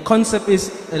 the concept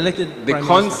is elected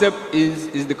prime minister.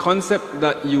 Is the concept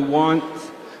that you want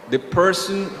the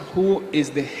person who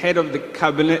is the head of the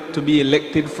cabinet to be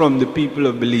elected from the people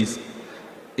of Belize.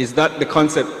 Is that the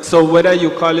concept? So whether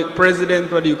you call it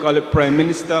president, whether you call it prime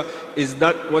minister, is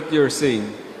that what you're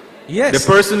saying? Yes.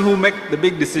 The person who makes the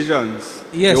big decisions.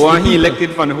 Yes. The one he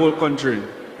elected from the whole country.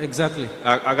 Exactly.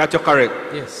 I got you correct.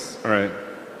 Yes. All right.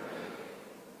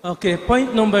 Okay,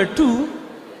 point number 2.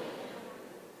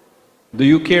 Do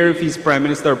you care if he's prime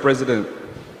minister or president? Just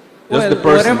Well, the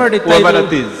person, whatever the whoever title,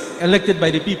 that is. elected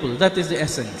by the people, that is the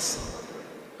essence.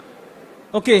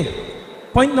 Okay,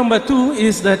 point number 2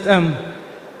 is that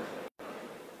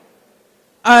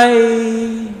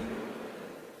I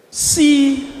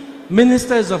see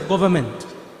ministers of government,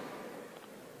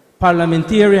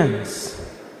 parliamentarians,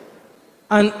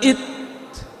 and it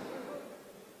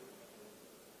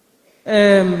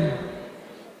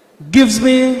gives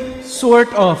me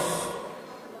sort of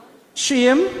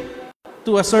shame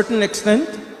to a certain extent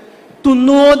to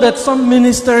know that some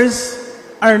ministers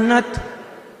are not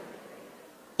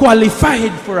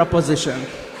qualified for a position.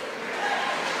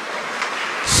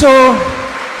 So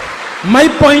my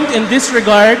point in this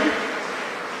regard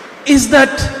is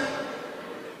that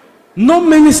no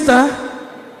minister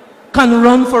can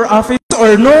run for office,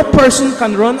 or no person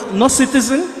can run, no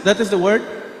citizen, that is the word,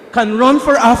 can run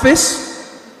for office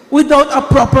without a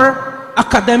proper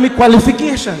academic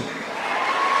qualification.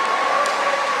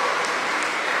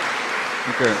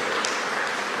 Okay.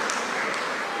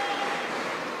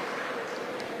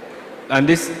 And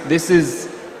this is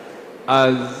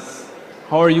as,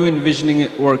 how are you envisioning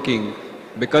it working?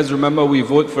 Because remember, we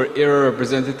vote for area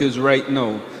representatives right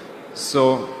now.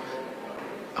 So,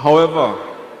 however,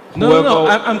 No,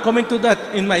 I'm coming to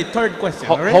that in my third question.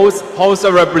 All right? House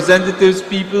of Representatives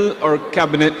people or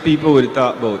cabinet people will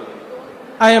talk about?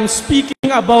 I am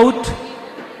speaking about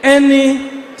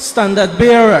any standard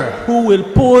bearer who will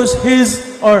pose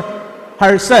his or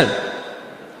herself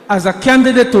as a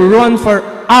candidate to run for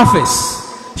office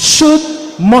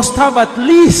must have at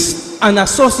least an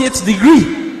associate's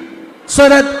degree so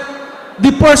that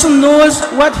the person knows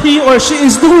what he or she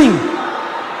is doing,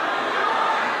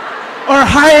 or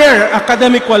higher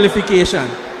academic qualification.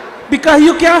 Because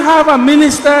you can't have a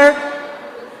minister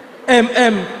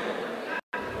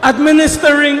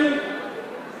administering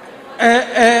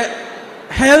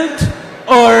health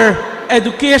or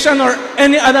education or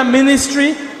any other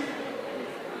ministry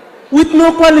with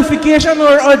no qualification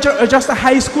or just a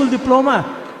high school diploma.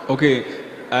 Okay,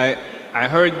 I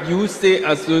heard you say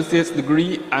associate's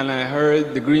degree, and I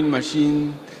heard the green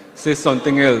machine say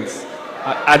something else.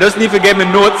 I just need to get my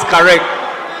notes correct.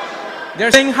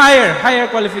 They're saying higher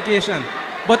qualification.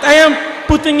 But I am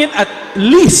putting it at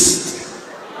least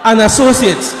an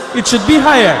associate's. It should be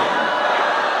higher.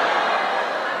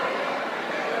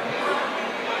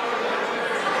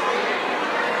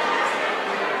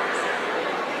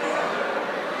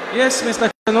 Yes, Mr.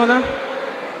 Canona.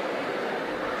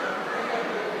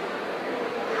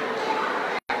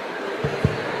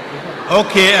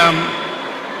 Okay,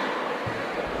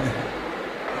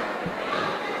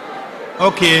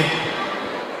 okay.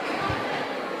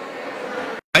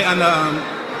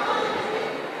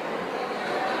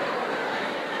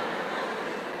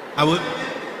 I would.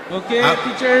 Okay,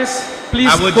 teachers, please.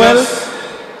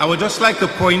 I would just like to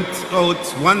point out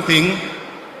one thing,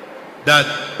 that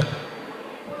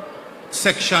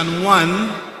Section 1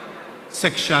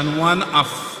 of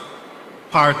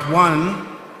Part 1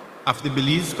 of the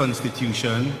Belize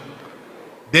Constitution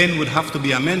then would have to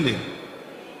be amended,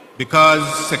 because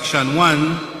Section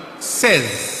 1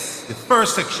 says, the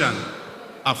first section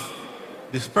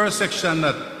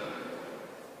that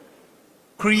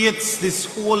creates this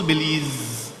whole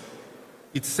Belize,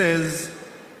 it says,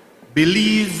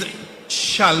 Belize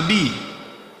shall be.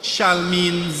 Shall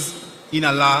means in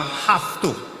a law have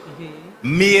to.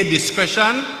 May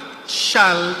discretion,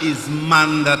 shall is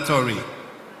mandatory.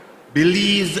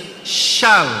 Belize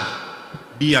shall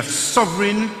be a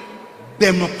sovereign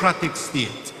democratic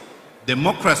state.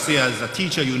 Democracy, as a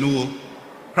teacher you know,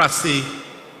 pracy,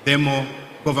 demo,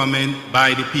 government,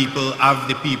 by the people, of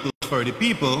the people, for the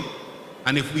people.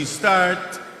 And if we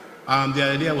start, the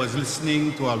other day I was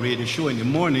listening to a radio show in the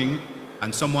morning,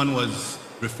 and someone was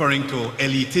referring to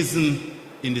elitism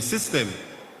in the system.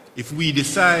 If we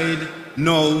decide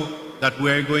now that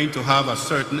we're going to have a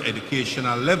certain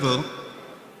educational level,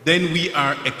 then we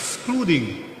are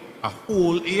excluding a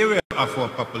whole area of our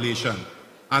population.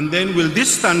 And then will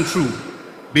this stand true?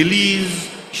 Belize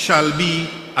shall be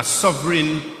a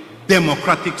sovereign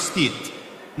democratic state,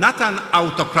 not an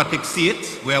autocratic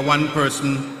state where one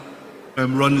person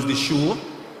runs the show,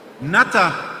 not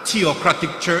a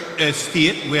theocratic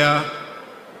state where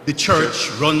the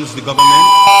church runs the government.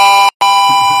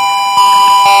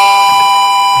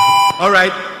 All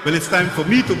right, well, it's time for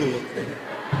me to go.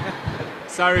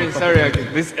 Sorry,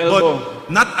 this elbow. But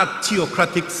not a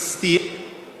theocratic state,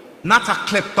 not a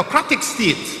kleptocratic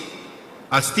state,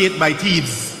 a state by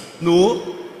thieves.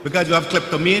 No, because you have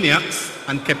kleptomaniacs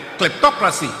and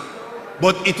kleptocracy.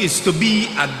 But it is to be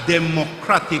a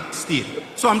democratic state.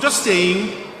 So I'm just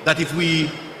saying that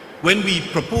when we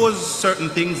propose certain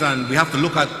things and we have to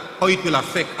look at how it will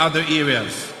affect other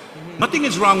areas. Nothing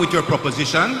is wrong with your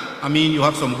proposition. I mean, you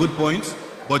have some good points,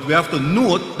 but we have to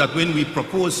note that when we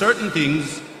propose certain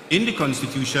things in the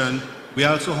Constitution, we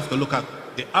also have to look at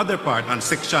the other part. And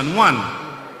Section 1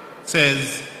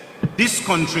 says this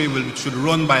country should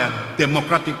run by a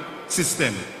democratic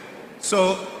system.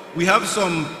 So we have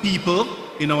some people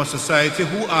in our society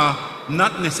who are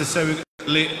not necessarily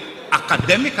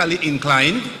academically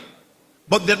inclined,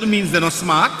 but that means they're not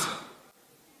smart.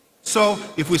 So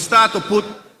if we start to put,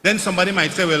 then somebody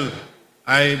might say, well,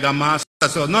 I got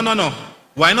masters. So no.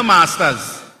 Why no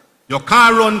masters? You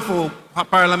can't run for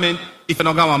parliament if you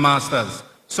don't got a masters.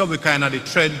 So we kind of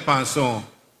tread past so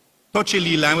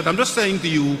touchy line. But I'm just saying to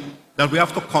you that we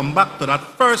have to come back to that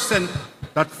first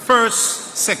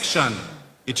section.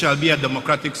 It shall be a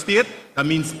democratic state. That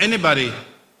means anybody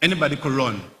could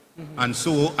run. And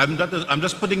so I'm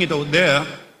just putting it out there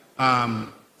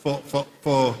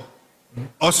for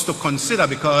us to consider,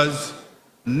 because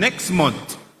next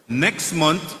month,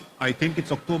 I think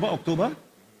it's October,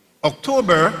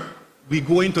 we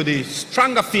go into the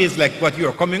stronger phase like what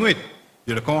you're coming with.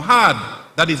 You're coming hard.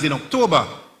 That is in October.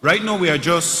 Right now we are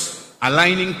just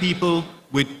aligning people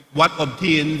with what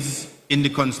obtains in the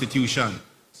Constitution.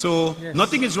 So yes.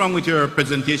 Nothing is wrong with your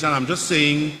presentation. I'm just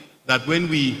saying that when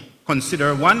we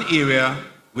consider one area,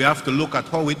 we have to look at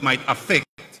how it might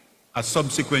affect a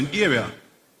subsequent area.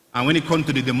 And when it comes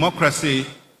to the democracy,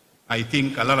 I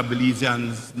think a lot of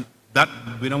Belizeans, that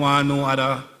we don't want no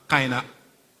other kind of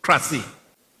cracy.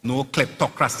 No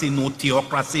kleptocracy, no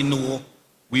theocracy, no.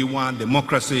 We want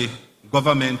democracy,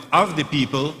 government of the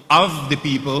people,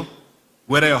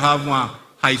 whether you have one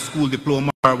high school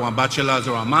diploma or one bachelor's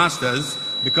or a master's,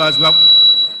 because we have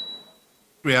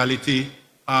reality,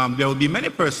 there will be many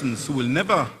persons who will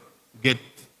never get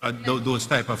those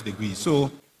type of degrees.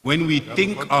 So when we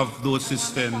think of those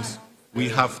systems, we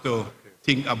have to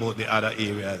think about the other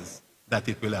areas that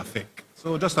it will affect.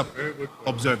 So just an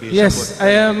observation. Yes, I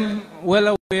am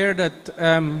well aware that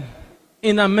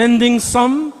in amending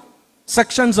some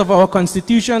sections of our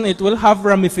Constitution, it will have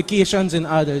ramifications in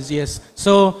others, yes.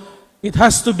 So it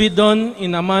has to be done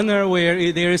in a manner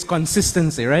where there is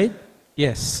consistency, right?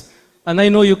 Yes. And I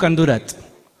know you can do that.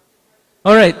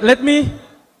 All right, let me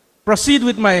proceed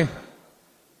with my...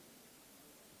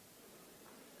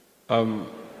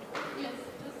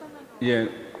 Yeah,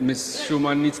 Ms.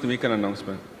 Schumann needs to make an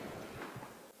announcement.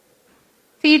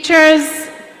 Teachers,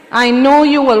 I know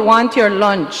you will want your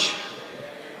lunch,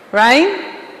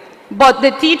 right? But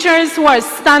the teachers who are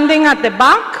standing at the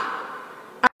back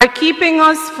are keeping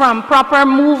us from proper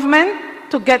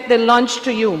movement to get the lunch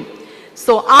to you.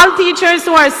 So all teachers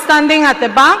who are standing at the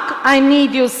back, I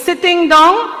need you sitting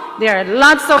down. There are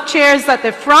lots of chairs at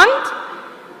the front.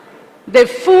 The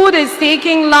food is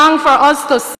taking long for us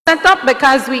to set up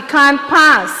because we can't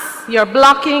pass. You're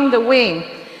blocking the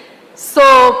way.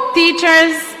 So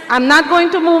teachers, I'm not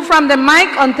going to move from the mic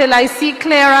until I see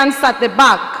clearance at the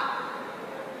back.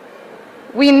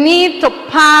 We need to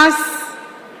pass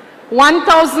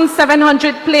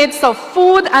 1,700 plates of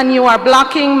food and you are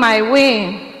blocking my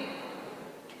way.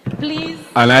 Please.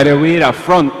 And I wait up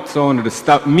front, someone to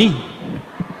stop me.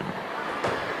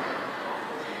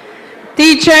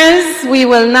 Teachers, we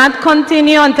will not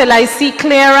continue until I see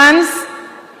clearance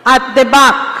at the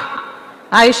back.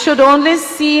 I should only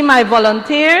see my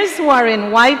volunteers who are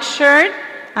in white shirt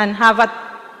and have a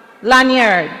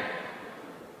lanyard.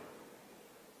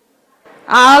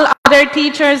 All other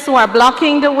teachers who are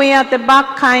blocking the way at the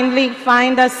back, kindly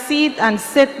find a seat and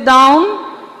sit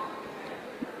down,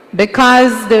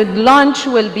 because the lunch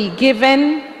will be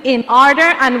given in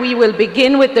order and we will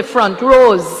begin with the front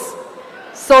rows.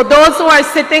 So those who are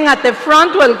sitting at the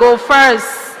front will go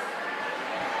first.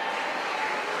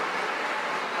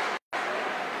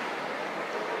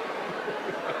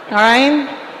 All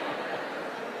right?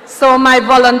 So my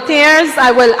volunteers,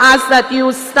 I will ask that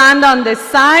you stand on the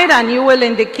side and you will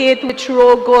indicate which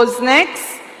row goes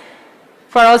next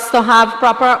for us to have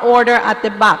proper order at the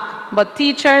back. But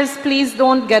teachers, please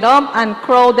don't get up and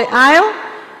crowd the aisle,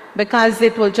 because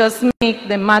it will just make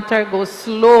the matter go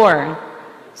slower.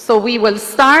 So we will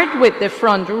start with the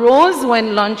front rows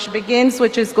when lunch begins,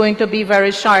 which is going to be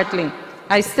very shortly.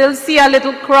 I still see a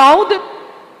little crowd.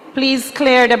 Please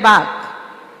clear the back.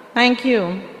 Thank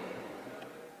you.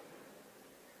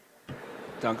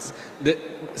 Thanks.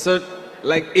 So,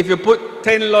 like, if you put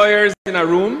 10 lawyers in a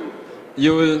room,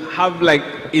 you will have like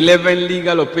 11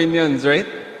 legal opinions, right?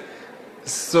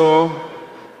 So,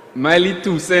 my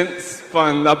 2 cents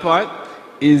on that part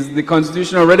is the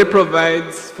Constitution already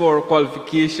provides for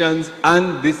qualifications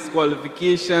and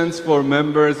disqualifications for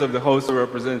members of the House of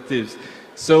Representatives.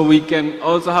 So we can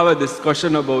also have a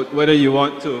discussion about whether you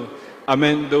want to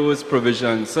amend those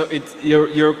provisions. So it's,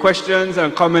 your questions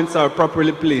and comments are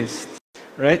properly placed,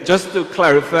 right? Just to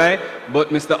clarify, but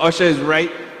Mr. Usher is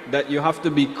right that you have to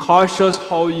be cautious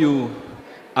how you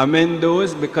amend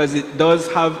those, because it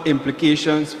does have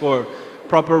implications for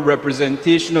proper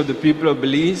representation of the people of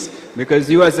Belize, because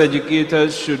you as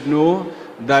educators should know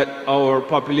that our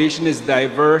population is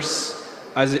diverse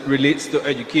as it relates to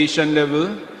education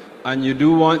level, and you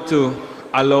do want to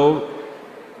allow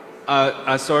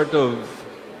a sort of,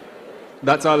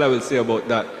 that's all I will say about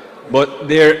that. But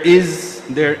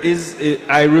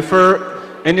I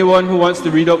refer anyone who wants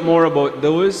to read up more about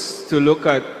those to look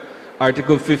at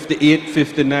Article 58,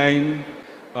 59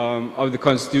 of the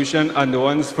Constitution, and the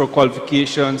ones for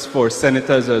qualifications for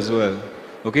senators as well.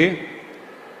 Okay?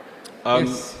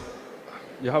 Yes.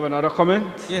 You have another comment?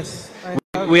 Yes.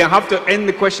 We have to end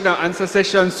the question and answer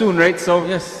session soon, right? So,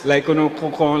 yes. Like,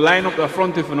 line up the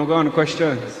front if you go on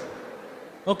questions.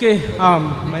 Okay,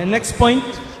 my next point,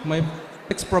 my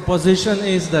next proposition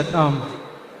is that,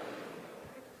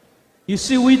 you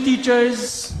see, we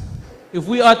teachers, if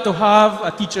we are to have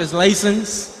a teacher's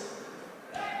license,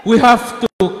 we have to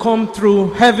come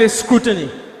through heavy scrutiny.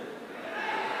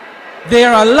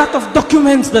 There are a lot of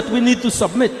documents that we need to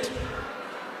submit.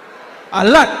 A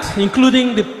lot,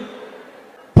 including the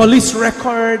police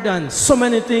record and so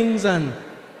many things, and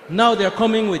now they're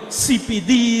coming with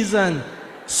CPDs and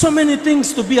so many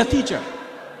things to be a teacher.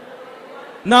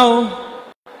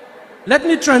 Now, let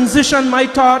me transition my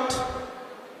thought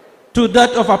to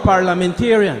that of a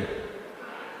parliamentarian.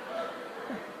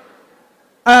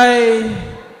 I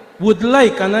would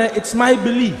like, and it's my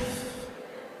belief,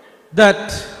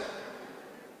 that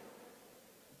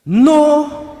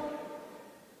no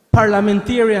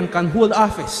parliamentarian can hold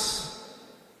office,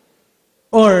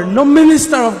 or no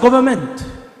minister of government,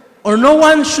 or no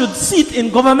one should sit in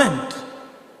government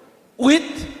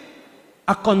with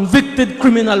a convicted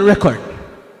criminal record.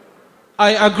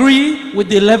 I agree with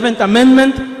the 11th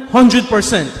Amendment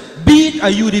 100%. Be it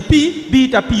a UDP, be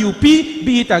it a PUP,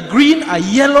 be it a green, a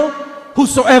yellow,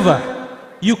 whosoever.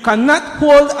 You cannot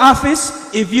hold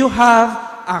office if you have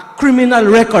a criminal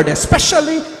record,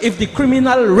 especially if the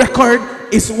criminal record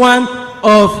is one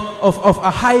of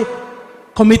a high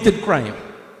committed crime.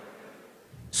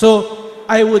 So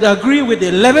I would agree with the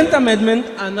 11th Amendment,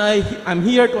 and I'm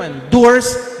here to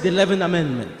endorse the 11th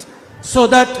Amendment, so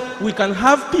that we can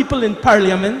have people in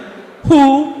Parliament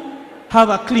who have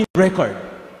a clean record.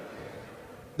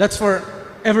 That's for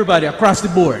everybody across the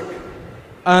board.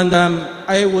 And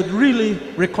I would really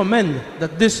recommend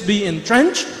that this be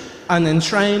entrenched and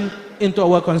enshrined into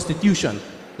our Constitution.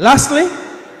 Lastly,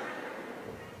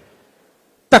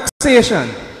 taxation.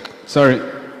 Sorry,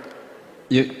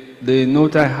 the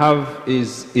note I have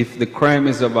is if the crime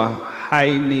is of a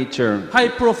high nature. High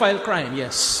profile crime,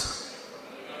 yes.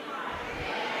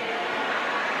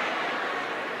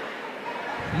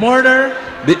 Murder.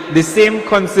 The same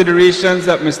considerations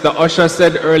that Mr. Usher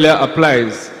said earlier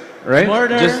applies, right?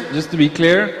 Murder. Just to be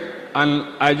clear, and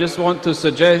I just want to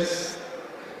suggest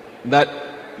that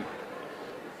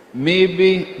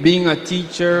maybe being a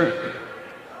teacher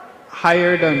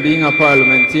higher than being a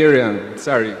parliamentarian.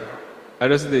 Sorry, I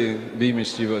just be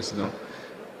mischievous though.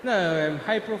 No,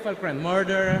 high profile crime,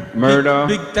 murder,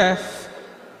 big theft,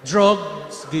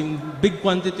 drugs in big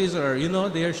quantities, or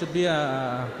there should be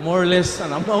a more or less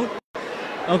an amount.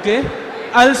 Okay.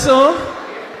 Also,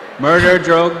 murder,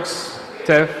 drugs,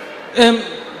 theft.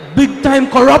 Big time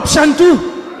corruption too.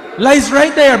 Lies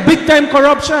right there. Big time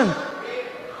corruption.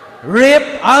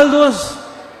 Rape, all those.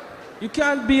 You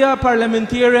can't be a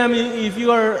parliamentarian if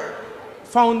you are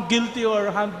found guilty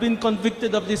or have been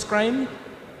convicted of this crime.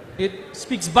 It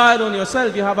speaks bad on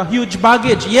yourself. You have a huge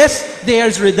baggage. Yes,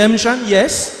 there's redemption.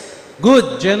 Yes,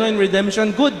 good. Genuine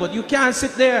redemption, good. But you can't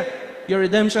sit there. Your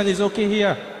redemption is okay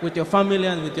here with your family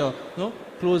and with your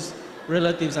close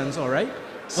relatives and so, right?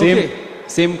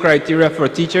 Same criteria for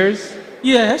teachers?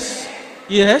 Yes.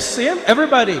 Yes, same.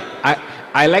 Everybody.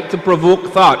 I like to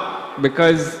provoke thought,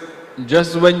 because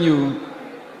just when you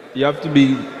have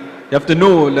to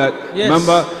know that, yes.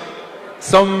 Remember,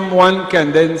 someone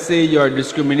can then say you're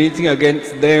discriminating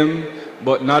against them,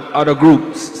 but not other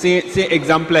groups. Say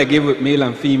example I gave with male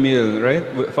and female,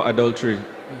 right? For adultery.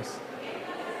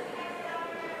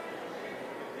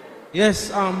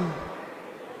 Yes.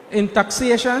 In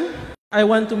taxation, I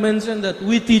want to mention that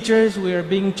we teachers, we are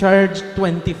being charged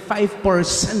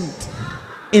 25%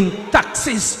 in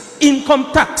taxes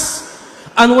income tax.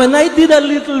 And when I did a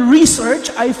little research,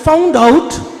 I found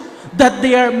out that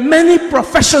there are many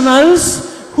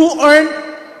professionals who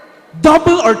earn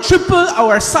double or triple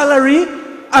our salary,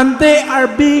 and they are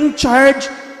being charged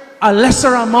a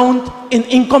lesser amount in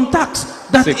income tax.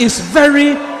 That is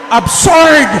very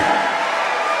absurd.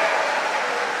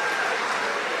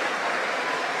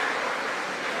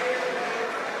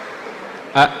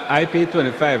 I pay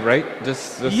 25, right?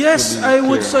 Just yes, to be I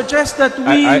would clear. suggest that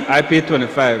we... I pay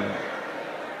 25.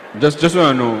 Just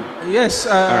want to know. Yes,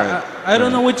 right. I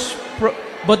don't know which...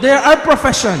 but there are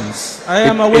professions. I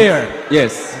am aware.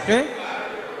 Yes. Okay?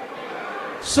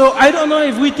 So I don't know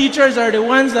if we teachers are the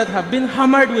ones that have been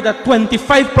hammered with a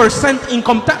 25%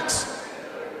 income tax.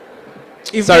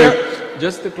 If Sorry,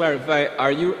 just to clarify,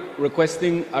 are you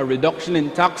requesting a reduction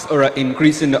in tax or an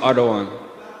increase in the other one?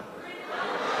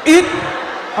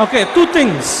 Okay, two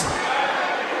things.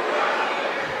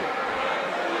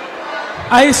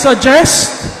 I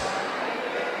suggest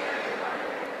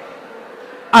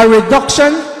a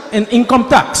reduction in income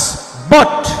tax,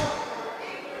 but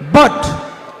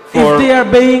if they are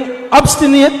being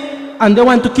obstinate and they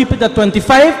want to keep it at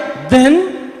 25,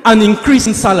 then an increase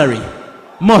in salary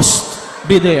must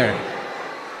be there.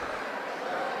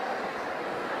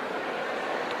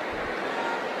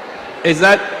 Is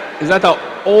that a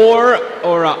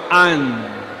or a and?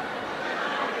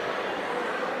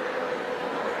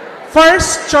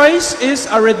 First choice is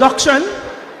a reduction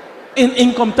in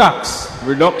income tax.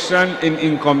 Reduction in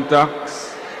income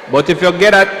tax. But if you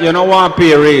get it, you don't want to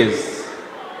pay a raise.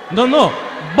 No.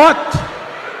 But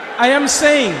I am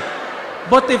saying,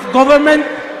 but if government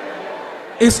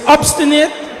is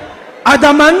obstinate,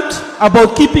 adamant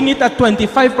about keeping it at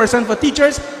 25% for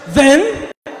teachers, then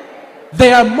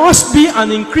there must be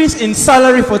an increase in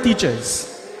salary for teachers.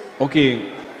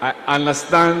 Okay, I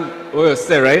understand what you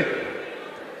say, right?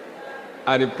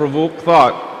 I provoke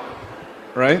thought,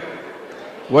 right?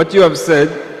 What you have said,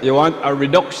 you want a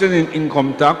reduction in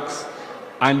income tax,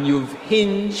 and you've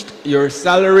hinged your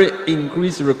salary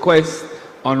increase request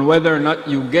on whether or not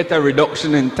you get a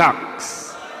reduction in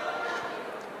tax.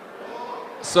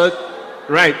 So,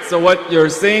 right, so what you're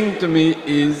saying to me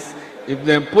is, if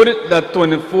they put it at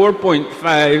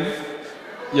 24.5,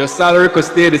 your salary could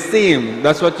stay the same.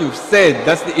 That's what you've said.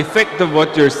 That's the effect of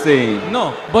what you're saying.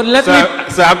 No, but let me...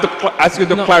 So I have to ask you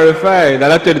to clarify.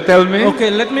 That have to tell me? Okay,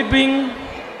 let me bring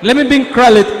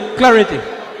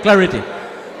clarity.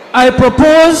 I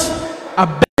propose a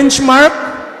benchmark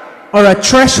or a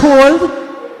threshold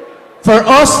for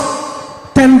us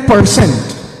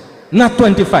 10%, not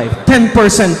 25,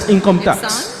 10% income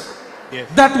tax. Yes.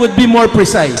 That would be more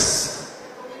precise.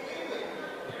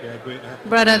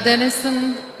 Brother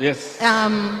Denison, yes.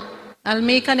 I'll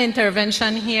make an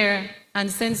intervention here, and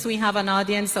since we have an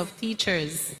audience of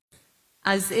teachers,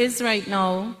 as is right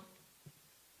now,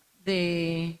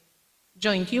 the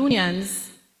joint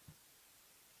unions,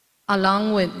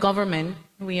 along with government,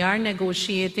 we are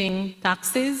negotiating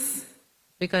taxes,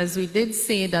 because we did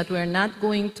say that we're not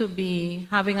going to be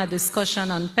having a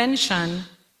discussion on pension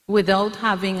without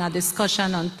having a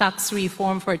discussion on tax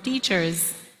reform for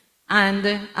teachers,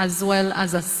 and as well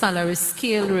as a salary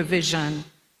scale revision.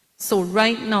 So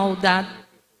right now that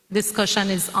discussion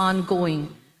is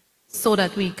ongoing so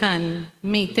that we can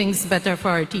make things better for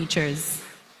our teachers.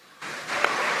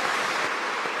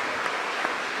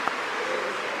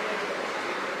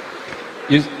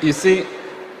 You see,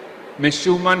 Ms.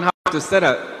 Schumann have to say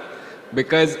that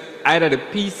because I had the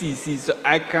PCC, so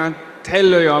I can't tell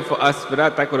you for us for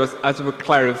that. I could just ask you to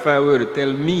clarify what to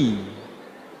tell me.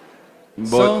 But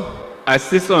So, I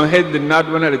see some head did not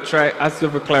want to try ask you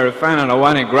for clarifying, and I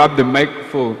want to grab the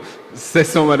microphone, say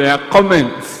some of their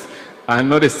comments, and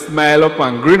not they smile up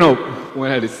and grin up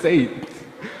when I say it.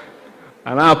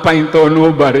 And I point out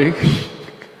nobody.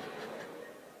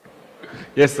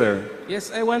 Yes, sir. yes,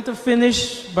 I want to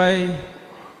finish by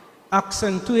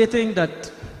accentuating that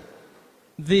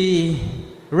the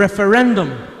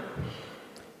referendum,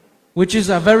 which is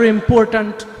a very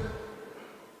important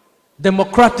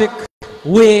democratic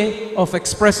way of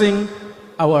expressing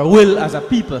our will as a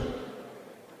people,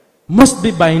 must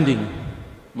be binding.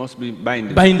 Must be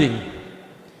binding. Binding.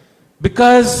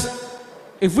 Because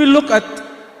if we look at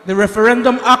the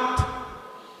Referendum Act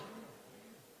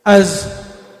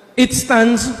as it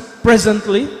stands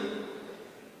presently,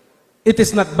 it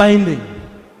is not binding.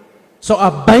 So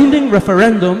a binding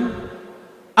referendum,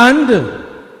 and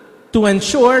to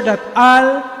ensure that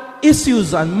all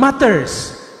issues and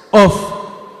matters of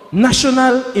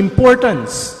national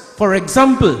importance, for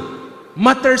example,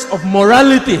 matters of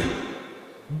morality,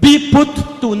 be put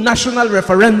to national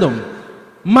referendum.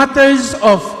 Matters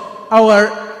of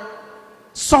our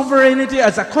sovereignty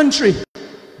as a country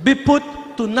be put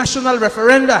to national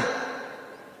referenda.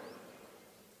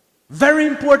 Very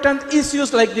important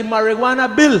issues like the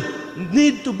marijuana bill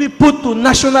need to be put to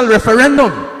national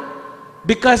referendum,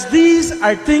 because these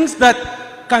are things that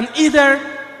can either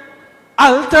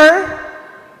alter,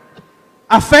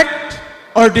 affect,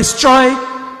 or destroy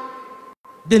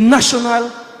the national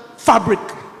fabric,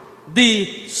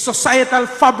 the societal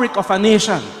fabric of a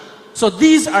nation. So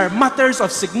these are matters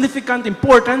of significant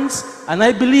importance, and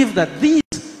I believe that these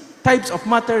types of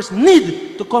matters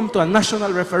need to come to a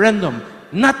national referendum,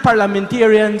 not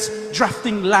parliamentarians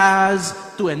drafting laws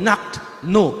to enact.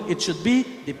 No, it should be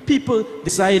the people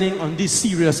deciding on these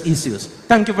serious issues.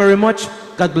 Thank you very much.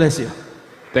 God bless you.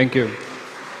 Thank you.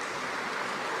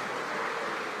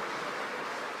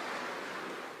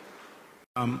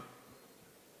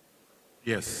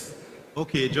 Yes.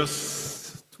 Okay,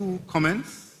 just 2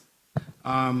 comments.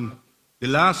 The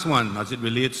last one, as it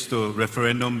relates to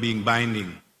referendum being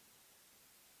binding,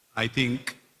 I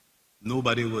think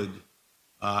nobody would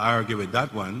argue with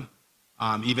that one.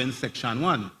 Even Section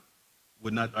 1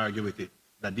 would not argue with it,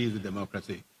 that deals with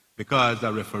democracy, because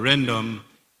a referendum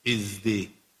is the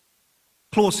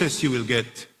closest you will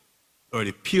get, or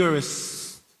the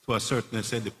purest, to a certain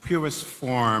extent, the purest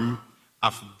form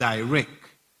of direct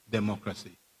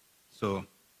democracy. So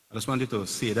I just wanted to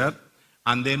say that.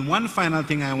 And then one final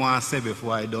thing I want to say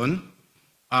before I'm done.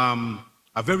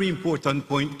 A very important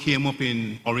point came up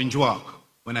in Orange Walk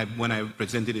when I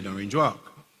presented in Orange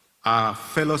Walk. A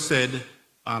fellow said,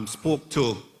 spoke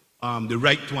to the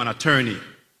right to an attorney. He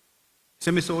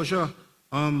said, Mr. Osha,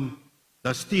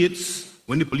 the states,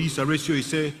 when the police arrest you, he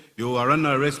say, you are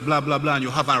under arrest, blah, blah, blah, and you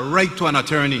have a right to an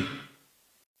attorney.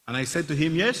 And I said to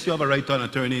him, yes, you have a right to an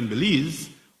attorney in Belize,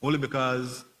 only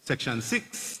because Section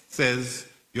 6 says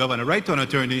you have a right to an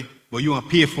attorney, but you want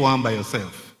to pay for one by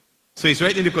yourself. So it's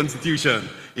right in the Constitution.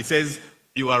 It says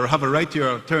you have a right to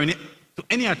your attorney, to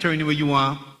any attorney where you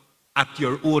want, at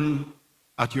your own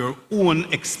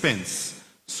expense.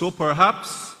 So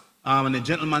perhaps, and the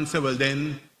gentleman said, well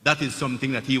then, that is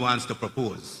something that he wants to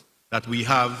propose, that we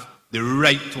have the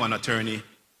right to an attorney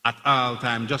at all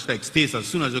times, just like states, as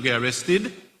soon as you get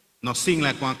arrested, not sing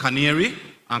like one canary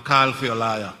and call for your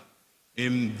lawyer.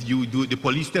 The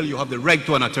police tell you have the right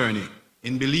to an attorney.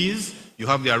 In Belize, you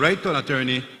have the right to an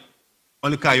attorney,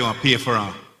 only because you want to pay for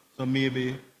him. So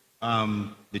maybe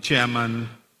the chairman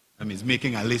is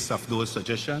making a list of those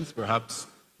suggestions. Perhaps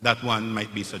that one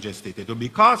might be suggested. It will be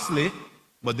costly,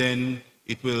 but then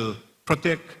it will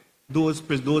protect those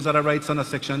other rights under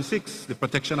Section 6, the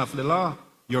protection of the law,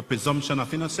 your presumption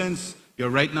of innocence, your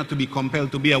right not to be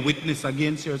compelled to be a witness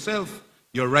against yourself,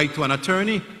 your right to an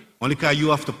attorney, only because you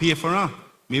have to pay for her.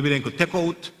 Maybe they could take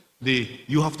out the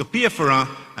you have to pay for her,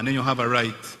 and then you have a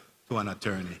right to an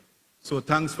attorney. So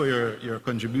thanks for your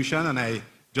contribution, and I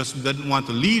just didn't want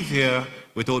to leave here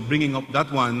without bringing up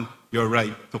that one, your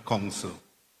right to counsel.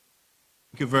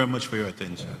 Thank you very much for your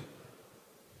attention.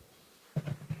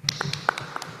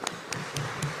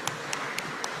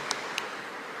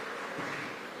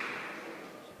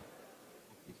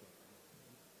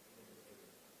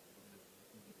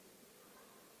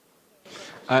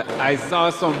 I saw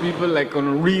some people like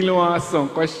on really want to ask some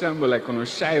question, but like on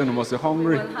shy and must be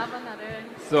hungry. We'll have another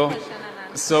question and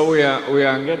answer. So we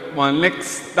are get one next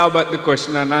stab at the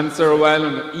question and answer while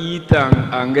on eat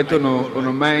and get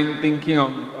on mind thinking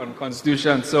on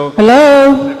Constitution. So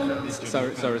hello.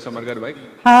 Sorry, somebody got a bike.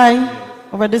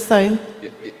 Hi, over this side.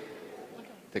 Yeah.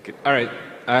 Take it. All right,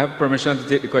 I have permission to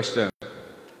take the question.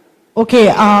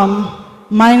 Okay,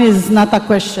 mine is not a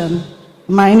question.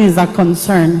 Mine is a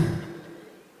concern.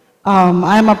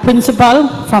 I'm a principal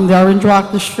from the Orange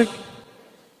Walk district,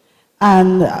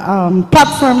 and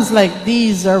platforms like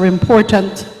these are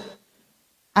important,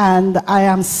 and I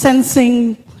am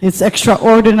sensing it's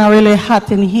extraordinarily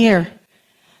hot in here.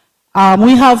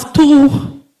 We have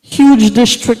 2 huge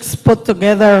districts put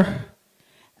together,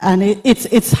 and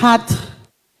it's hot,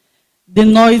 the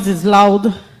noise is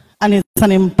loud, and it's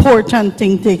an important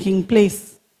thing taking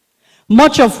place,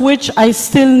 much of which I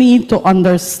still need to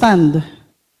understand.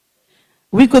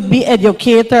 We could be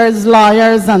educators,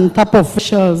 lawyers, and top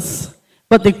officials,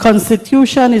 but the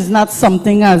Constitution is not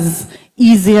something as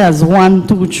easy as 1,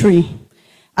 2, 3.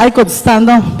 I could stand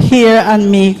up here and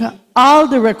make all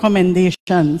the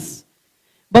recommendations,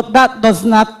 but that does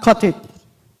not cut it.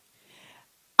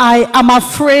 I am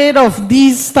afraid of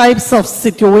these types of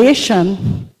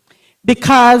situations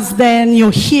because then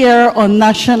you hear on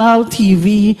national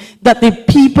TV that the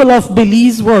people of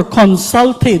Belize were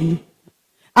consulted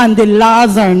and the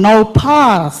laws are now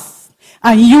passed.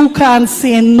 And you can't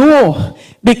say no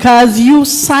because you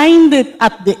signed it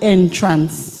at the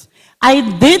entrance.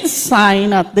 I did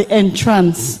sign at the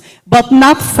entrance, but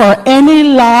not for any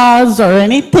laws or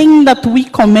anything that we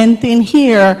comment in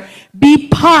here be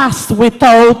passed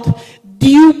without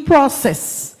due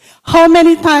process. How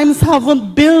many times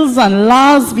haven't bills and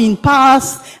laws been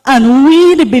passed and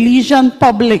we, the Belizean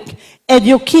public,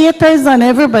 educators and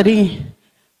everybody,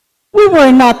 we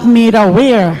were not made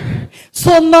aware.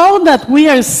 So now that we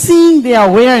are seeing the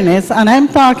awareness, and I'm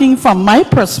talking from my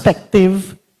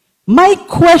perspective, my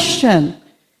question,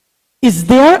 is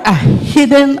there a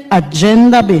hidden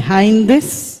agenda behind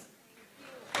this?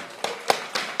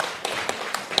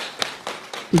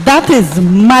 That is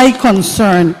my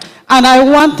concern. And I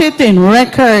want it in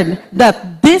record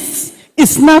that this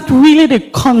is not really the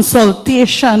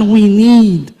consultation we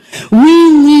need.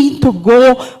 We need to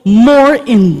go more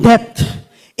in depth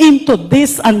into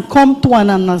this and come to an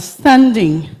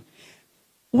understanding.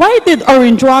 Why did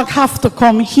Orange Walk have to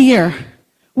come here?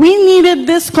 We needed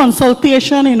this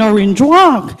consultation in Orange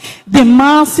Walk. The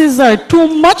masses are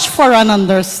too much for an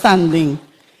understanding.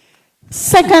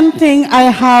 Second thing I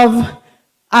have,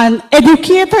 and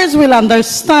educators will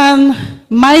understand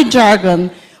my jargon.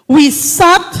 We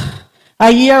sat a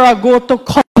year ago to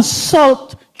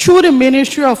consult through the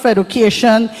Ministry of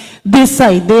Education this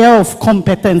idea of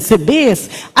competency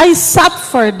base. I sat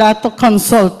for that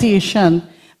consultation.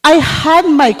 I had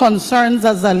my concerns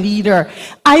as a leader.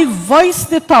 I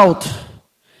voiced it out.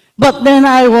 But then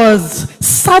I was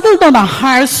saddled on a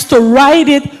horse to ride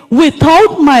it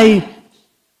without my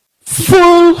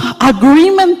full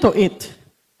agreement to it.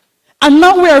 And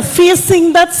now we are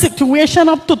facing that situation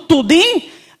up to today,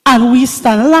 and we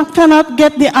still cannot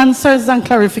get the answers and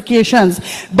clarifications.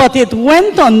 But it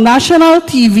went on national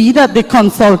TV that the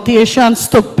consultations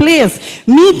took place,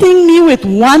 meeting me with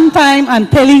one time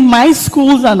and telling my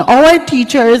schools and our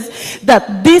teachers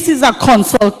that this is a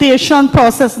consultation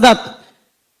process that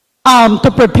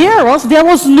to prepare us. There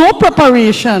was no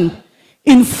preparation.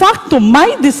 In fact, to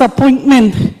my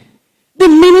disappointment, the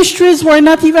ministries were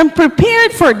not even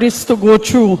prepared for this to go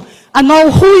through. And now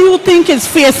who you think is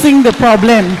facing the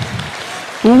problem?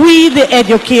 We, the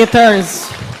educators.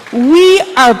 We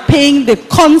are paying the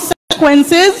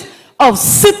consequences of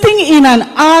sitting in an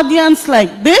audience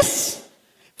like this,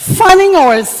 fanning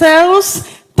ourselves,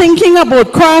 thinking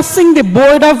about crossing the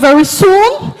border very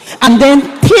soon, and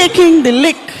then taking the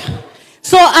lick.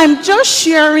 So I'm just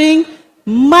sharing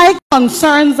my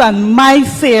concerns and my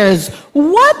fears.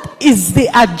 What is the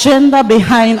agenda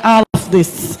behind all of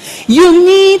this? You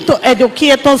need to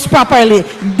educate us properly.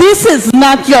 This is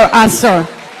not your answer.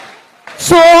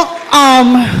 So,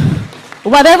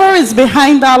 whatever is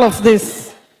behind all of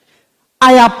this,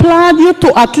 I applaud you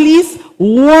to at least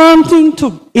wanting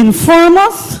to inform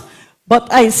us,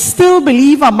 but I still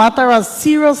believe a matter as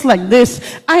serious like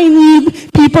this, I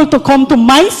need people to come to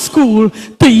my school,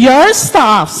 to your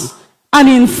staffs, and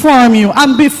inform you,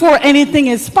 and before anything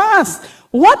is passed.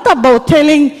 What about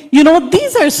telling, you know,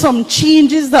 these are some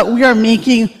changes that we are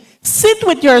making. Sit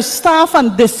with your staff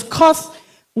and discuss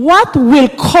what will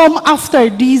come after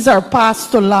these are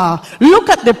passed to law. Look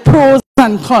at the pros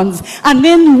and cons, and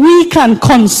then we can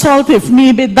consult if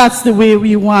maybe that's the way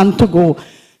we want to go.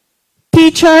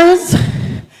 Teachers,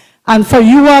 and for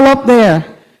you all up there,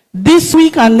 this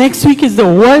week and next week is the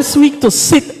worst week to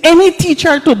sit any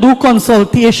teacher to do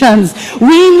consultations.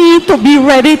 We need to be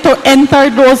ready to enter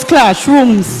those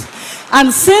classrooms.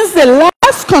 And since the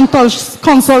last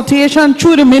consultation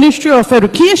through the Ministry of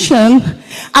Education,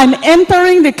 I'm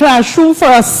entering the classroom for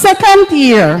a second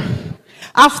year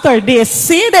after they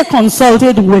say they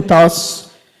consulted with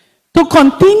us to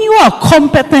continue a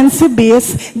competency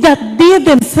base that they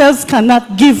themselves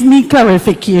cannot give me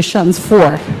clarifications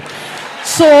for.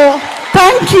 So,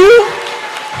 thank you.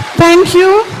 Thank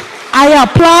you. I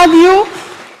applaud you.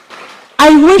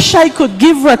 I wish I could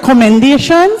give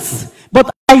recommendations,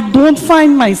 but I don't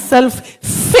find myself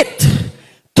fit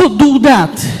to do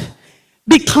that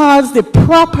because the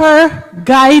proper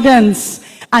guidance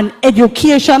and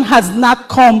education has not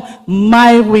come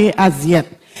my way as yet.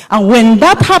 And when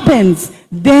that happens,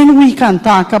 then we can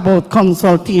talk about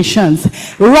consultations.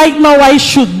 Right now, I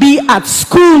should be at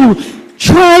school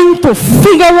trying to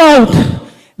figure out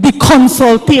the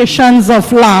consultations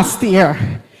of last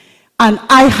year. And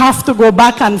I have to go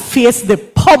back and face the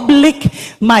public,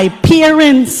 my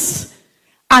parents,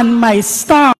 and my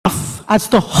staff as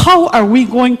to how are we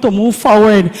going to move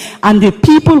forward. And the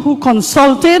people who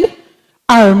consulted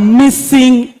are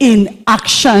missing in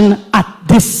action at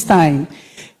this time.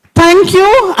 Thank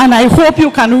you, and I hope you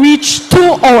can reach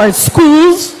to our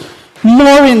schools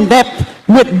more in depth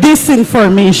with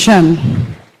disinformation.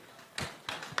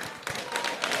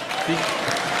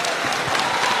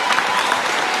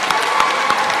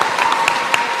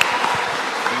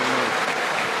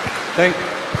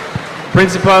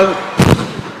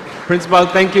 Principal,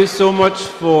 thank you so much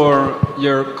for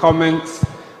your comments.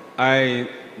 I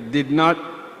did not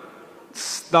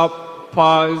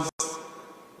pause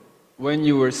when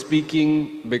you were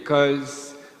speaking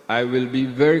because I will be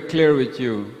very clear with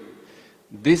you.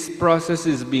 This process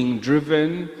is being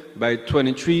driven by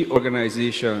 23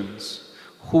 organizations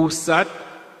who sat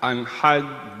and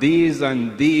had days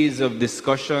and days of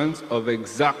discussions of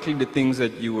exactly the things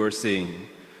that you were saying.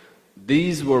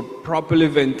 These were properly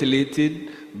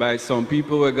ventilated by some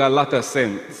people who got a lot of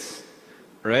sense,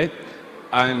 right?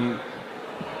 And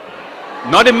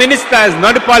not the ministers,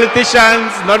 not the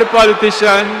politicians, not the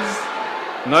politicians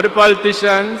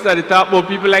that they talk about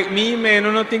people like me, man,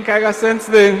 I don't think I got sense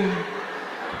then.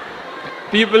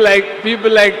 People like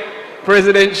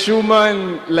President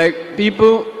Schuman, like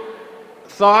people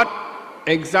thought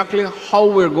exactly how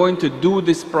we're going to do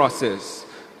this process.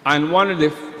 And one of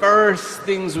the first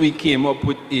things we came up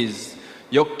with is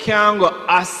you can't go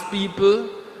ask people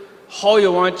how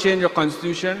you want to change your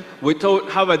constitution without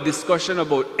have a discussion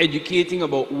about educating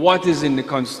about what is in the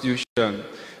constitution.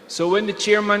 So when the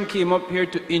chairman came up here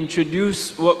to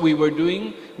introduce what we were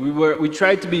doing, we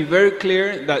tried to be very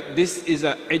clear that this is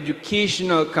an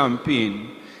educational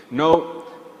campaign. Now,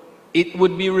 it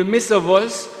would be remiss of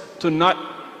us to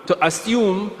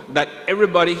assume that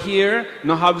everybody here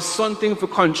now have something to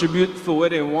contribute for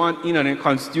what they want in a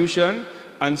constitution,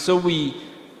 and so we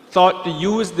thought to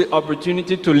use the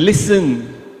opportunity to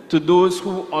listen to those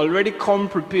who already come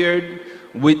prepared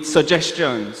with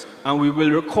suggestions, and we will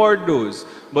record those.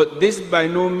 But this by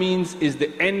no means is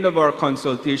the end of our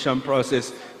consultation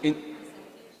process.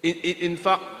 In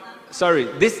fact, sorry,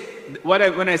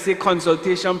 when I say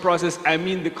consultation process, I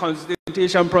mean the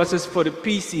consultation process for the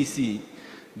PCC.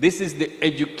 This is the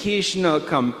educational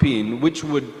campaign, which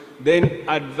would then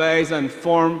advise and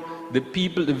form the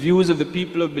views of the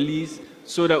people of Belize,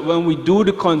 so that when we do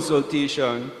the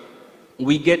consultation,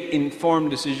 we get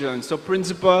informed decisions. So,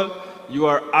 Principal, you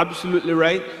are absolutely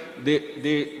right.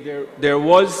 There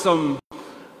was some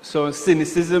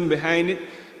cynicism behind it,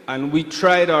 and we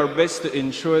tried our best to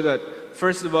ensure that,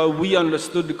 first of all, we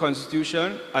understood the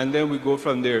Constitution, and then we go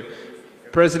from there.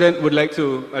 President would like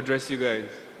to address you guys.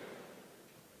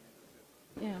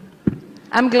 Yeah.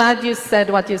 I'm glad you said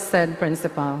what you said,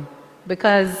 Principal,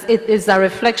 because it is a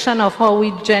reflection of how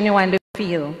we genuinely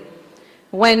feel.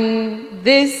 When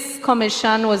this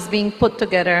commission was being put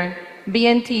together,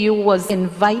 BNTU was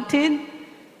invited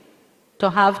to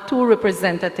have 2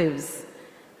 representatives.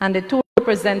 And the 2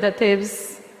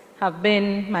 representatives have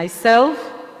been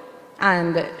myself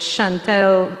and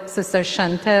Chantel, Sister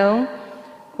Chantel,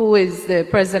 who is the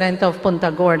president of Punta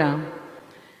Gorda.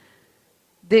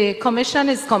 The commission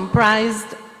is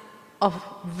comprised of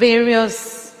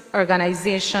various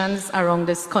organizations around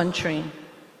this country,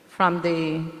 from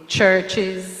the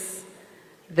churches,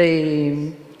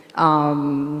 the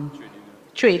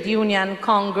Trade Union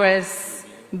Congress,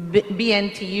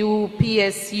 BNTU,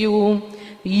 PSU,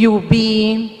 UB,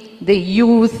 the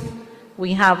youth,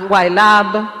 we have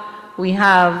YLAB, we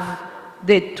have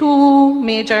the 2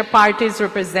 major parties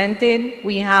represented,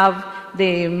 we have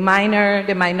the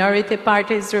minority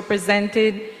parties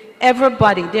represented,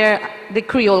 everybody there, the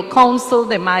Creole Council,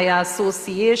 the Maya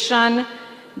Association.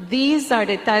 These are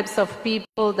the types of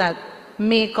people that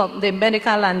make up the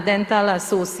Medical and Dental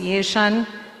Association.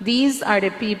 These are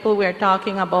the people we're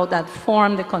talking about that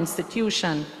form the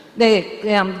Constitution,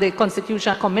 the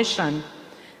Constitution Commission.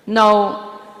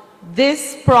 Now,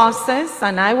 this process,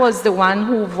 and I was the one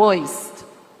who voiced,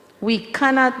 we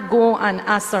cannot go and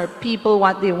ask our people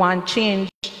what they want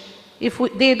changed if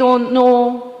they don't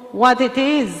know what it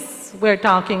is we're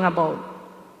talking about.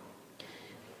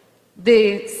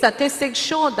 The statistics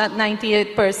show that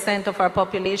 98% of our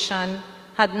population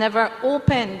had never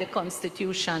opened the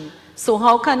Constitution. So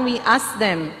how can we ask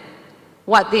them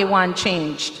what they want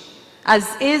changed?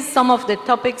 As is, some of the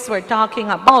topics we're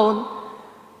talking about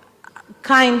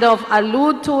kind of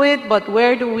allude to it, but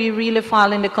where do we really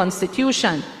fall in the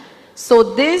Constitution? So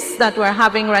this that we're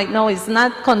having right now is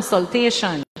not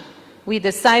consultation. We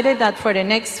decided that for the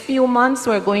next few months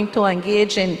we're going to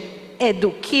engage in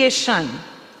education.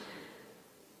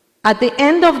 At the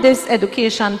end of this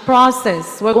education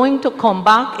process, we're going to come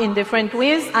back in different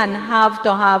ways and have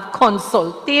to have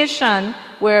consultation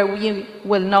where we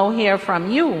will now hear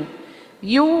from you.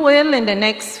 You will, in the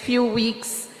next few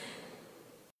weeks,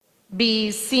 be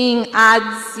seeing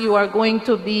ads. You are going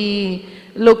to be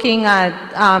looking at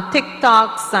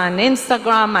TikToks and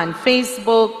Instagram and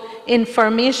Facebook.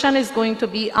 Information is going to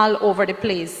be all over the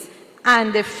place.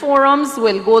 And the forums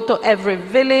will go to every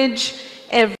village,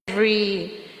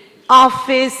 every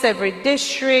office, every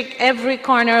district, every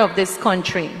corner of this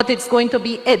country. But it's going to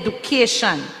be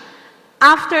education.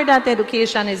 After that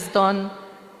education is done,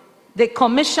 the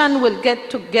commission will get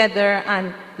together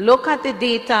and look at the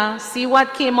data, see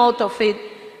what came out of it,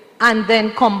 and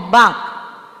then come back.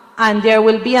 And there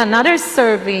will be another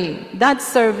survey. That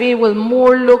survey will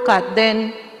more look at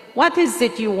then, what is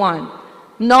it you want?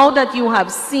 Now that you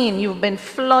have seen, you've been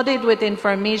flooded with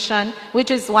information,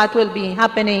 which is what will be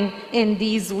happening in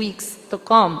these weeks to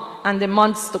come and the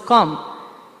months to come.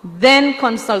 Then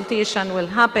consultation will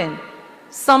happen.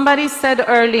 Somebody said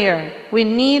earlier, we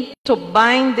need to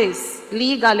bind this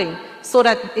legally so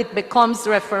that it becomes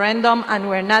referendum and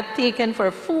we're not taken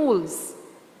for fools.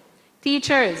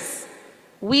 Teachers,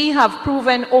 we have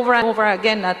proven over and over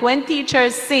again that when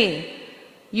teachers say,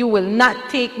 you will not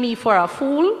take me for a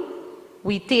fool,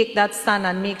 we take that stand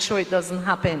and make sure it doesn't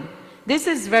happen. This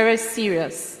is very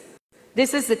serious.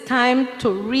 This is the time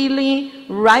to really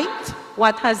right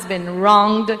what has been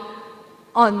wronged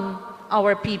on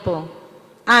our people.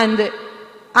 And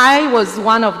I was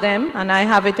one of them, and I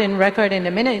have it in record in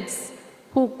the minutes,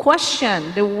 who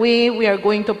questioned the way we are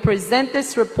going to present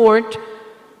this report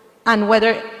and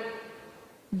whether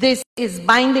this is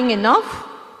binding enough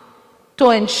to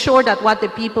ensure that what the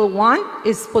people want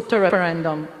is put to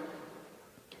referendum.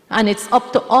 And it's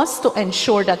up to us to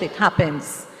ensure that it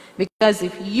happens. Because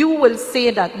if you will say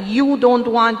that you don't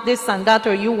want this and that,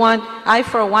 or you want, I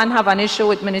for one have an issue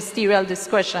with ministerial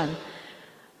discretion.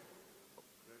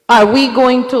 Are we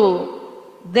going to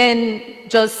then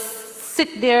just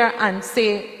sit there and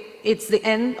say it's the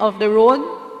end of the road?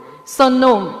 So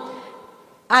no.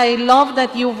 I love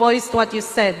that you voiced what you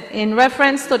said. In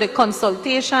reference to the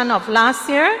consultation of last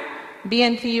year,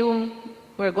 BNTU,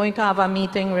 we're going to have a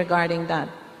meeting regarding that.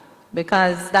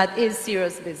 Because that is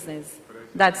serious business.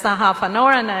 That's a half an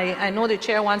hour, and I know the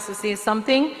chair wants to say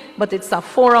something, but it's a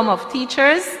forum of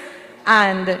teachers,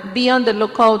 and be on the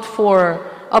lookout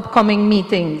for upcoming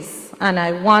meetings. And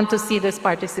I want to see this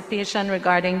participation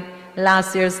regarding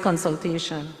last year's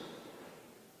consultation.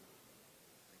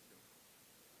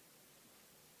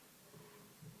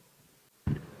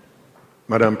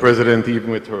 Madam President,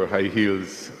 even with her high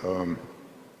heels,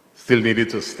 still needed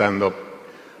to stand up.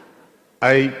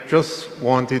 I just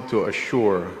wanted to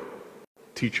assure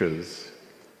teachers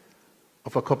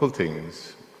of a couple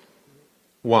things.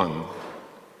 One,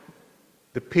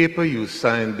 the paper you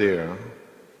signed there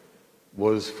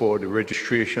was for the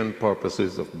registration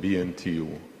purposes of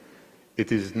BNTU.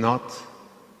 It is not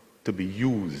to be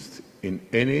used in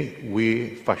any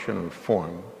way, fashion, or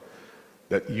form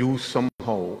that you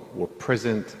somehow were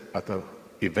present at an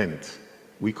event.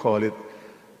 We call it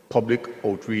public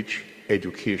outreach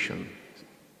education.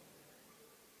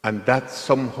 And that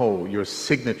somehow your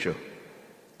signature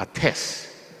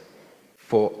attests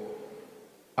for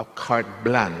a carte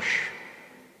blanche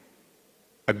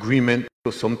agreement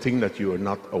to something that you are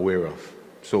not aware of.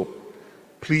 So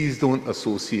please don't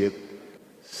associate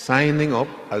signing up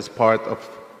as part of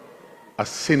a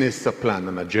sinister plan,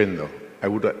 an agenda. I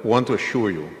would want to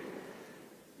assure you,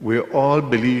 we're all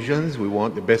Belizeans, we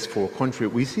want the best for our country.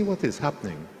 We see what is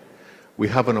happening. We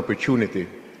have an opportunity.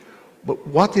 But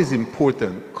what is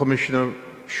important, Commissioner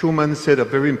Schuman said a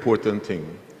very important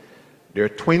thing. There are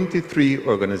 23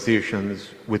 organizations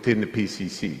within the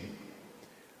PCC.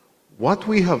 What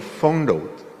we have found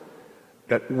out,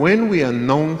 that when we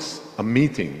announce a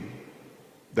meeting,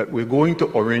 that we're going to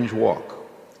Orange Walk,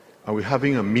 and we're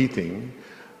having a meeting,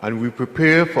 and we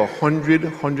prepare for 100,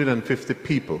 150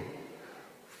 people,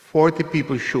 40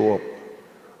 people show up,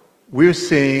 we're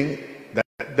saying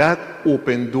that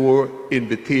open door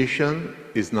invitation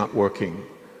is not working.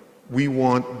 We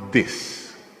want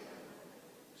this.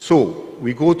 So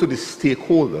we go to the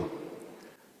stakeholder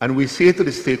and we say to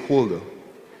the stakeholder,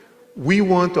 we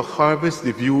want to harvest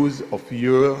the views of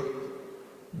your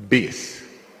base.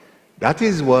 That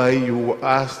is why you were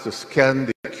asked to scan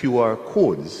the QR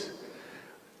codes.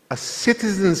 A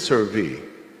citizen survey,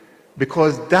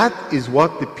 because that is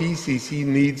what the PCC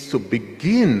needs to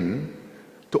begin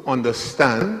to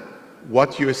understand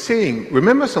what you're saying.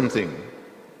 Remember something,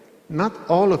 not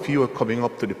all of you are coming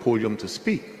up to the podium to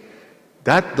speak.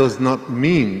 That does not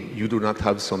mean you do not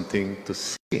have something to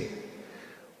say.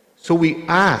 So we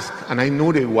ask, and I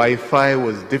know the Wi-Fi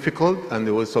was difficult and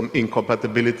there was some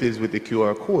incompatibilities with the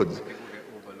QR codes.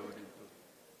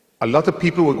 A lot of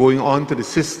people were going on to the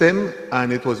system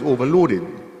and it was overloaded.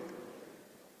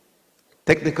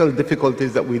 technical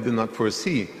difficulties that we did not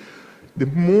foresee. The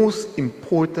most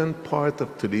important part of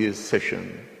today's session,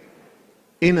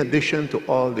 in addition to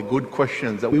all the good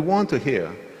questions that we want to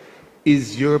hear,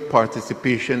 is your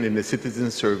participation in the citizen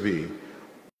survey.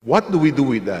 What do we do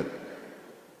with that?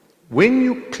 When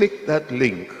you click that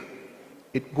link,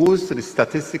 it goes to the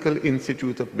Statistical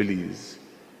Institute of Belize.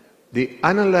 They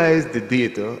analyze the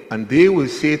data and they will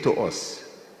say to us,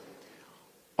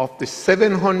 of the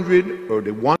 700 or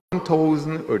the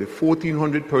 1,000 or the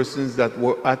 1,400 persons that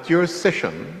were at your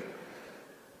session,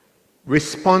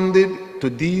 responded to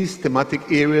these thematic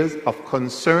areas of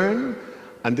concern,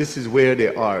 and this is where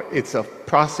they are. It's a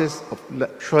process of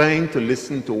trying to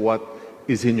listen to what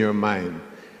is in your mind.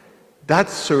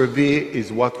 That survey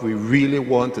is what we really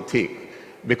want to take,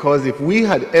 because if we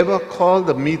had ever called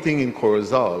a meeting in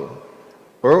Corozal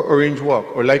or Orange Walk,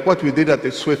 or like what we did at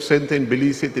the Swift Center in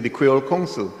Belize City, the Creole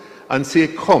Council, and say,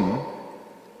 come,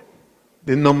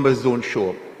 the numbers don't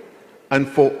show up. And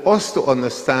for us to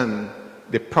understand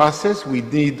the process, we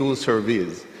need those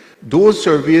surveys. Those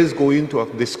surveys go into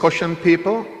a discussion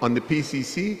paper on the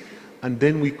PCC, and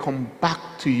then we come back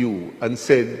to you and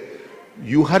said,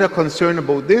 you had a concern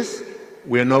about this,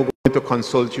 we are now going to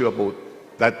consult you about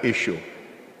that issue.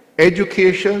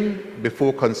 Education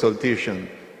before consultation.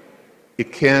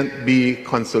 It can't be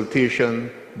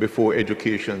consultation before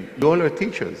education. You all are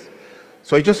teachers.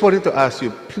 So I just wanted to ask you,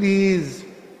 please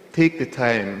take the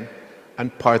time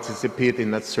and participate in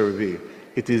that survey.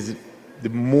 It is the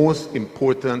most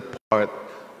important part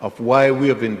of why we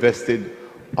have invested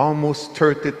almost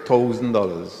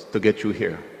 $30,000 to get you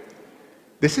here.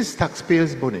 This is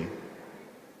taxpayers' money.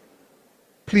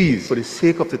 Please, for the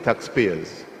sake of the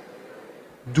taxpayers,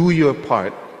 do your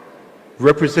part,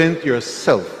 represent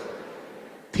yourself,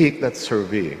 take that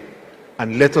survey,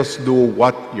 and let us know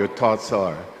what your thoughts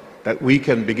are, that we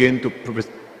can begin to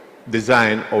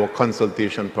design our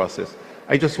consultation process.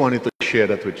 I just wanted to share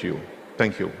that with you.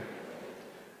 Thank you.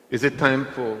 Is it time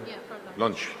for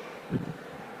lunch?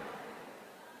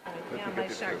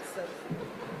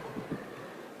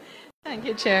 Thank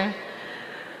you, Chair.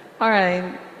 All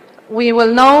right. We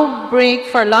will now break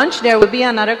for lunch. There will be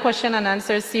another question and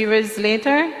answer series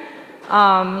later.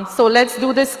 So let's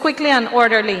do this quickly and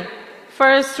orderly.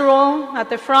 First row at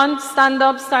the front, stand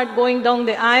up, start going down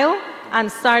the aisle,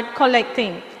 and start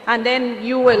collecting. And then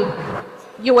you will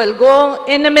go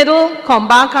in the middle, come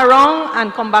back around,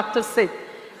 and come back to sit.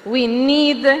 We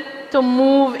need to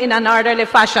move in an orderly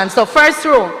fashion. So first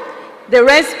row, the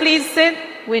rest please sit.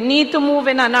 We need to move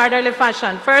in an orderly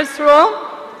fashion. First row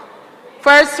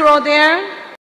there.